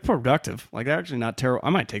 So they're productive. Like, they're actually not terrible.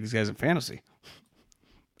 I might take these guys in fantasy.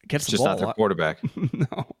 Gets the Just ball not their quarterback.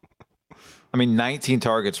 No. I mean, 19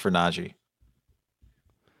 targets for Najee.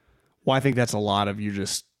 Well, I think that's a lot of you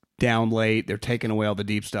just down late. They're taking away all the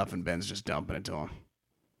deep stuff, and Ben's just dumping it to him.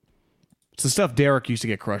 It's the stuff Derek used to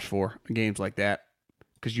get crushed for in games like that,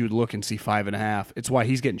 because you would look and see 5.5. It's why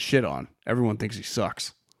he's getting shit on. Everyone thinks he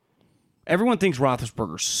sucks. Everyone thinks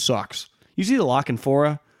Roethlisberger sucks. You see the Lock and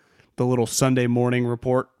Fora, the little Sunday morning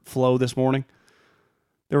report flow this morning?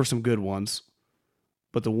 There were some good ones.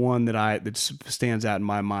 But the one that stands out in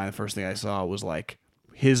my mind, the first thing I saw was like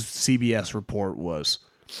his CBS report was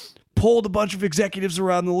polled a bunch of executives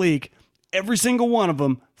around the league. Every single one of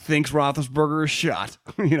them thinks Roethlisberger is shot,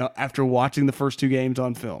 after watching the first 2 games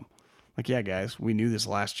on film. Like, yeah, guys, we knew this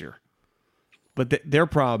last year. But their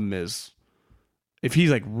problem is, if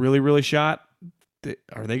he's like really, really shot,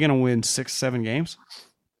 are they going to win 6-7 games?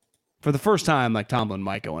 For the first time, like Tomlin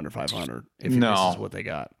might go under 500 if this is what they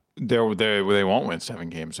got. They won't win 7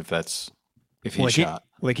 games if he's shot.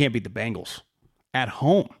 Well, they can't beat the Bengals at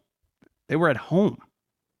home. They were at home.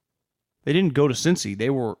 They didn't go to Cincy. They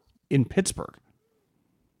were in Pittsburgh.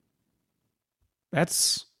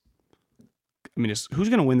 Who's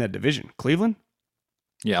going to win that division? Cleveland?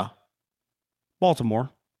 Yeah.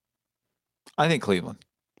 Baltimore. I think Cleveland.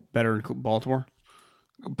 Better than Baltimore?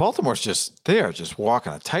 Baltimore's they are just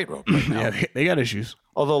walking a tightrope right now. Yeah, they got issues.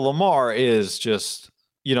 Although Lamar is just,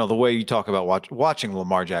 the way you talk about watching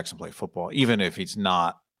Lamar Jackson play football, even if he's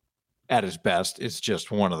not at his best, it's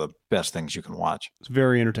just one of the best things you can watch. It's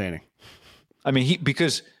very entertaining. I mean,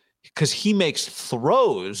 because he makes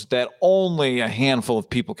throws that only a handful of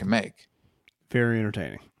people can make. Very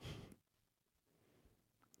entertaining.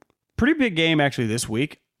 Pretty big game actually this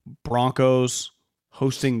week. Broncos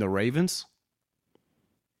hosting the Ravens.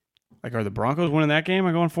 Like, are the Broncos winning that game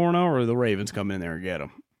and going 4-0, or are the Ravens coming in there and get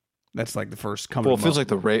them? That's like the first coming. Well, it feels like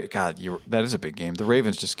that is a big game. The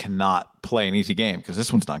Ravens just cannot play an easy game because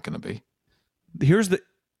this one's not going to be. Here's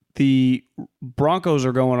the Broncos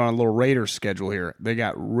are going on a little Raiders schedule here. They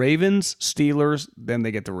got Ravens, Steelers, then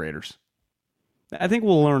they get the Raiders. I think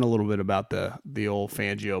we'll learn a little bit about the old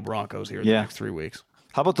Fangio Broncos here in the next 3 weeks.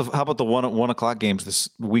 How about the 1 o'clock games this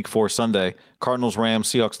week 4 Sunday? Cardinals,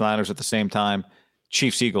 Rams, Seahawks, Niners at the same time.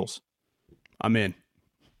 Chiefs, Eagles. I'm in.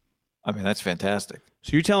 I mean, that's fantastic.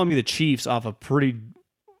 So you're telling me the Chiefs, off a pretty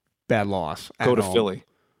bad loss, go to Philly.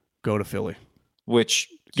 Go to Philly. Which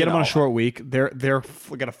get them on a short week. They're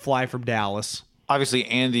going to fly from Dallas. Obviously,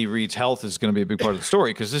 Andy Reid's health is going to be a big part of the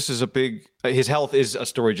story because this is his health is a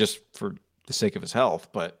story just for the sake of his health.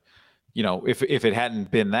 But if it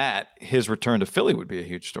hadn't been that, his return to Philly would be a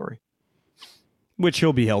huge story. Which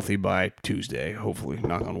he'll be healthy by Tuesday, hopefully.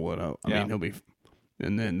 Knock on wood. I mean, he'll be,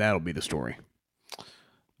 and then that'll be the story.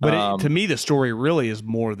 But to me, the story really is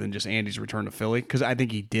more than just Andy's return to Philly, because I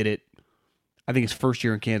think he did it. I think his first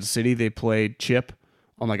year in Kansas City, they played Chip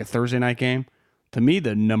on like a Thursday night game. To me,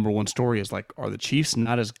 the number one story is like, are the Chiefs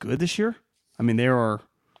not as good this year? I mean,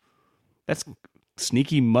 that's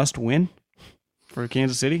sneaky must win for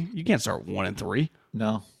Kansas City. You can't start 1-3.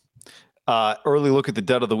 No. Early look at the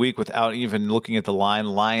dud of the week without even looking at the line.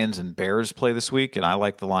 Lions and Bears play this week, and I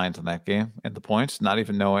like the Lions in that game and the points, not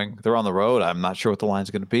even knowing they're on the road. I'm not sure what the line's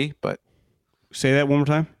going to be, but say that one more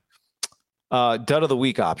time. Dud of the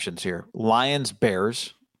week options here: Lions,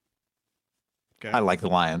 Bears. Okay. I like the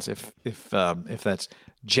Lions if that's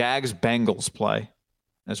Jags, Bengals play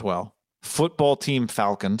as well. Football team,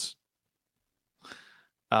 Falcons.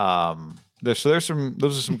 Those are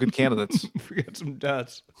some good candidates. We got some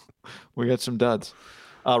duds. We got some duds.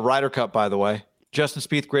 Ryder Cup, by the way. Justin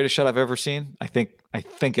Spieth, greatest shot I've ever seen. I think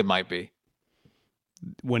it might be.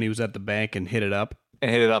 When he was at the bank and hit it up.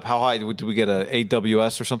 How high did we get a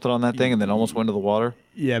AWS or something on that thing and then almost went into the water?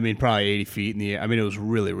 Yeah, I mean, probably 80 feet in the air. I mean, it was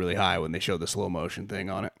really, really high when they showed the slow motion thing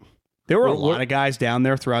on it. There were a lot of guys down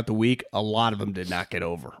there throughout the week. A lot of them did not get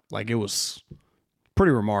over. Like, it was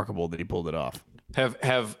pretty remarkable that he pulled it off.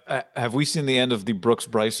 Have we seen the end of the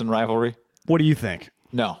Brooks-Bryson rivalry? What do you think?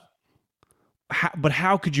 No. But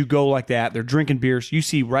how could you go like that? They're drinking beers. You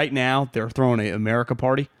see right now they're throwing an America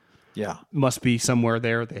party. Yeah. Must be somewhere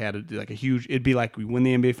there. They had a huge, it'd be like we win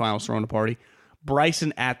the NBA Finals throwing a party.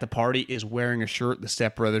 Bryson at the party is wearing a shirt, the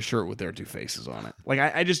stepbrother shirt with their two faces on it. Like,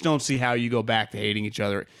 I just don't see how you go back to hating each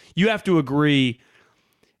other. You have to agree,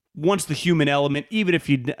 once the human element, even if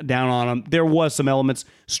you down on them, there was some elements.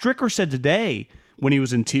 Stricker said today when he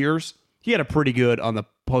was in tears, he had a pretty good on the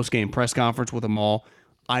post-game press conference with them all.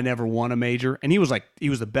 I never won a major. And he was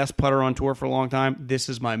the best putter on tour for a long time. This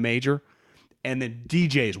is my major. And then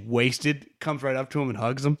DJ's wasted, comes right up to him and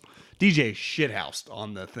hugs him. DJ's shithoused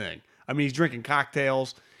on the thing. I mean, he's drinking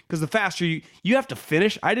cocktails because the faster you have to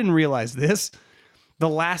finish. I didn't realize this. The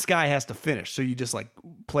last guy has to finish. So you just like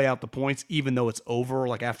play out the points, even though it's over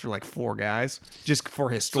like after like 4 guys, just for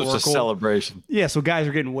historical. So it's a celebration. Yeah. So guys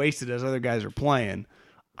are getting wasted as other guys are playing.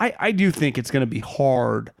 I do think it's going to be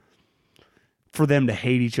hard for them to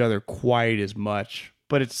hate each other quite as much,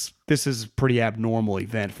 but this is a pretty abnormal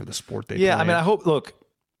event for the sport they play. Yeah. I mean, I hope, look,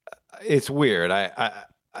 it's weird.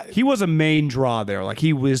 He was a main draw there. Like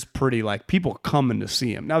he was pretty like people coming to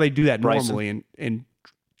see him. Now they do that Bryson. normally and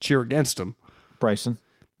cheer against him. Bryson.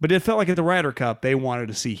 But it felt like at the Ryder Cup, they wanted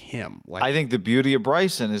to see him. Like I think the beauty of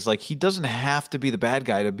Bryson is like he doesn't have to be the bad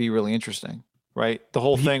guy to be really interesting, right? The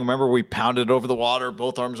whole thing. Remember, we pounded over the water,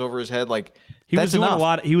 both arms over his head. Like he was doing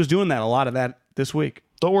enough. He was doing a lot of that this week.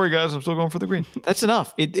 Don't worry, guys. I'm still going for the green. That's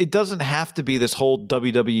enough. It doesn't have to be this whole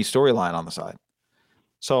WWE storyline on the side.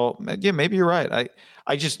 So yeah, maybe you're right.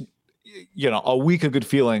 I just a week of good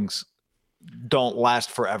feelings don't last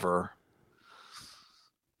forever.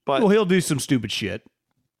 But Well, he'll do some stupid shit.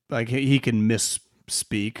 Like he can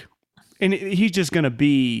misspeak. And he's just going to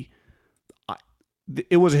be...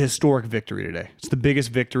 It was a historic victory today. It's the biggest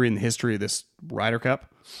victory in the history of this Ryder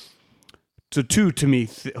Cup. So 2, to me,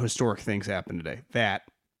 historic things happened today.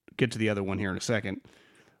 Get to the other one here in a second.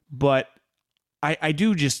 But I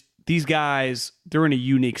do just... These guys, they're in a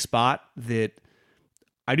unique spot that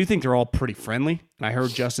I do think they're all pretty friendly. And I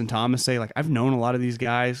heard Justin Thomas say, like, I've known a lot of these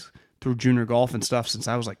guys through junior golf and stuff since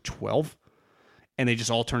I was like 12. And they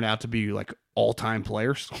just all turned out to be like all-time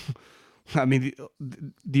players. I mean,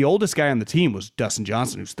 the oldest guy on the team was Dustin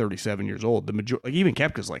Johnson, who's 37 years old. Even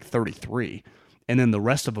Koepka's like 33. And then the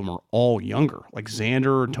rest of them are all younger, like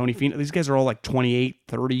Xander and Tony Finau. These guys are all like 28,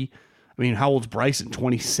 30. I mean, how old's Bryson?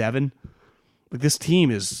 27. Like this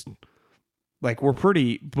team is like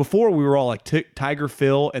before we were all like Tiger,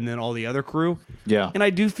 Phil, and then all the other crew. yeah. And I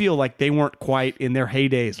do feel like they weren't quite in their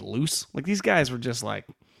heydays loose. Like these guys were just like,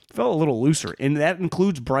 felt a little looser. And that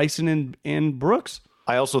includes Bryson and Brooks.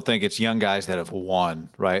 I also think it's young guys that have won,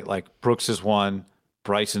 right? Like Brooks has won,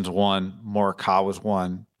 Bryson's won, Morikawa's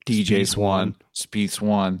won, DJ's won, Spieth's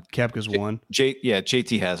won, Koepka's won.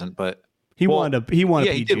 JT hasn't, but He won a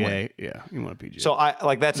PGA. he did win. Yeah, he won a PGA. So I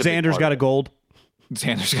like that's a big Xander's part got of a gold. it.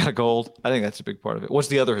 Xander's got a gold. I think that's a big part of it. What's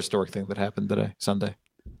the other historic thing that happened today, Sunday?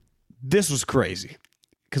 This was crazy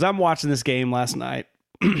because I'm watching this game last night,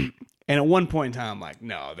 and at one point in time, I'm like,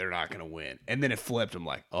 no, they're not going to win. And then it flipped. I'm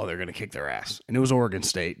like, oh, they're going to kick their ass. And it was Oregon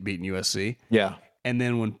State beating USC. Yeah. And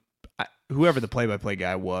then when whoever the play-by-play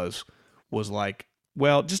guy was like,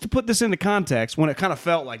 well, just to put this into context, when it kind of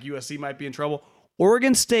felt like USC might be in trouble,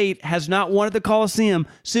 Oregon State has not won at the Coliseum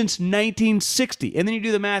since 1960. And then you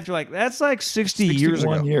do the math, you're like, that's like 60 years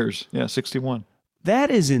ago. 61 years. Yeah, 61.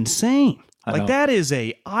 That is insane. I Like know. that is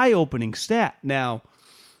a eye-opening stat. Now,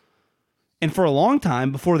 and for a long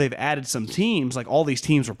time, before they've added some teams, like all these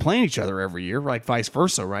teams were playing each other every year, like vice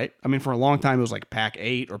versa, right? I mean, for a long time, it was like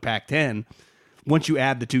Pac-8 or Pac-10. Once you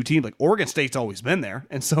add the two teams, like Oregon State's always been there,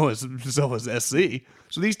 and so has SC.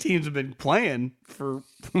 So these teams have been playing for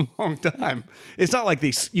a long time. It's not like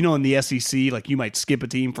they, in the SEC, like you might skip a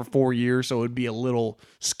team for 4 years, so it would be a little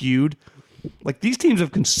skewed. Like these teams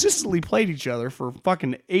have consistently played each other for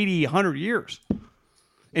fucking 80, 100 years.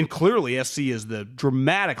 And clearly SC is the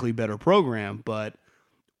dramatically better program, but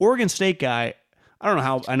Oregon State guy, I don't know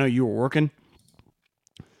how, I know you were working.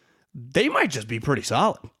 They might just be pretty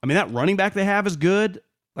solid. I mean, that running back they have is good.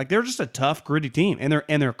 Like they're just a tough, gritty team. And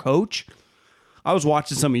their coach, I was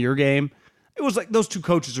watching some of your game. It was like those two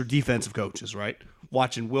coaches are defensive coaches, right?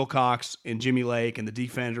 Watching Wilcox and Jimmy Lake and the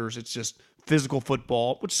defenders. It's just physical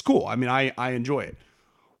football, which is cool. I mean, I enjoy it.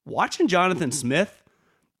 Watching Jonathan Smith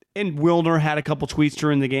and Wilner had a couple tweets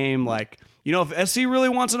during the game like, if SC really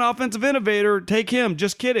wants an offensive innovator, take him.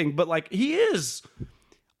 Just kidding. But like he is...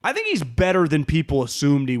 I think he's better than people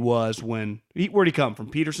assumed he was where'd he come from?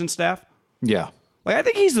 Peterson's staff? Yeah. Like, I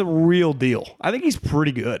think he's the real deal. I think he's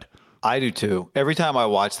pretty good. I do too. Every time I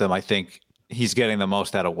watch them, I think he's getting the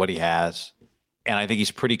most out of what he has. And I think he's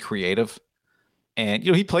pretty creative. And,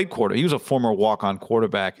 he played quarter. He was a former walk-on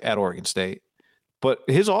quarterback at Oregon State. But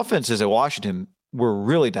his offenses at Washington were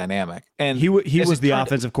really dynamic. And he was the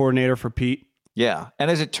offensive coordinator for Pete. Yeah. And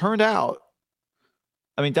as it turned out,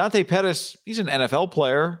 I mean, Dante Pettis, he's an NFL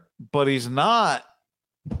player, but he's not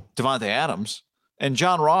Devontae Adams. And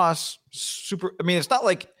John Ross, it's not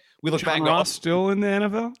like we look back. John Ross still in the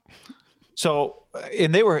NFL? So,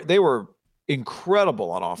 and they were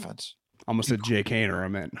incredible on offense. Almost said Jake Haener. I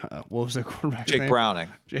meant, what was the quarterback's Jake name? Browning.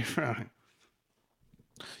 Jake Browning.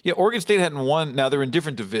 Yeah, Oregon State hadn't won. Now they're in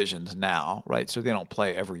different divisions now, right? So they don't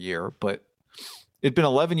play every year. But it'd been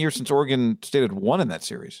 11 years since Oregon State had won in that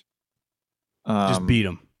series. Just beat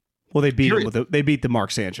them. Well, they beat them they beat the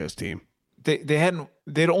Mark Sanchez team.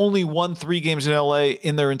 They'd only won 3 games in LA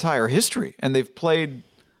in their entire history, and they've played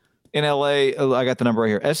in LA. I got the number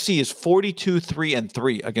right here. SC is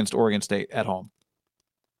 42-3-3 against Oregon State at home.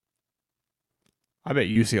 I bet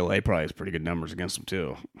UCLA probably has pretty good numbers against them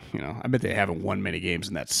too. I bet they haven't won many games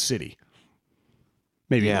in that city.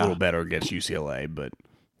 Maybe a little better against UCLA, but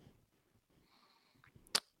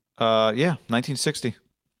 1960.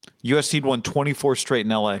 USC won 24 straight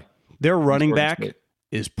in LA. Their running back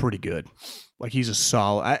is pretty good. Like he's a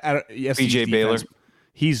solid. BJ Baylor.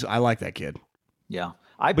 I like that kid. Yeah,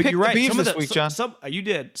 I but picked you're right. the Beavs this week, John. You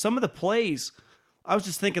did some of the plays. I was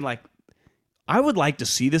just thinking, like, I would like to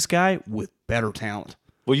see this guy with better talent.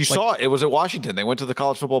 Well, you saw it. It was at Washington. They went to the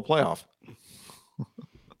college football playoff.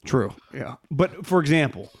 True. Yeah. But for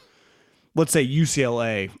example, let's say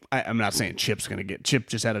UCLA. I'm not saying Chip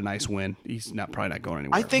just had a nice win. He's probably not going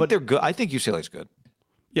anywhere. I think they're good. I think UCLA's good.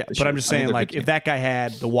 Yeah, but I'm just saying, like, if that guy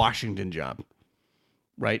had the Washington job,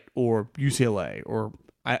 right, or UCLA, or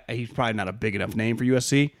he's probably not a big enough name for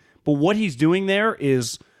USC, but what he's doing there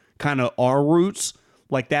is kind of our roots.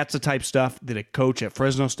 Like, that's the type of stuff that a coach at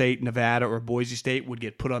Fresno State, Nevada, or Boise State would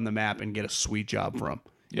get put on the map and get a sweet job from.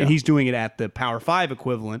 Yeah. And he's doing it at the Power 5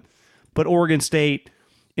 equivalent. But Oregon State,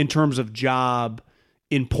 in terms of job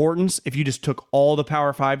importance, if you just took all the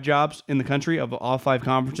Power 5 jobs in the country of all 5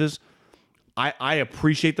 conferences, I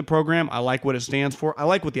appreciate the program. I like what it stands for. I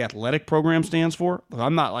like what the athletic program stands for.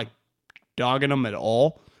 I'm not, like, dogging them at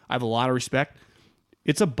all. I have a lot of respect.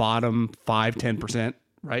 It's a bottom 5-10%,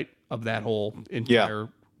 right, of that whole entire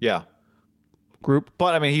group.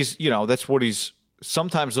 But, I mean, that's what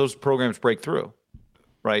sometimes those programs break through,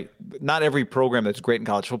 right? Not every program that's great in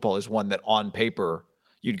college football is one that on paper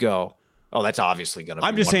you'd go, oh, that's obviously going to be.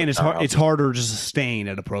 I'm just saying it's harder to sustain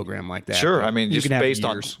at a program like that. Sure. I mean, just based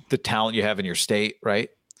on the talent you have in your state, right?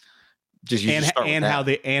 And how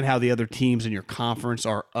the other teams in your conference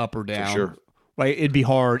are up or down. For sure. Right? It'd be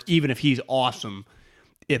hard, even if he's awesome,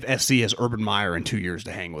 if SC has Urban Meyer in 2 years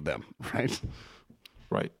to hang with them, right?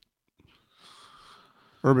 Right.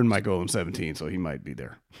 Urban might go in 17, so he might be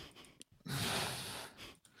there.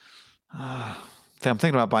 I'm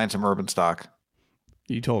thinking about buying some Urban stock.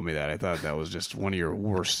 You told me that. I thought that was just one of your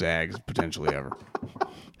worst sags potentially ever.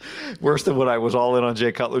 Worse than what I was all in on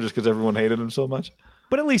Jay Cutler just because everyone hated him so much.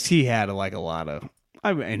 But at least he had a lot of.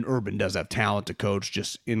 And Urban does have talent to coach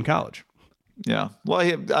just in college. Yeah. Well,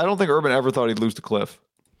 I don't think Urban ever thought he'd lose to Cliff.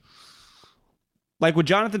 Like, would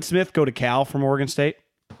Jonathan Smith go to Cal from Oregon State?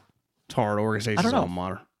 It's hard. Oregon State's his alma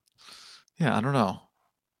mater. Yeah, I don't know.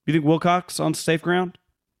 You think Wilcox on safe ground?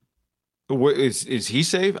 Is he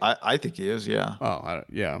safe? I think he is. Yeah. Oh,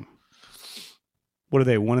 yeah. What are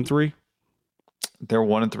they? 1-3? They're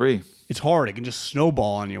 1-3. It's hard. It can just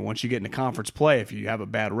snowball on you once you get into conference play. If you have a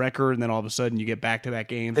bad record, and then all of a sudden you get back-to-back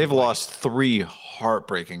games. They've lost 3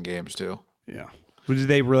 heartbreaking games too. Yeah. But did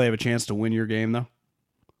they really have a chance to win your game though?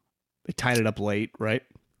 They tied it up late, right?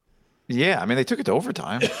 Yeah. I mean, they took it to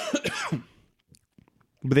overtime.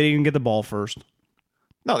 But they didn't get the ball first.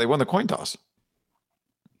 No, they won the coin toss.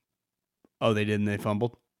 Oh, they didn't. They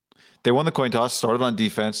fumbled. They won the coin toss. Started on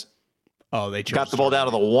defense. Oh, they got the ball down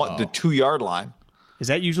to the 2-yard line. Is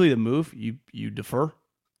that usually the move? You defer?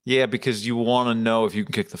 Yeah, because you want to know if you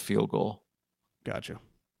can kick the field goal. Gotcha.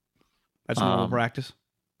 That's normal practice.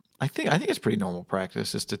 I think it's pretty normal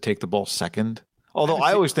practice is to take the ball second. Although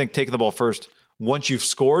I always think taking the ball first once you've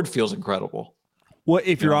scored feels incredible. Well,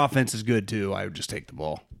 if your offense is good too, I would just take the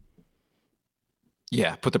ball.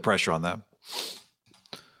 Yeah, put the pressure on them.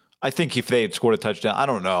 I think if they had scored a touchdown, I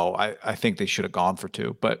don't know. I think they should have gone for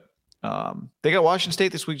 2. But they got Washington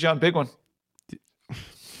State this week, John. Big one.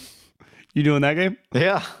 You doing that game?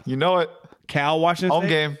 Yeah, you know it. Cal, Washington Home State?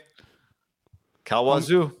 game. Cal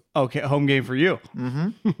Wazoo. Okay, home game for you.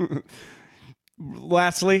 Mm-hmm.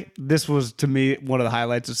 Lastly, this was, to me, one of the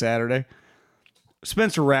highlights of Saturday.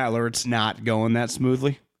 Spencer Rattler, it's not going that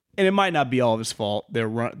smoothly. And it might not be all of his fault.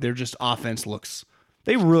 They're just offense looks.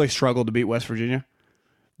 They really struggled to beat West Virginia.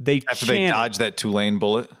 They dodged that Tulane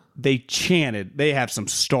bullet. They chanted. They have some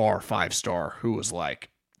 5-star who was like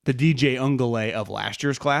the DJ Ungale of last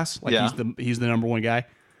year's class. Like he's the number 1 guy.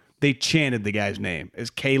 They chanted the guy's name. Is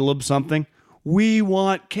Caleb something? We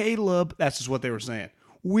want Caleb. That's just what they were saying.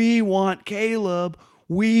 We want Caleb.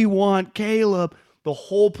 We want Caleb. The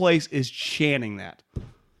whole place is chanting that.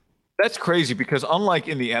 That's crazy because unlike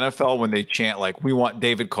in the NFL when they chant like we want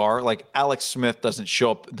David Carr, like Alex Smith doesn't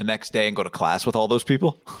show up the next day and go to class with all those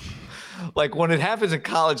people. Like when it happens in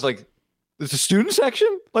college, like there's a student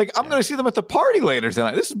section. Like I'm going to see them at the party later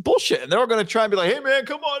tonight. This is bullshit. And they're all going to try and be like, "Hey man,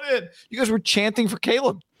 come on in." You guys were chanting for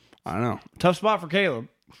Caleb. I know. Tough spot for Caleb.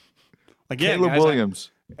 Like Caleb Williams.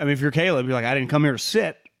 I mean, if you're Caleb, you're like, I didn't come here to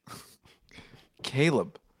sit.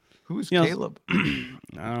 Caleb. Who's Caleb?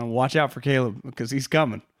 Watch out for Caleb because he's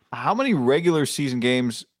coming. How many regular season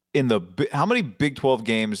games how many Big 12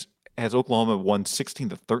 games has Oklahoma won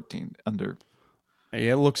 16-13 under?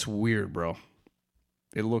 Yeah, it looks weird, bro.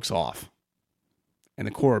 It looks off. And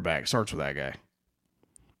the quarterback starts with that guy.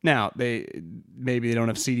 Now, maybe they don't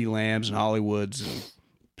have CeeDee Lambs and Hollywoods and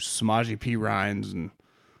Samaje P. Ryans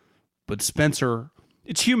but Spencer,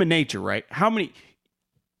 it's human nature, right?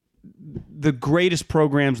 The greatest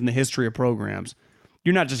programs in the history of programs,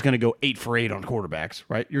 you're not just going to go 8 for 8 on quarterbacks,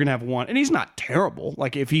 right? You're going to have one, and he's not terrible.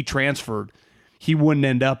 Like if he transferred, he wouldn't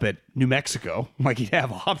end up at New Mexico. Like he'd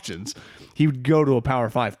have options. He would go to a Power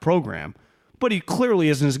 5 program, but he clearly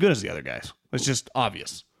isn't as good as the other guys. It's just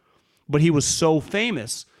obvious. But he was so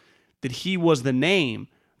famous that he was the name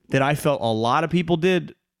that I felt a lot of people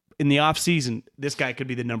did in the offseason. This guy could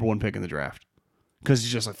be the number 1 pick in the draft because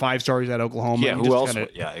he's just like 5-star. He's at Oklahoma. Yeah, who else?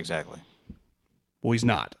 Yeah, exactly. Well, he's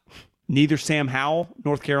not. Neither Sam Howell,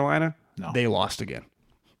 North Carolina. No. They lost again.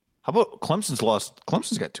 How about Clemson's lost?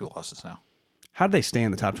 Clemson's got 2 losses now. How did they stay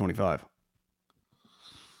in the top 25?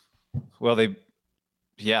 Well, I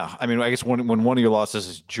mean, I guess when one of your losses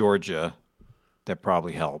is Georgia, that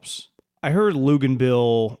probably helps. I heard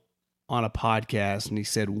Luganbill on a podcast, and he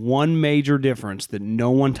said one major difference that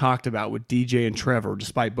no one talked about with DJ and Trevor,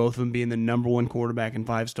 despite both of them being the number 1 quarterback and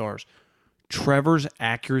 5 stars, Trevor's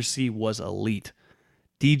accuracy was elite.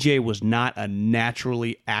 DJ was not a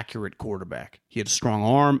naturally accurate quarterback. He had a strong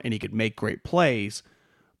arm, and he could make great plays,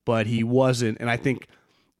 but he wasn't, and I think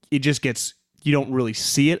it just gets, you don't really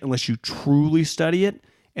see it unless you truly study it,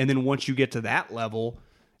 and then once you get to that level,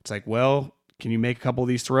 it's like, well, can you make a couple of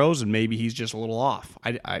these throws? And maybe he's just a little off.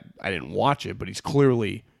 I didn't watch it, but he's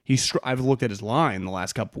clearly, I've looked at his line the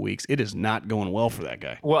last couple of weeks. It is not going well for that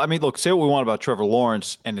guy. Well, I mean, look, say what we want about Trevor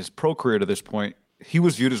Lawrence and his pro career to this point. He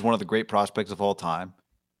was viewed as one of the great prospects of all time.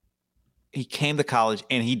 He came to college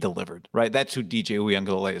and he delivered, right? That's who DJ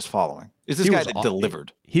Uiagalelei is following. Is this guy that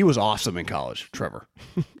delivered? He was awesome in college, Trevor.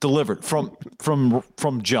 Delivered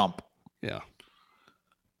from jump. Yeah.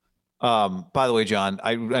 By the way, John,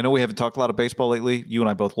 I know we haven't talked a lot of baseball lately. You and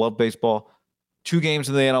I both love baseball. 2 games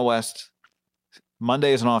in the NL West.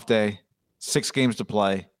 Monday is an off day. 6 games to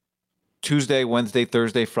play. Tuesday, Wednesday,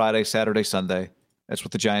 Thursday, Friday, Saturday, Sunday. That's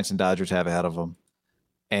what the Giants and Dodgers have ahead of them.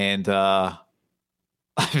 And I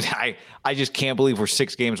just can't believe we're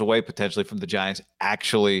 6 games away potentially from the Giants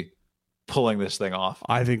actually pulling this thing off.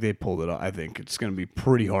 I think they pulled it off. I think it's going to be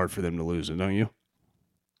pretty hard for them to lose it, don't you?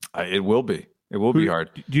 It will be. It will be hard.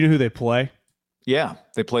 Do you know who they play? Yeah.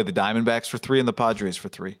 They play the Diamondbacks for 3 and the Padres for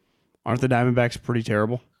 3. Aren't the Diamondbacks pretty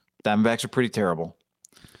terrible? Diamondbacks are pretty terrible.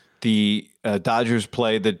 The Dodgers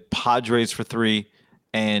play the Padres for 3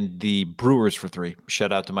 and the Brewers for 3.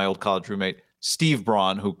 Shout out to my old college roommate, Steve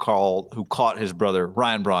Braun, who caught his brother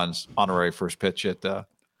Ryan Braun's honorary first pitch at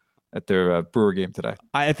their Brewer game today.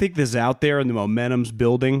 I think this is out there and the momentum's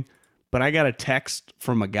building, but I got a text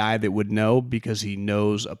from a guy that would know because he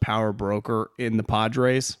knows a power broker in the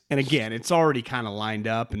Padres. And again, it's already kind of lined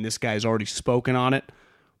up, and this guy's already spoken on it.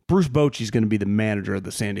 Bruce Bochy's going to be the manager of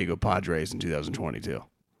the San Diego Padres in 2022.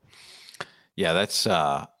 Yeah, that's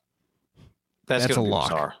going to be lock.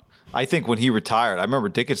 Bizarre. I think when he retired, I remember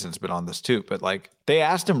Dickinson's been on this too, but like they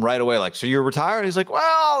asked him right away, like, so you're retired? He's like,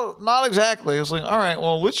 well, not exactly. I was like, all right,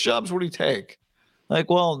 well, which jobs would he take? Like,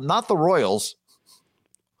 well, not the Royals.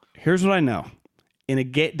 Here's what I know. In a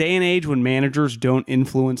day and age when managers don't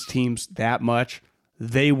influence teams that much,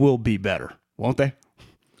 they will be better, won't they?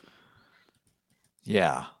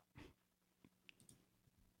 Yeah.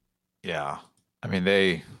 Yeah. I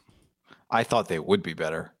mean, I thought they would be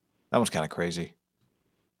better. That was kind of crazy.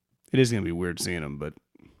 It is going to be weird seeing him, but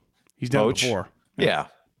he's done it before. Yeah.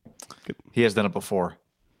 He has done it before.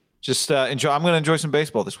 Just enjoy. I'm going to enjoy some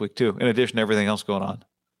baseball this week too, in addition to everything else going on.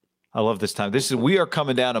 I love this time. We are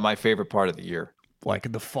coming down to my favorite part of the year. Like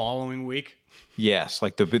the following week? Yes.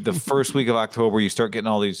 Like the first week of October, you start getting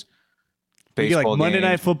all these baseball you get like Monday games.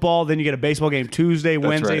 Night Football, then you get a baseball game Tuesday, That's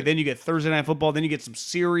Wednesday, right. then you get Thursday Night Football, then you get some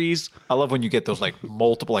series. I love when you get those like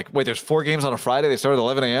multiple, like, wait, there's 4 games on a Friday. They start at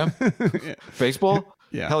 11 a.m. Yeah. Baseball?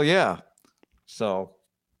 Yeah. Hell yeah. So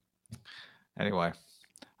anyway,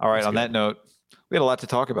 all right. That's on good. that note, we had a lot to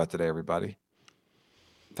talk about today, everybody.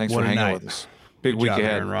 Thanks for hanging out with us. Big Good week job,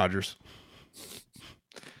 ahead. Aaron Rodgers.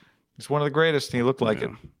 He's one of the greatest, and he looked like it.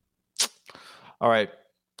 All right.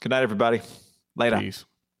 Good night, everybody. Later. Peace.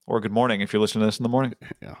 Or good morning if you're listening to this in the morning.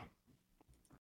 Yeah.